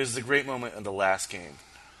 There's the great moment in the last game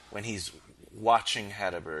when he's watching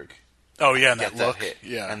Hatteberg. Oh yeah, and get that look. Hit.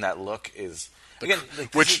 Yeah, and that look is again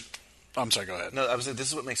I'm sorry. Go ahead. No, I was like, this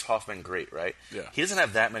is what makes Hoffman great, right? Yeah. He doesn't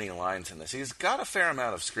have that many lines in this. He's got a fair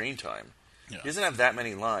amount of screen time. Yeah. He doesn't have that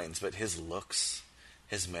many lines, but his looks,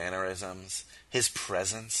 his mannerisms, his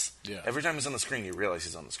presence. Yeah. Every time he's on the screen, you realize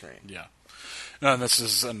he's on the screen. Yeah. No, and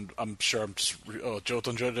I'm sure I'm just...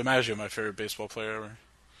 Jolton Joe DiMaggio, my favorite baseball player ever.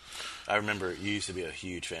 I remember you used to be a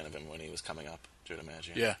huge fan of him when he was coming up, Joe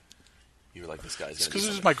DiMaggio. Yeah. You were like, this guy's going to be... because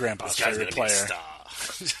this is my grandpa's favorite player.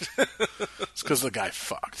 It's because the guy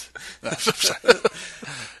fucked.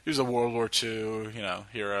 He was a World War II,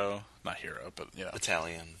 hero. Not hero, but,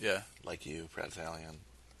 Italian. Yeah. Like you, proud Italian.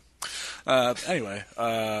 Anyway,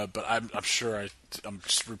 but I'm sure I'm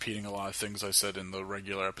just repeating a lot of things I said in the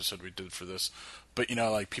regular episode we did for this. But,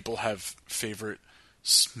 like, people have favorite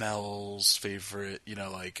smells, favorite,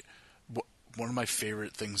 one of my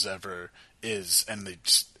favorite things ever is, and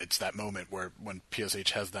it's that moment where when PSH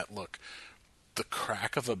has that look, the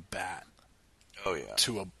crack of a bat. Oh, yeah.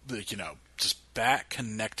 To just bat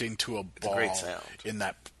connecting to a ball. It's a great sound. In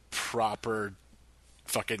that proper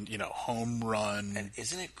fucking, home run. And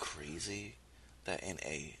isn't it crazy that in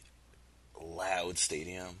a loud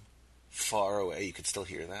stadium, far away, you could still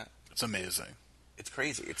hear that? It's amazing. It's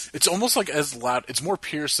crazy. It's almost like as loud. It's more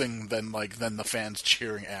piercing than the fans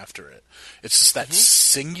cheering after it. It's just that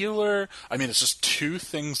singular. I mean, it's just two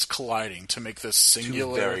things colliding to make this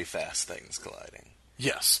singular. Two very fast things colliding.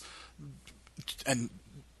 Yes, and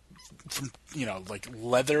from like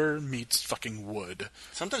leather meets fucking wood.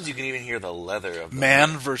 Sometimes you can even hear the leather of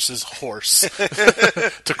man versus horse.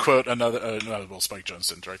 To quote another, well, Spike Jonze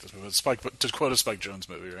didn't direct this movie. But to quote a Spike Jonze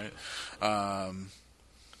movie, right?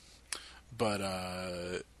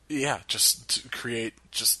 Yeah, just to create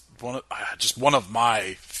just one of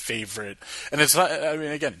my favorite, and it's not. I mean,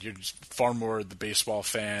 again, you're just far more the baseball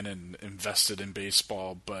fan and invested in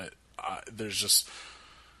baseball, but there's just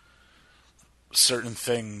certain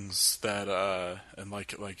things that, and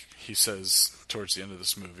like he says towards the end of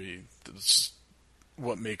this movie, that's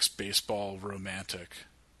what makes baseball romantic.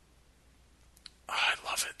 I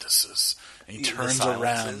love it. And he turns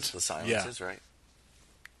around. The silences, right?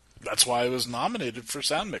 That's why it was nominated for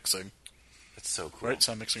sound mixing. It's so cool. Right?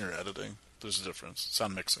 Sound mixing or editing. There's a difference.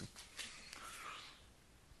 Sound mixing.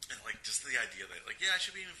 And just the idea that, I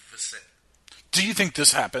should be in vicinity. Do you think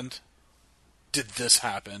this happened? Did this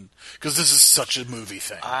happen? Because this is such a movie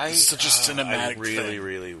thing. It's such a cinematic thing. I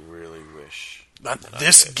really, really wish that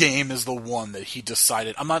this game is the one that he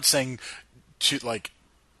decided. I'm not saying to,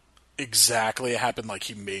 exactly it happened like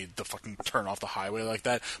he made the fucking turn off the highway like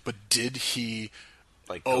that, but did he...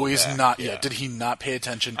 always back, not. Yeah. Did he not pay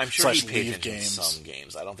attention? I'm sure he paid leave attention games? To some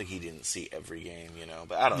games. I don't think he didn't see every game.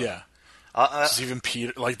 But I don't know. Yeah. Even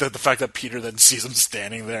Peter, the fact that Peter then sees him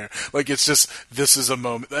standing there, it's just this is a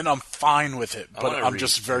moment, and I'm fine with it. But I'm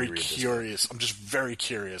just very curious. I'm just very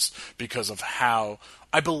curious because of how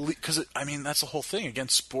I believe. Because that's the whole thing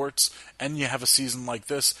against sports, and you have a season like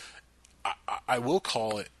this. I will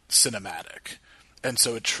call it cinematic, and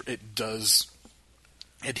so it does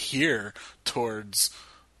adhere towards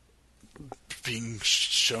being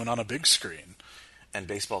shown on a big screen. And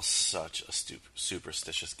baseball's such a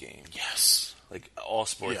superstitious game. Yes. All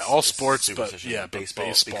sports. Yeah, all sports, but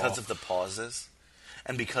baseball, because of the pauses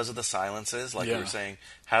and because of the silences, you were saying,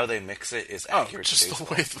 how they mix it is accurate to baseball.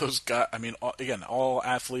 The way those guys, all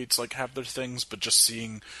athletes have their things, but just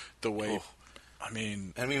seeing the way, I'm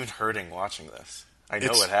even hurting watching this. I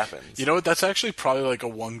know what happens. You know what? That's actually probably a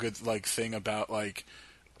one good thing about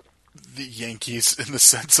the Yankees in the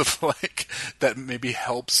sense of that maybe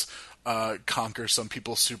helps conquer some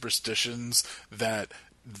people's superstitions that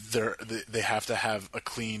they have to have a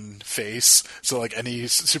clean face. So any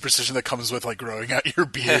superstition that comes with growing out your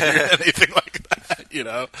beard or anything like that,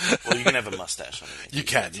 Well, you can have a mustache on it. You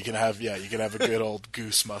can have a good old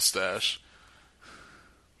goose mustache.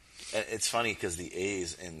 And it's funny because the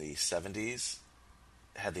A's in the 70s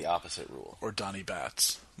had the opposite rule. Or Donnie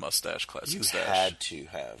Batts, mustache, classic You mustache. had to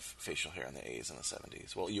have facial hair on the A's in the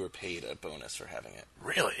 70s. Well, you were paid a bonus for having it.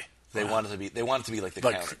 Really? They wanted to be like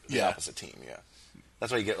the opposite team, yeah.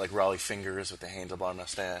 That's why you get like Raleigh Fingers with the handlebar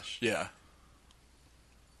mustache. Yeah.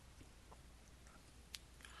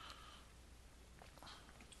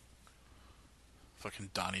 Fucking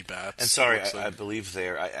Donnie Batts. And sorry, I believe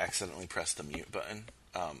I accidentally pressed the mute button.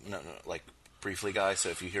 No, like briefly, guys. So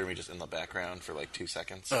if you hear me just in the background for like 2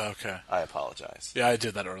 seconds, oh, okay. I apologize. Yeah, I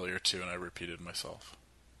did that earlier too, and I repeated myself.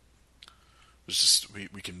 It was just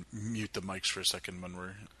we can mute the mics for a second when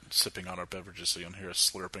we're sipping on our beverages, so you don't hear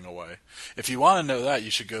us slurping away. If you want to know that,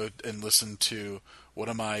 you should go and listen to What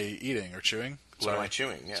Am I Eating or Chewing? What Am I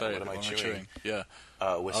Chewing? Yeah, Sorry, What Am I Chewing? Yeah.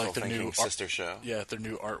 Wistful like Thinking sister show. Yeah, their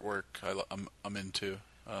new artwork I'm into.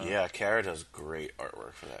 Yeah, Kara does great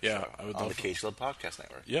artwork for that show. I would on love the Cage Club Podcast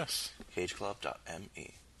Network. Yes.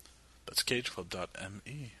 CageClub.me. That's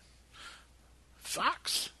CageClub.me.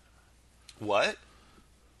 Fox. What?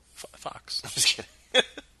 Fox. I'm just kidding.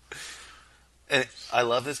 And I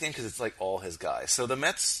love this game because it's like all his guys. So the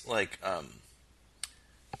Mets, like,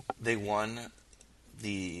 they won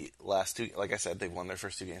the last two. Like I said, they won their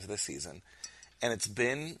first 2 games of this season, and it's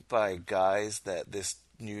been by guys that this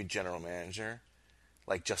new general manager,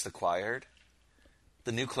 like, just acquired.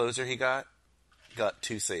 The new closer he got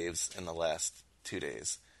 2 saves in the last 2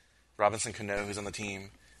 days. Robinson Cano, who's on the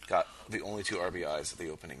team, got the only 2 RBIs at the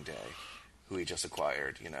opening day, who he just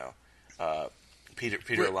acquired. You know,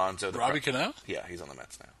 Peter Alonso. Robbie Cano? Yeah, he's on the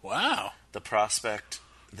Mets now. Wow. The prospect.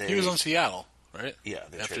 He was on Seattle, right? Yeah,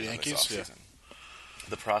 they after traded the him Yankees. this offseason.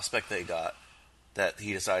 The prospect they got that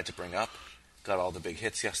he decided to bring up got all the big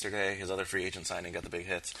hits yesterday. His other free agent signing got the big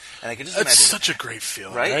hits, and I can just imagine. That's such a great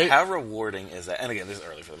feeling, right? How rewarding is that? And again, this is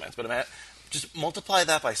early for the Mets, but just multiply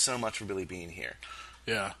that by so much for Billy Beane here.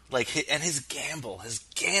 Yeah. Like, and his gamble is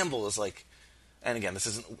like, and again, this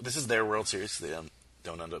is their World Series, so they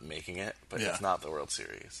don't end up making it, but it's not the World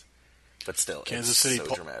Series. But still, Kansas it's City,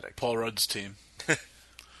 so dramatic. Paul Rudd's team.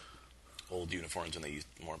 Old uniforms and they use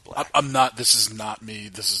more black. I'm not. This is not me.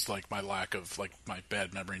 This is like my lack of like my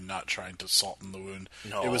bad memory, not trying to salt in the wound.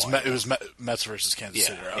 No, it was Mets versus Kansas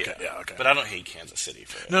City. Right? Okay, yeah, okay. But I don't hate Kansas City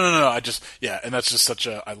for it. No. I just and that's just such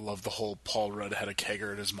a. I love the whole Paul Rudd had a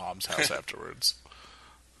kegger at his mom's house afterwards.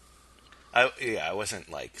 I wasn't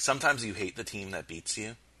like. Sometimes you hate the team that beats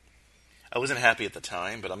you. I wasn't happy at the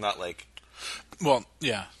time, but I'm not like. Well,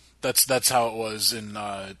 yeah, that's how it was in.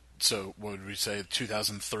 So what would we say?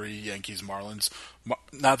 2003 Yankees Marlins.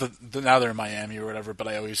 Now they're in Miami or whatever, but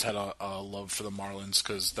I always had a love for the Marlins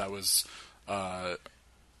because that was when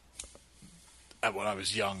I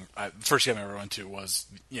was young. First game I ever went to was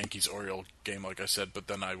Yankees Oriole game, like I said. But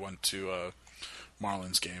then I went to a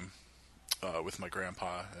Marlins game with my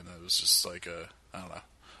grandpa, and it was just like I don't know. I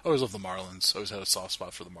always loved the Marlins. I always had a soft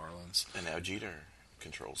spot for the Marlins. And now Jeter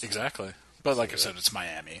controls them. Exactly. But like I said, it's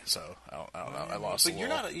Miami, so I don't know. I lost. But you're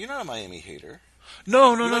not a Miami hater.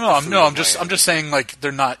 No. I'm just saying, like,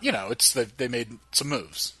 they're not. You know, it's they made some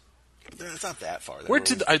moves. It's not that far.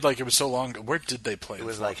 It was so long. Where did they play? It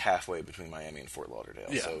was like halfway between Miami and Fort Lauderdale.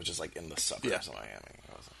 Yeah. So it was just like in the suburbs of Miami.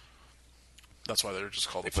 That's why they're just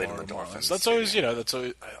called the Florida Florida Marlins. That's always, that's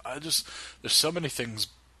always. I just there's so many things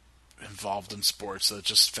involved in sports that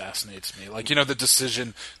just fascinates me. Like, the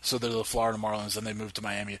decision, so they're the Florida Marlins, then they moved to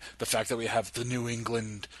Miami. The fact that we have the New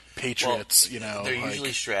England Patriots, They're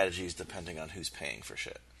usually strategies depending on who's paying for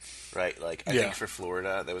shit. Right? Like, I think for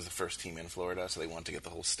Florida, that was the first team in Florida, so they wanted to get the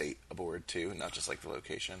whole state aboard, too, not just, like, the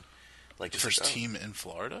location. Like, just first team in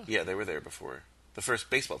Florida? Yeah, they were there before. The first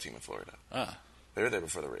baseball team in Florida. Ah. They were there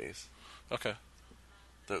before the Rays. Okay.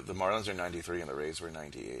 The Marlins are 93 and the Rays were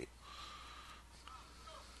 98.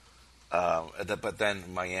 But then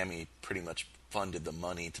Miami pretty much funded the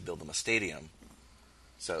money to build them a stadium,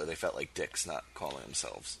 so they felt like dicks not calling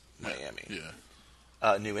themselves Miami.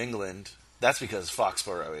 Yeah. New England, that's because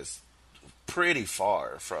Foxborough is pretty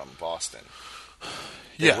far from Boston.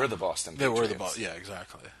 They were the Boston Patriots. Yeah,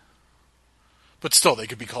 exactly. But still, they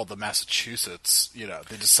could be called the Massachusetts.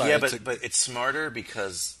 They decided to... but it's smarter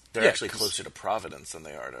because they're actually closer to Providence than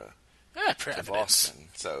they are to Boston.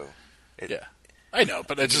 So, I know,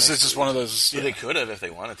 but it's just one of those... Yeah. They could have if they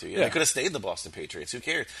wanted to. They could have stayed the Boston Patriots. Who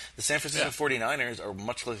cares? The San Francisco 49ers are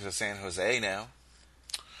much closer to San Jose now.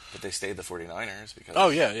 But they stayed the 49ers because... Oh,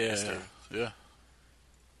 yeah. Yeah,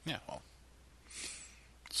 well...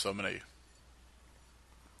 So many...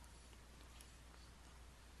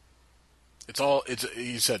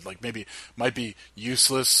 You said, like, maybe might be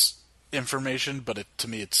useless information, but to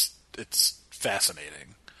me it's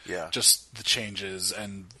fascinating. Yeah. Just the changes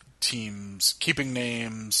and teams keeping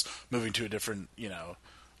names, moving to a different,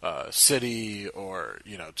 city, or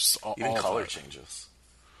just even all color changes.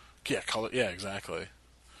 Yeah, color. Yeah, exactly.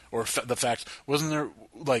 Or the fact, wasn't there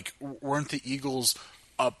weren't the Eagles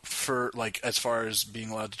up for as far as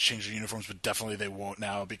being allowed to change their uniforms, but definitely they won't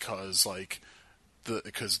now because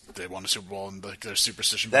because they won a Super Bowl and their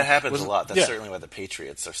superstition. That happens a lot. That's certainly why the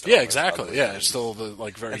Patriots are still. Yeah, exactly. Yeah, it's still the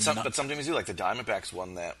very. But some teams do. Like the Diamondbacks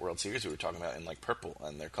won that World Series we were talking about in purple,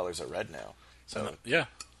 and their colors are red now. So yeah.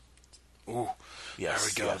 Ooh.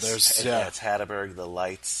 Yes, there we go. Yes. It's Hatterberg, the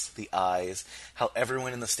lights, the eyes, how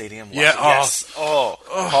everyone in the stadium watched. Yeah. Yes.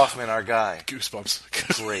 Hoffman, our guy.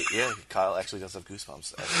 Goosebumps. Great. Yeah, Kyle actually does have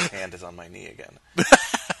goosebumps. His hand is on my knee again.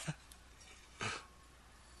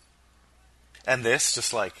 And this,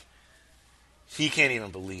 just he can't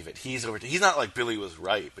even believe it. He's not like Billy was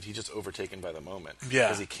right, but he's just overtaken by the moment. Yeah.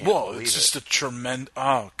 Because he can't believe it. It's just a tremendous...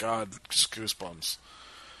 Oh, God. Just goosebumps.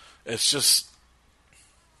 It's just...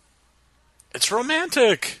 It's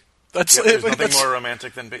romantic. There's nothing more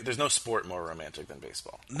romantic than... There's no sport more romantic than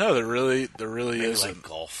baseball. No, there really Maybe isn't. like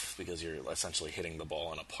golf, because you're essentially hitting the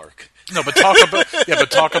ball in a park. No, but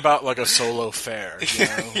talk about a solo fair. No,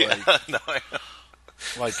 I know.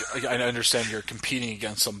 I understand you're competing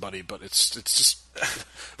against somebody, but it's just.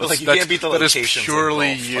 But you can't beat the locations. That is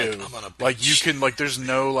purely golf. you. I'm on a beach. You can there's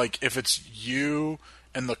no if it's you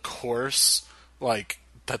and the course,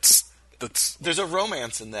 that's. There's a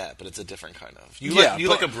romance in that, but it's a different kind of. You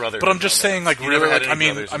like a brotherhood. But I'm just saying, really, I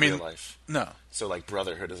mean, no. So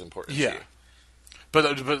brotherhood is important. Yeah. To you.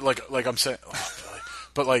 But I'm saying,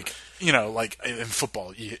 but in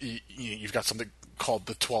football, you've got something called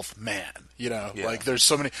the 12th man.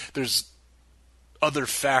 There's other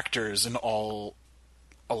factors in a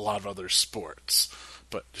lot of other sports,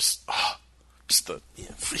 but he's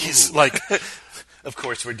Of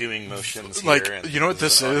course, we're doing motions here. You know what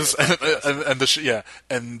this is, and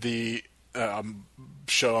the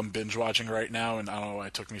show I'm binge watching right now, and I don't know why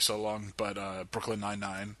it took me so long, but Brooklyn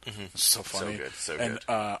Nine-Nine. Mm-hmm. It's so funny. So good.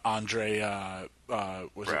 And Andre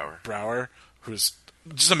Brower, who's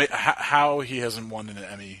just amazing. How he hasn't won an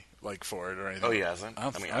Emmy for it or anything. Oh, he hasn't?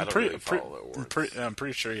 I don't really follow the awards. I'm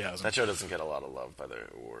pretty sure he hasn't. That show doesn't get a lot of love by the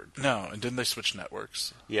award. No, and didn't they switch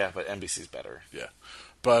networks? Yeah, but NBC's better. Yeah.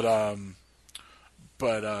 But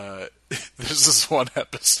there's this one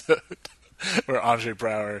episode where Andre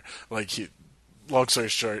Brower, long story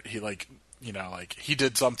short, he he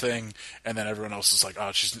did something, and then everyone else is like,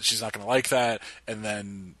 oh, she's not gonna like that, and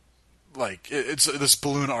then it's this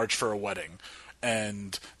balloon arch for a wedding,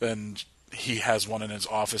 and then he has one in his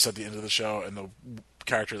office at the end of the show, and the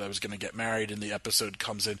character that was going to get married in the episode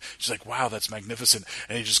comes in. She's like, wow, that's magnificent.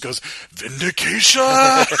 And he just goes, vindication!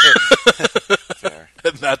 Fair.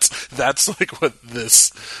 And that's what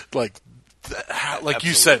this,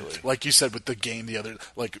 you said with the game the other,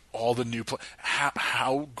 all the new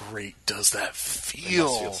how great does that feel?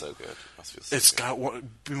 It must feel so good. It's got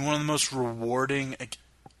been one of the most rewarding,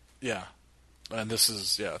 yeah. And this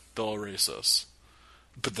is, they'll erase us.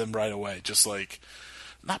 But then right away, just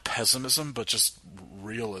not pessimism, but just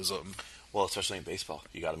realism. Well, especially in baseball,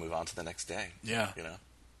 you got to move on to the next day. Yeah.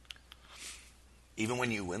 Even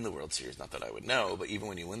when you win the World Series, not that I would know, but even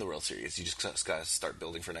when you win the World Series, you just got to start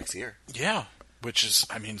building for next year. Yeah. Which is,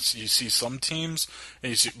 you see some teams, and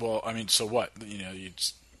you see, so what? You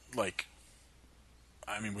just,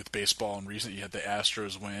 with baseball and recent, you had the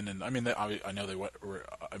Astros win, and I know they were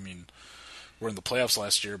in the playoffs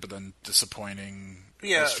last year, but then disappointing.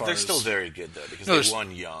 Yeah, they're still very good though, because they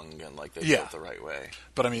won young and they built the right way.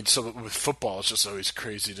 But so with football, it's just always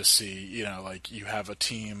crazy to see. You have a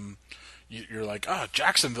team, you're like, oh,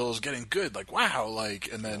 Jacksonville is getting good, wow,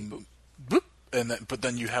 and then boop, but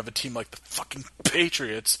then you have a team like the fucking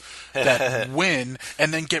Patriots that win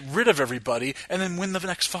and then get rid of everybody and then win the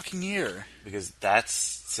next fucking year. Because that's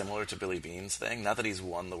similar to Billy Beane's thing. Not that he's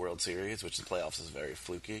won the World Series, which the playoffs is very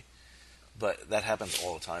fluky. But that happens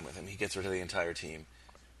all the time with him. He gets rid of the entire team,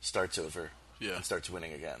 starts over, and starts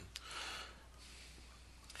winning again.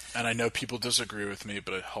 And I know people disagree with me,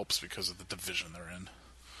 but it helps because of the division they're in.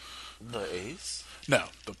 The A's? No,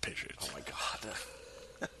 the Patriots. Oh my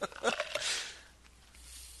god.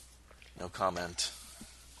 No comment.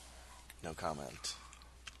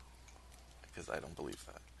 Because I don't believe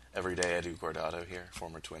that. Everyday Eddie Guardado here,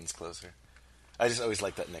 former Twins closer. I just always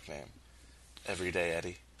like that nickname. Everyday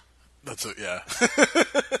Eddie. That's it, yeah.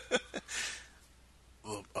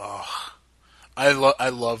 I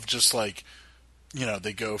love just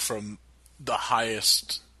they go from the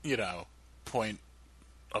highest, point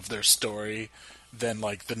of their story, then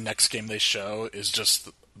the next game they show is just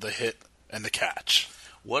the hit and the catch.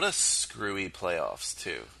 What a screwy playoffs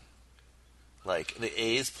too. Like, the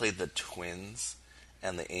A's played the Twins,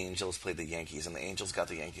 and the Angels played the Yankees, and the Angels got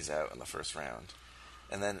the Yankees out in the first round.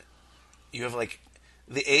 And then you have, like,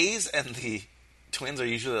 the A's and the Twins are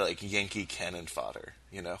usually, like, Yankee cannon fodder,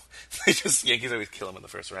 you know? Yankees always kill them in the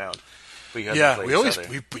first round. But you have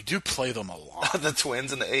we do play them a lot. The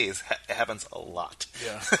Twins and the A's, it happens a lot.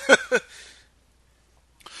 Yeah.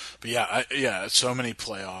 But so many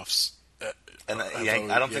playoffs.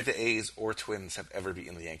 I don't think the A's or Twins have ever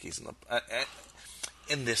beaten the Yankees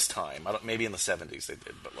in this time. Maybe in the 70s they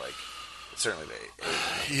did, but like certainly they.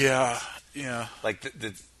 Yeah. Like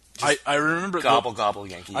I remember gobble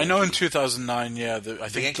Yankee. I know in 2009. Yeah, I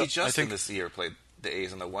think the Yankees this year played the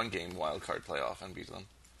A's in the one-game wild card playoff and beat them.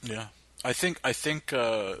 Yeah, I think in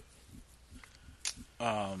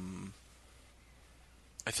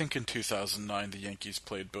 2009 the Yankees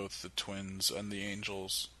played both the Twins and the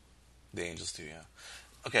Angels. The Angels too, yeah.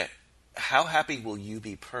 Okay, how happy will you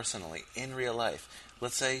be personally in real life?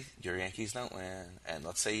 Let's say your Yankees don't win, and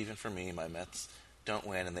let's say even for me, my Mets don't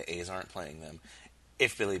win, and the A's aren't playing them.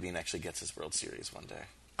 If Billy Beane actually gets his World Series one day,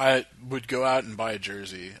 I would go out and buy a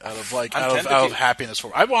jersey out of happiness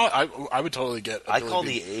for. I would totally get. I call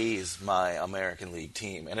the A's my American League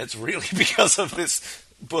team, and it's really because of this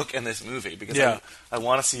book and this movie, because I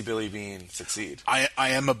want to see Billy Beane succeed. I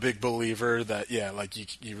am a big believer that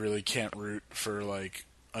like you really can't root for like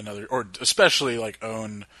another, or especially like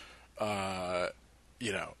own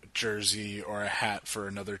jersey or a hat for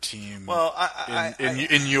another team. Well,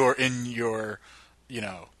 in your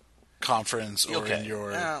conference or in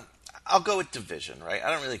your. I'll go with division, right?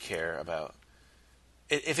 I don't really care about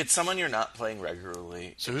if it's someone you're not playing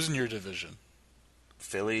regularly. So who's in your division?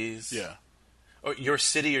 Phillies. Yeah. Or your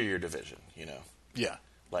city or your division, you know? Yeah.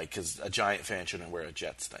 Like, because a Giant fan shouldn't wear a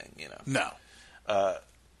Jets thing, you know? No.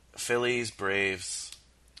 Phillies, Braves,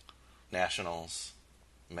 Nationals,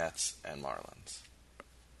 Mets, and Marlins.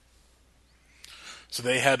 So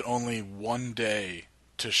they had only one day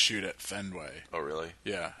to shoot at Fenway. Oh, really?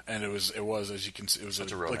 Yeah, and it was as you can see, it was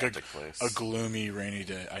such a romantic place. A gloomy, rainy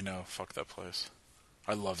day. I know, fuck that place.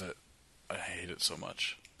 I love it. I hate it so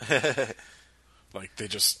much. Like they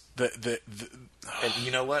just and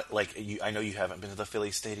you know what? Like I know you haven't been to the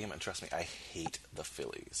Phillies stadium, and trust me, I hate the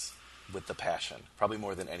Phillies with the passion, probably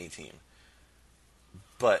more than any team.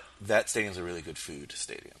 But that stadium's a really good food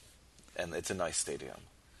stadium, and it's a nice stadium.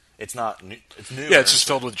 It's not new. It's new. Yeah, it's just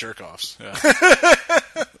filled with jerk-offs. Yeah.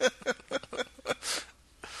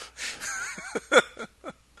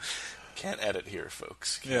 Can't edit here,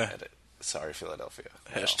 folks. Can't edit. Sorry, Philadelphia.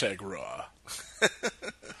 #raw.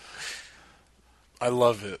 I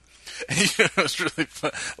love it. It's really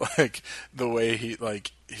fun. Like the way he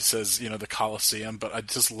says, the Coliseum, but I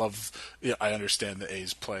just love. I understand the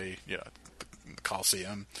A's play, the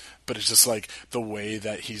Coliseum, but it's just like the way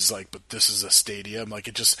that he's like, but this is a stadium. Like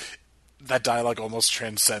it just that dialogue almost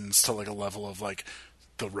transcends to like a level of like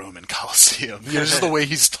the Roman Coliseum. Just the way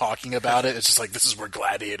he's talking about it. It's just like this is where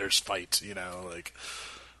gladiators fight. Like.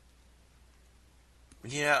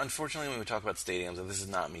 Yeah, unfortunately, when we talk about stadiums, and this is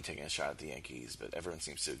not me taking a shot at the Yankees, but everyone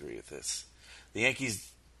seems to agree with this. The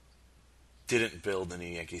Yankees didn't build the new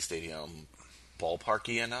Yankee Stadium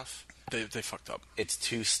ballparky enough. They fucked up. It's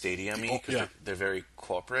too stadium-y because they're very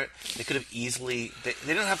corporate. They could have easily...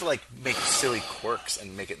 They don't have to like make silly quirks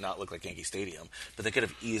and make it not look like Yankee Stadium, but they could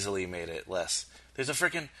have easily made it less... There's a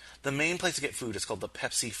freaking... The main place to get food is called the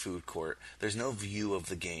Pepsi Food Court. There's no view of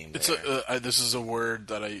the game there. This is a word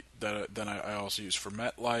that I also use for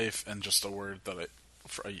MetLife, and just a word that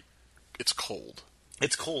it's cold.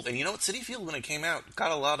 It's cold. And you know what? Citi Field, when it came out,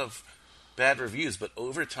 got a lot of bad reviews, but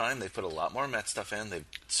over time they've put a lot more Met stuff in. They've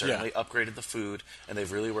certainly upgraded the food, and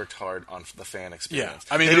they've really worked hard on the fan experience.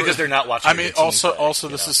 Yeah. I mean, maybe because they're not watching. I mean, also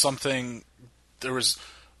this is something there was.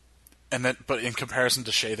 And then, but in comparison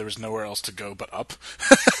to Shea, there was nowhere else to go but up.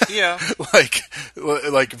 Yeah,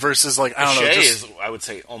 like versus like I don't know. Shea is, I would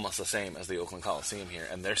say, almost the same as the Oakland Coliseum here,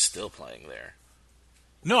 and they're still playing there.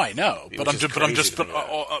 No, I know, but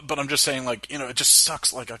I'm just saying, like it just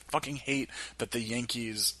sucks. Like I fucking hate that the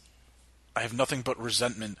Yankees. I have nothing but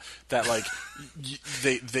resentment that like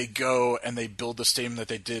they go and they build the stadium that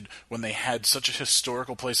they did when they had such a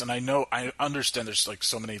historical place. And I understand there's like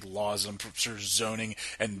so many laws and sort of zoning,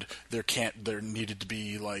 and there needed to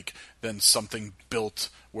be like then something built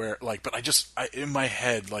where like. But I in my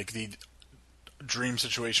head like the dream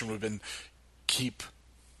situation would have been keep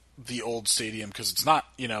the old stadium because it's not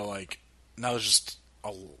like now there's just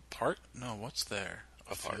a park. No, what's there?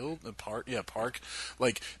 A field? A park? Yeah, park.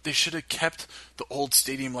 Like, they should have kept the old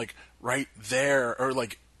stadium, like, right there, or,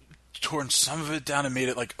 like, torn some of it down and made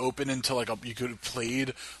it, like, open until, like, you could have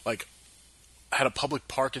played, like, had a public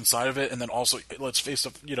park inside of it, and then also, let's face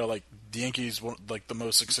it, like the Yankees, like the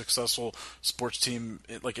most successful sports team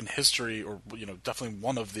like in history, or definitely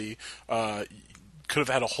one of the. Could have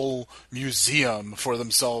had a whole museum for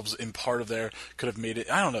themselves in part of there. Could have made it.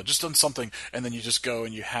 I don't know, just done something, and then you just go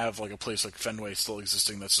and you have like a place like Fenway still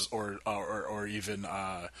existing. That's just, or even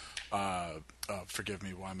forgive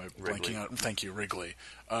me, why am I blanking out? Thank you, Wrigley.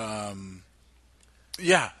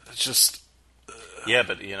 Yeah, it's just. Yeah,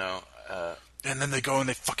 but and then they go and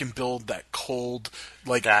they fucking build that cold,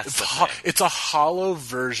 like it's a hollow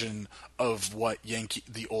version of what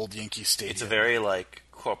the old Yankee Stadium. It's a very like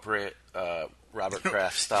corporate. Robert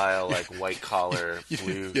Kraft style, like white collar,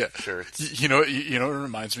 blue shirts. You know what it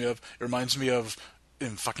reminds me of? It reminds me of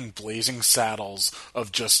in fucking Blazing Saddles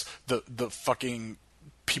of just the fucking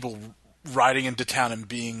people riding into town and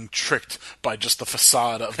being tricked by just the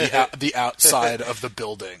facade of the outside of the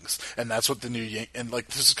buildings, and that's what the new and like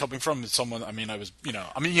this is coming from someone. I mean, I'm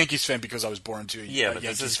a Yankees fan because I was born to a but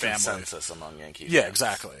Yankees this is family. Consensus among Yankees. Yeah, fans.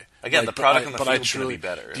 Exactly. Again, the product on the field is going to be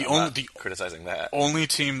better. Criticizing that. Only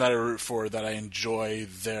team that I root for that I enjoy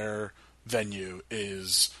their venue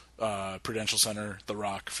is Prudential Center, The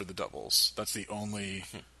Rock for the Devils. That's the only.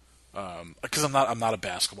 Because I'm not a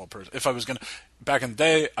basketball person. If I was back in the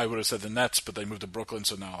day, I would have said the Nets, but they moved to Brooklyn,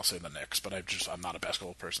 so now I'll say the Knicks. But I'm not a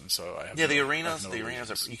basketball person, so I have the arenas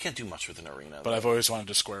you can't do much with an arena. But I've always wanted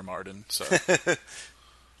to square Martin, so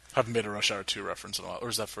haven't made a Rush Hour 2 reference in a while. Or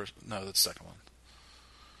is that first? No, that's the second one.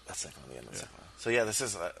 That's second one. The end of the second one. So yeah, this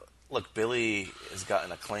is look. Billy has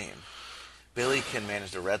gotten acclaim. Billy can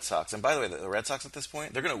manage the Red Sox, and by the way, the Red Sox at this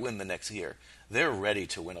point, they're going to win the next year. They're ready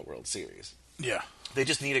to win a World Series. Yeah. They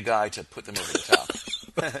just need a guy to put them over the top.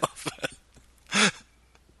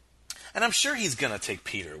 And I'm sure he's going to take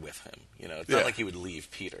Peter with him. It's not like he would leave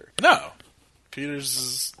Peter. No.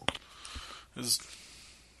 Peter's his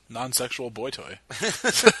non-sexual boy toy.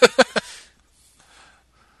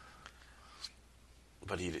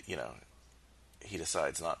 But he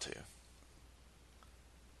decides not to.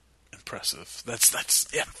 Impressive. That's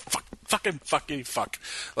fuck.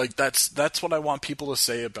 Like that's what I want people to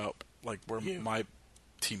say about like where my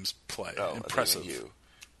teams play. Oh, impressive. You.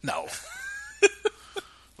 No.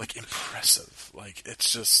 Like impressive. Like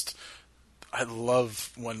it's just I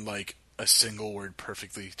love when like a single word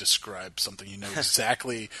perfectly describes something. You know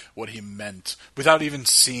exactly what he meant without even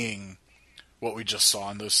seeing what we just saw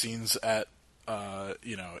in those scenes at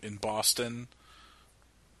in Boston.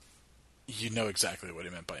 You know exactly what he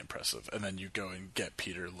meant by impressive, and then you go and get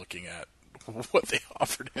Peter looking at what they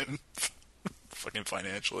offered him fucking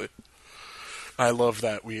financially. I love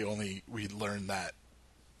that we learn that.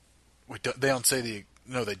 They don't say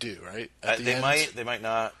no, they do, right? They might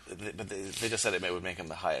not, but they just said it would make him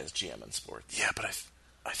the highest GM in sports. Yeah, but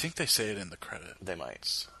I think they say it in the credit. They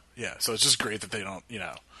might. Yeah, so it's just great that they don't,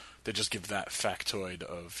 they just give that factoid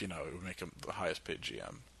of, it would make him the highest paid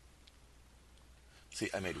GM. See,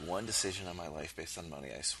 I made one decision in my life based on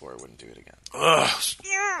money. I swore I wouldn't do it again. Ugh.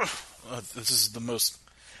 This is the most...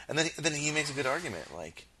 And then he makes a good argument.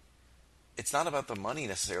 Like, it's not about the money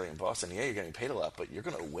necessarily in Boston. Yeah, you're getting paid a lot, but you're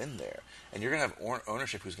going to win there. And you're going to have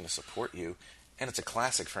ownership who's going to support you. And it's a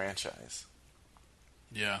classic franchise.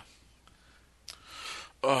 Yeah.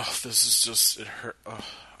 Oh, this is just... It hurt. Oh,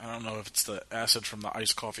 I don't know if it's the acid from the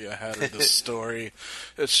iced coffee I had or this story.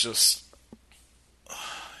 It's just...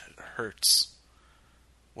 it hurts.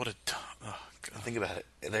 What a... Oh, God. Think about it.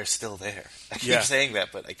 They're still there. I keep saying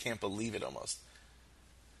that, but I can't believe it almost.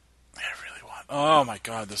 I really want... Oh, my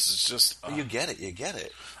God. This is just... You get it. You get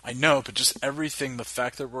it. I know, but just everything, the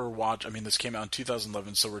fact that we're watching... I mean, this came out in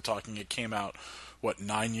 2011, so we're talking... It came out,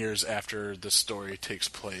 9 years after this story takes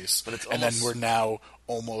place. But it's and then we're now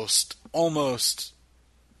almost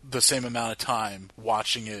the same amount of time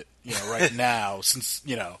watching it, right now, since,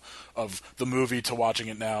 of the movie to watching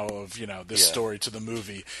it now, of, this story to the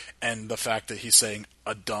movie, and the fact that he's saying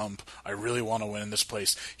a dump, I really want to win in this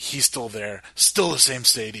place, he's still there, still the same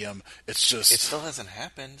stadium, it's just... It still hasn't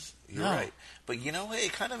happened, you're right. But you know what,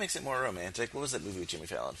 it kind of makes it more romantic. What was that movie with Jimmy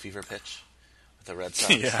Fallon, Fever Pitch? With the Red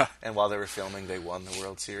Sox? Yeah. And while they were filming, they won the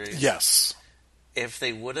World Series? Yes. If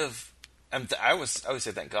they would have... I always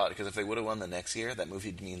say thank God, because if they would have won the next year, that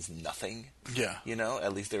movie means nothing. Yeah.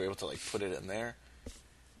 At least they were able to put it in there.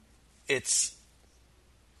 This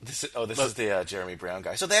is the Jeremy Brown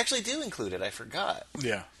guy. So they actually do include it. I forgot.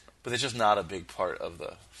 Yeah. But it's just not a big part of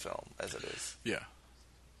the film as it is. Yeah.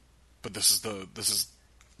 But this is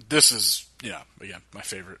again my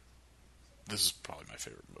favorite. This is probably my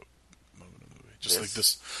favorite moment of the movie. Just like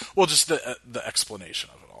this. Well, just the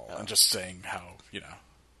explanation of it all, and just saying how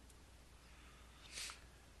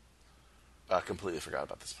I completely forgot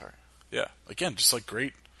about this part. Yeah. Again, just like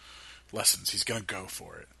great lessons. He's going to go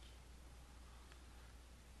for it.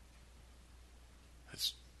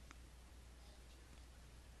 It's...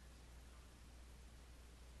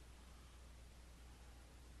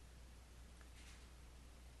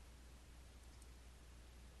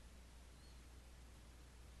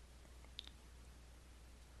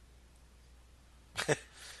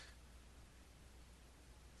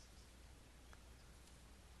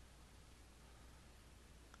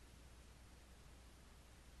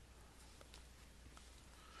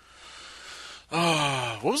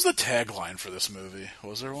 what was the tagline for this movie?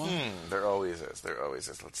 Was there one? There always is. There always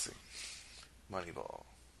is. Let's see. Moneyball.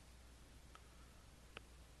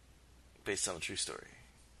 Based on a true story.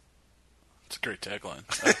 It's a great tagline.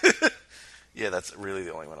 Yeah, that's really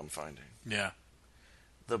the only one I'm finding. Yeah.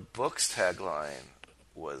 The book's tagline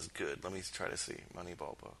was good. Let me try to see.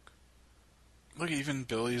 Moneyball book. Look, even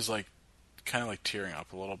Billy's like kind of like tearing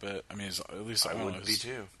up a little bit. I mean, at least I would be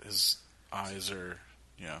too. His eyes are,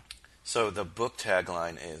 you know. So the book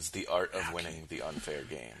tagline is "The Art of Winning the Unfair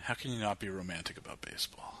Game." How can you not be romantic about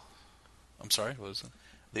baseball? I'm sorry, what is it?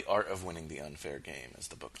 The Art of Winning the Unfair Game is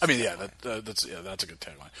the book. I mean, that's a good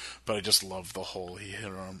tagline. But I just love the whole he hit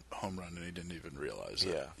a home run and he didn't even realize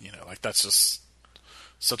it. Yeah, you know, like that's just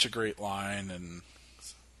such a great line. And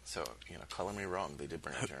so color me wrong. They did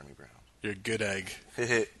bring in Jeremy Brown. You're a good egg.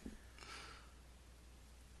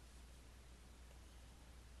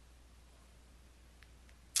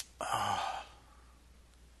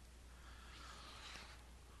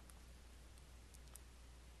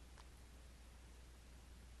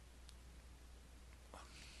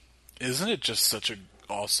 Isn't it just such a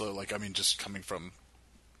also like I mean just coming from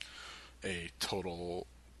a total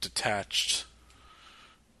detached,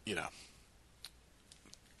 you know,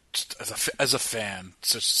 just as a fan,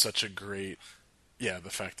 such a great the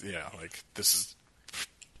fact like this is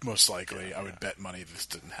most likely I would bet money this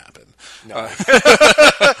didn't happen. No.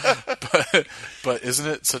 But isn't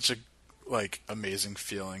it such a like amazing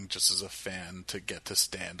feeling just as a fan to get to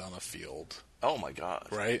stand on a field? Oh my god!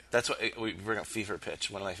 Right? That's what we bring up. Fever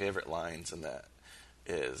Pitch. One of my favorite lines in that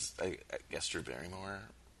is, I guess, Drew Barrymore.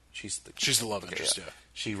 She's the love interest. Yeah.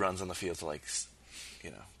 She runs on the field to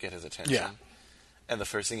get his attention. Yeah. And the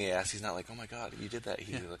first thing he asks, he's not like, "Oh my god, you did that."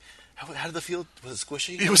 He's like, "How did the field? Was it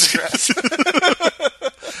squishy? It was grass."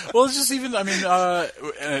 Well, it's just even. I mean,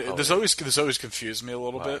 this always confused me a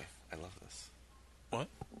little bit. I love this. What?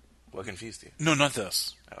 What confused you? No, not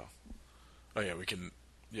this. Oh yeah, we can.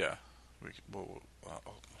 Yeah.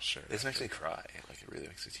 I'll share this makes me cry. Like, it really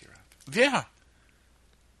makes me tear up. Yeah.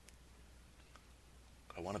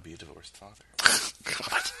 I want to be a divorced father.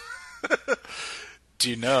 God. Do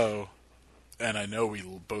you know, and I know we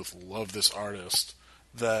both love this artist,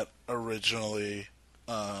 that originally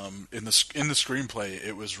in the screenplay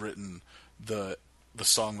it was written the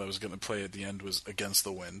song that was going to play at the end was Against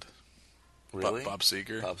the Wind. Really? Bob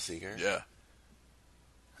Seger. Bob Seger? Yeah.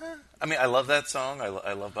 I mean, I love that song.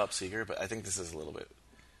 I love Bob Seger, but I think this is a little bit...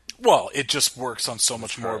 Well, it just works on so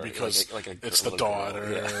much more because like it's the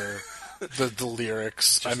daughter, the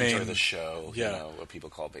lyrics. Just I mean, enjoy the show, what people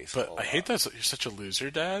call baseball. But I hate that you're such a loser,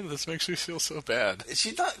 Dad. This makes me feel so bad.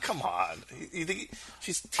 She's not... Come on. You think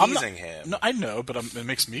she's teasing him? No, I know, but it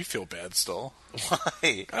makes me feel bad still. Why?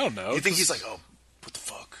 I don't know. You think he's like, oh, what the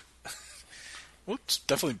fuck? Well, it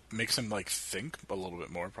definitely makes him think a little bit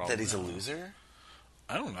more. Probably that he's a loser.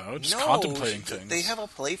 I don't know. Just contemplating things. They have a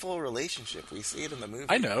playful relationship. We see it in the movie.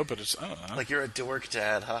 I know, but I don't know. Like, you're a dork,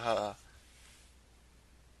 Dad. Haha.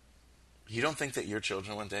 You don't think that your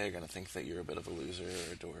children one day are going to think that you're a bit of a loser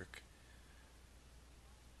or a dork?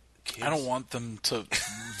 Kids? I don't want them to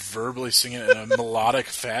verbally sing it in a melodic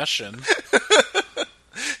fashion.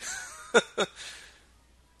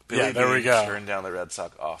 Billy there we go. Turned down the Red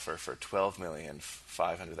Sox offer for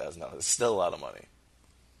 $12,500,000. Still a lot of money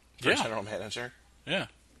for a general manager. Yeah.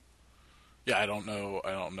 Yeah, I don't know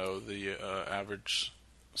the average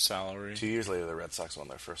salary. 2 years later, the Red Sox won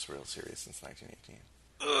their first World Series since 1918.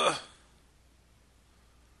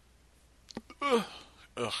 Ugh.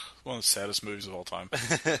 One of the saddest movies of all time.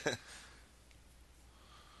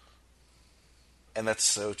 And that's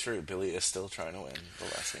so true. Billy is still trying to win the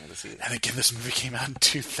last game of the season. And again, this movie came out in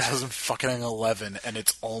 2011, and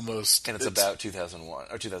it's almost... And it's about 2001,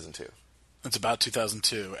 or 2002. It's about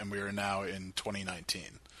 2002, and we are now in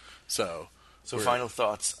 2019. So final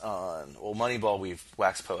thoughts on... Well, Moneyball we've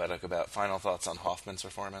waxed poetic about. Final thoughts on Hoffman's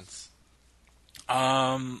performance?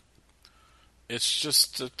 It's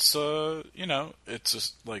just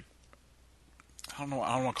like... I don't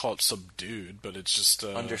want to call it subdued, but it's just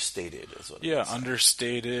understated is what.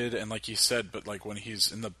 Understated, and like you said, but like when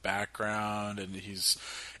he's in the background and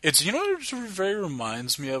it's you know what it very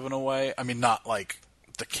reminds me of in a way. I mean, not like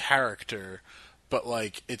the character, but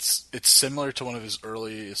like it's similar to one of his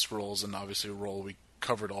earliest roles, and obviously a role we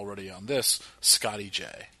covered already on this, Scotty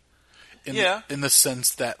J. In the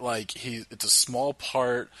sense that like it's a small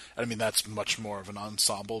part. I mean, that's much more of an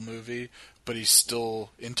ensemble movie, but he's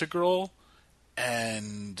still integral.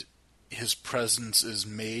 And his presence is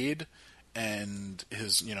made, and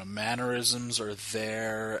his mannerisms are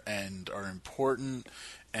there and are important,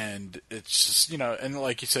 and it's just and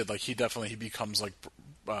like you said, like he becomes like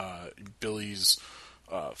Billy's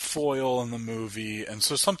foil in the movie, and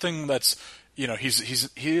so something that's he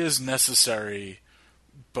is necessary,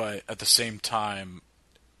 but at the same time,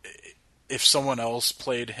 if someone else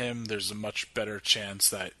played him, there's a much better chance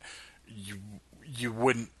that you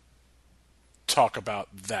wouldn't talk about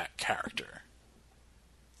that character.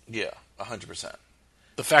 Yeah, 100%.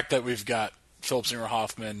 The fact that we've got Philip Seymour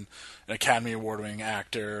Hoffman, an Academy Award-winning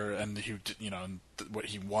actor, and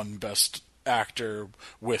he won Best Actor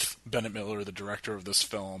with Bennett Miller, the director of this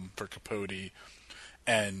film, for Capote,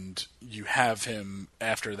 and you have him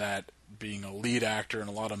after that being a lead actor in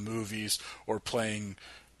a lot of movies or playing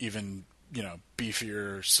even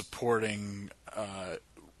beefier supporting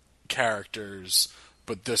characters.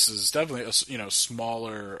 But this is definitely a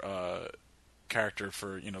smaller character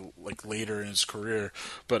for like later in his career.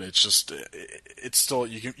 But it's just it's still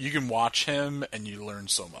you can watch him and you learn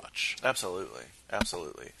so much. Absolutely.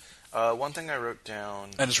 One thing I wrote down,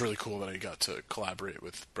 and it's really cool that I got to collaborate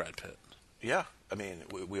with Brad Pitt. Yeah, I mean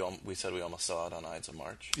we said we almost saw it on Ides of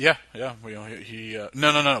March. Yeah. No,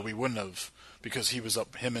 we wouldn't have, because he was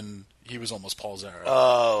he was almost Paul Zara.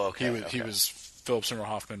 Oh, okay. He was Philip Seymour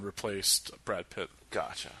Hoffman replaced Brad Pitt.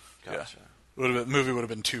 Gotcha. Yeah. The movie would have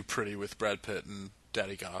been too pretty with Brad Pitt and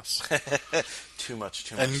Daddy Goss. too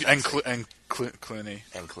much. And Clooney.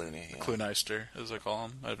 And Clooney. Yeah. Clooneister, as I call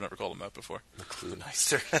him. I've never called him that before. The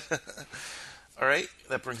Clooneister. All right,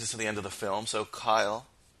 that brings us to the end of the film. So, Kyle,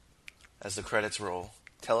 as the credits roll,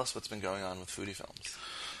 tell us what's been going on with Foodie Films.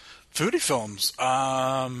 Foodie Films,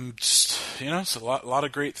 just it's a lot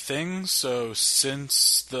of great things. So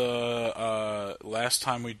since the last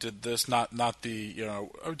time we did this, not the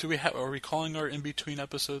are we calling our in between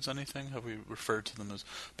episodes anything? Have we referred to them as?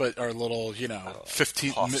 But our little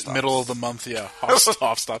 15 middle of the month,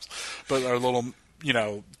 off stops. But our little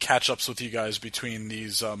catch ups with you guys between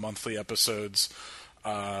these monthly episodes.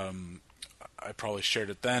 I probably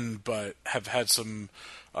shared it then, but have had some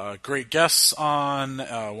great guests on,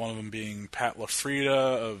 one of them being Pat LaFrida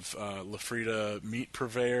of LaFrida Meat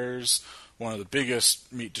Purveyors, one of the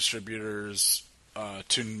biggest meat distributors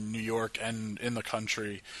to New York and in the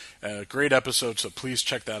country. Great episode, so please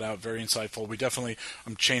check that out. Very insightful.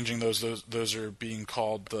 I'm changing those. Those are being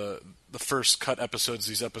called the first cut episodes,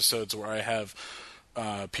 these episodes where I have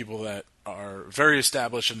people that are very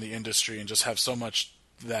established in the industry and just have so much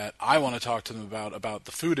that I want to talk to them about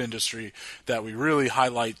the food industry, that we really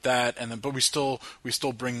highlight that, but we still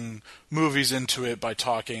bring movies into it by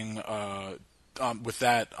talking. With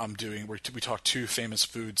that, we talked two famous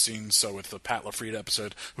food scenes. So with the Pat LaFrida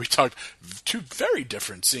episode, we talked two very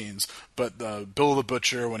different scenes. But Bill the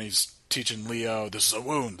Butcher, when he's teaching Leo, this is a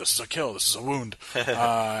wound, this is a kill, this is a wound,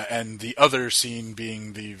 and the other scene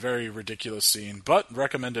being the very ridiculous scene, but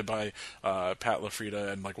recommended by Pat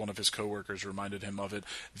LaFrida, and like one of his coworkers reminded him of it.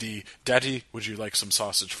 The "Daddy, would you like some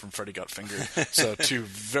sausage from Freddy Got Fingered?" So two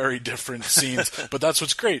very different scenes, but that's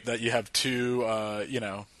what's great, that you have two,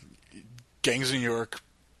 Gangs of New York,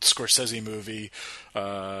 Scorsese movie,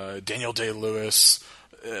 Daniel Day-Lewis,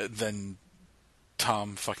 then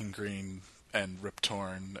Tom fucking Green and Rip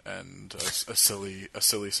Torn, and a silly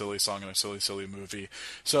song and a silly movie.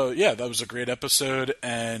 So yeah, that was a great episode,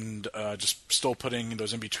 and just still putting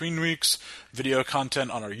those in between weeks video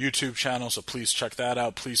content on our YouTube channel. So please check that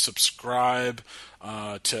out. Please subscribe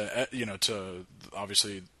to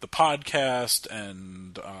obviously the podcast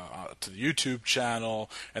and to the YouTube channel,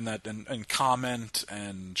 and comment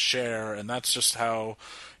and share. And that's just how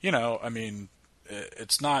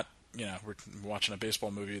it's not. We're watching a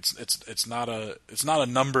baseball movie. It's not a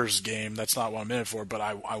numbers game. That's not what I'm in it for. But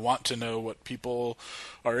I want to know what people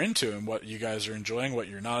are into and what you guys are enjoying, what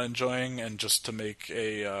you're not enjoying, and just to make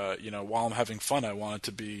while I'm having fun, I want it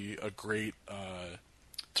to be a great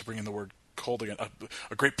to bring in the word cold again,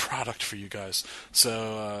 a great product for you guys.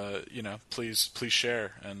 So please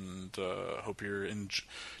share, and hope you're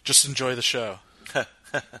just enjoy the show.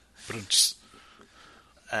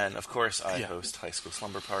 And, of course, I host High School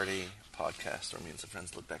Slumber Party, a podcast where me and some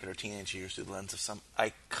friends look back at our teenage years through the lens of some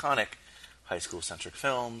iconic high school-centric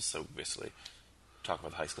films. So, basically, talk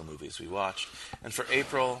about the high school movies we watched. And for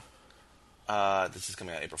April, this is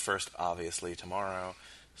coming out April 1st, obviously, tomorrow,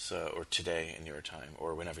 or today in your time,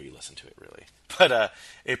 or whenever you listen to it, really. But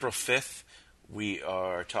April 5th, we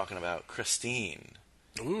are talking about Christine.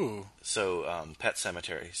 Ooh. So, Pet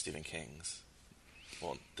Sematary, Stephen King's.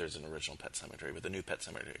 Well, there's an original Pet Sematary, but the new Pet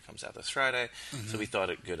Sematary comes out this Friday. Mm-hmm. So we thought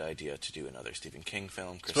it a good idea to do another Stephen King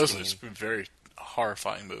film. Supposedly it's a very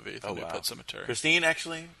horrifying movie, the new Pet Sematary. Christine,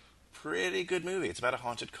 actually, pretty good movie. It's about a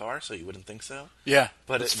haunted car, so you wouldn't think so. Yeah,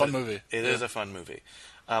 but it's a fun movie. It is a fun movie.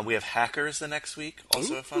 We have Hackers the next week,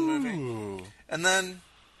 also a fun movie. And then,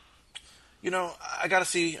 I gotta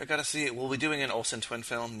see it. We'll be doing an Olsen twin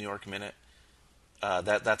film, New York Minute.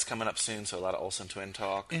 That's coming up soon, so a lot of Olsen twin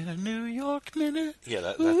talk. In a New York Minute. Yeah,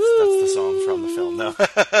 that's the song from the film. No,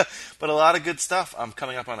 but a lot of good stuff. I'm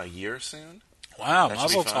coming up on a year soon. Wow,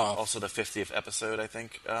 mazel tov. Also, the 50th episode, I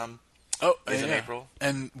think. Is in April.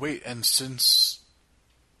 And since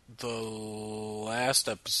the last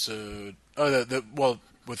episode,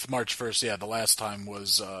 with March 1st, the last time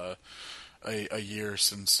was a year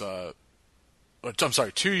since. I'm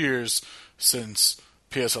sorry, 2 years since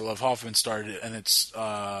P.S. I Love Hoffman started, and it's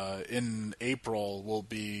in April will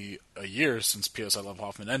be a year since P.S. I Love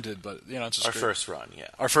Hoffman ended. But it's just our first run,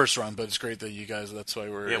 our first run. But it's great that you guys. That's why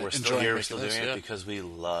we're still here. We're still doing it because we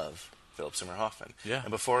love Philip Seymour Hoffman. Yeah.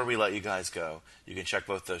 And before we let you guys go, you can check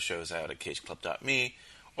both those shows out at cageclub.me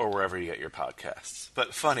or wherever you get your podcasts.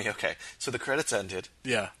 But funny, okay. So the credits ended.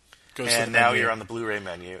 Yeah. And now you're on the Blu-ray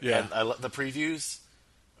menu. Yeah. And the previews.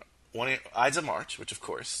 Ides of March, which of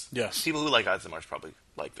course, yes, people who like Ides of March probably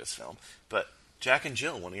like this film. But Jack and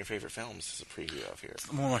Jill, one of your favorite films, is a preview of here.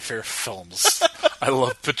 One of my favorite films. I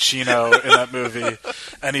love Pacino in that movie,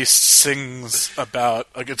 and he sings about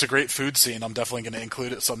it's a great food scene. I'm definitely going to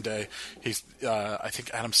include it someday. He's, I think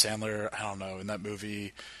Adam Sandler, I don't know, in that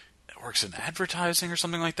movie works in advertising or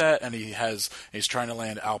something like that, and he's trying to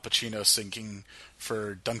land Al Pacino singing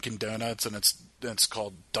for Dunkin' Donuts, and it's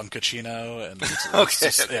called Dunkachino, and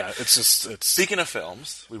it's Speaking of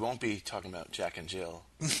films, we won't be talking about Jack and Jill.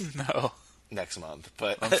 No. Next month,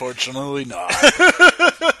 but unfortunately not.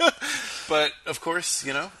 But of course,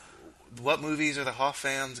 what movies are the Hoff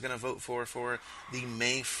fans going to vote for the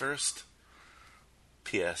May 1st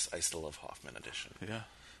P.S. I Still Love Hoffman edition? Yeah.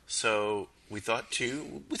 So we thought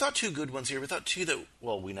two good ones here. We thought two that,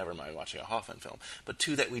 we never mind watching a Hoffman film, but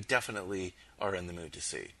two that we definitely are in the mood to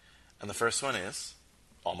see. And the first one is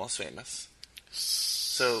Almost Famous.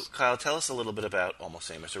 So, Kyle, tell us a little bit about Almost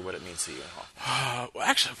Famous, or what it means to you in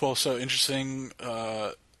Hoffman. So interesting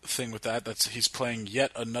thing with that's he's playing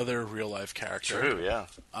yet another real life character. True, yeah.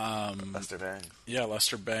 Lester Bangs. Yeah,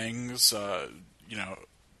 Lester Bangs.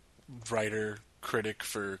 Writer, critic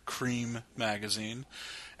for Cream magazine,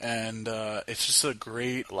 and it's just a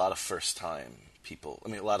lot of first time people. I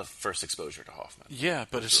mean, a lot of first exposure to Hoffman. Yeah,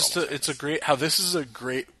 but it's just this is a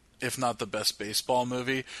great, if not the best baseball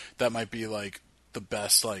movie. That might be the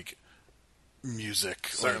best music,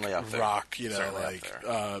 certainly up there. Rock,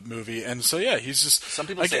 movie. And so he's just. Some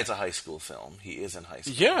people say it's a high school film. He is in high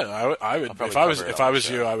school. Yeah, I would. If I was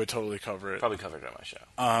you, I would totally cover it. Probably cover it on my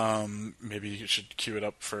show. Maybe you should cue it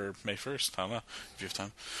up for May 1st. I don't know if you have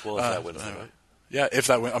time. Well, if that wins the vote. Yeah, if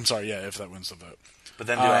that wins. I'm sorry. Yeah, if that wins the vote. But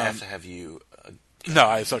then, do I have to have you?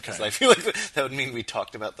 No, it's okay. I feel like that would mean we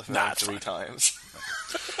talked about the film 3 times.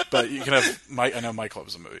 But you can have Mike. I know Mike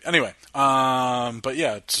loves the movie. Anyway, but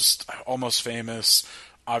yeah, it's just Almost Famous.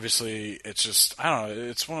 Obviously, it's just I don't know.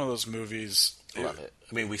 It's one of those movies. Love it.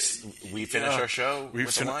 I mean, we finish our show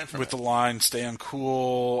with the line from the line "Stay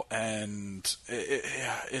uncool," and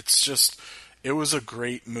it's just. It was a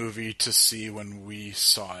great movie to see when we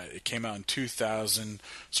saw it. It came out in 2000,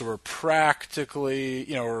 so we're practically,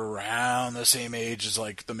 we're around the same age as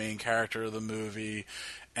the main character of the movie,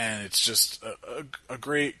 and it's just a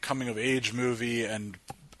great coming-of-age movie, and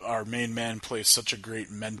our main man plays such a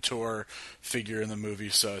great mentor figure in the movie,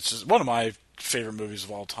 so it's just one of my favorite movies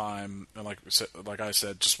of all time, and like I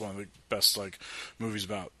said, just one of the best movies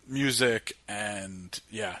about music, and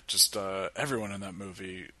just everyone in that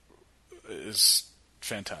movie is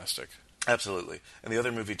fantastic. Absolutely. And the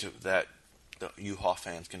other movie that you Hoff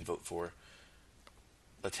fans can vote for,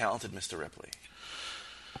 The Talented Mr. Ripley.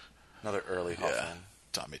 Another early Hoff fan.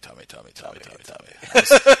 Tommy.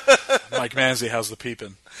 Mike Manzi, how's the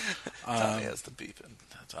peeping? Tommy has the peeping.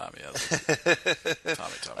 Tommy.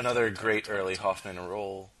 Another great early Hoffman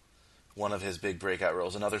role. One of his big breakout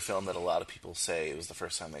roles. Another film that a lot of people say it was the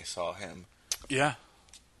first time they saw him. Yeah.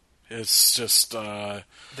 It's just. I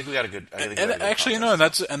think we got a good. Actually, no, and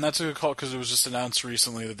that's a good call because it was just announced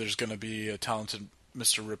recently that there's going to be a Talented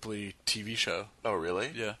Mr. Ripley TV show. Oh,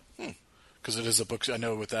 really? Yeah. Because it is a book. I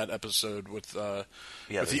know with that episode with the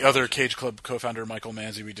other Cage Club co-founder Michael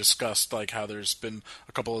Manzi, we discussed like how there's been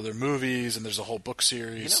a couple other movies and there's a whole book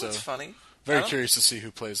series. You know what's funny? Very curious to see who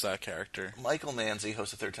plays that character. Michael Manzi,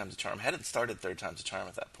 host of Third Time's a Charm, hadn't started Third Time's a Charm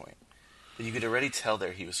at that point. But you could already tell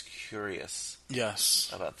there he was curious. Yes.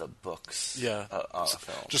 About the books. Yeah. On a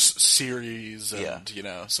film. Just series and,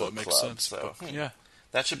 so book it makes club, sense. So, yeah.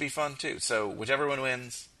 That should be fun, too. So, whichever one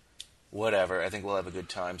wins, whatever. I think we'll have a good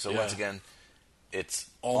time. So, once again, it's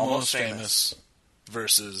Almost Famous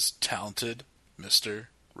versus Talented Mr.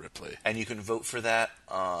 Ripley. And you can vote for that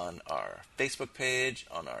on our Facebook page,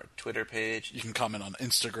 on our Twitter page. You can comment on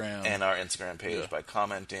Instagram. And our Instagram page by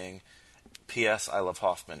commenting. P.S. I love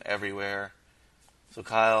Hoffman everywhere. So,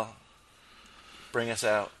 Kyle, bring us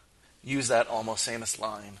out. Use that Almost Famous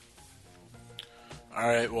line. All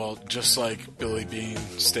right, well, just like Billy Bean,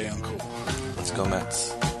 stay uncool. Let's go,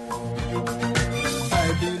 Mets.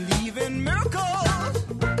 I believe in miracles.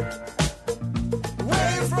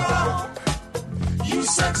 Where you from? You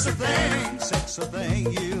sexy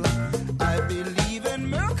thing, you. I believe in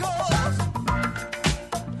miracles.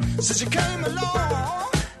 Since you came along,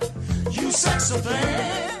 you sexy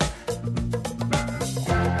thing.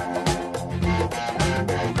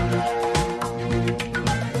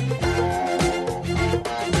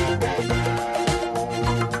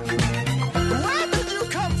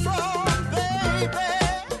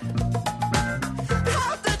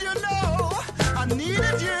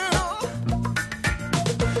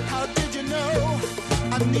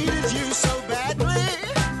 Needed you so badly.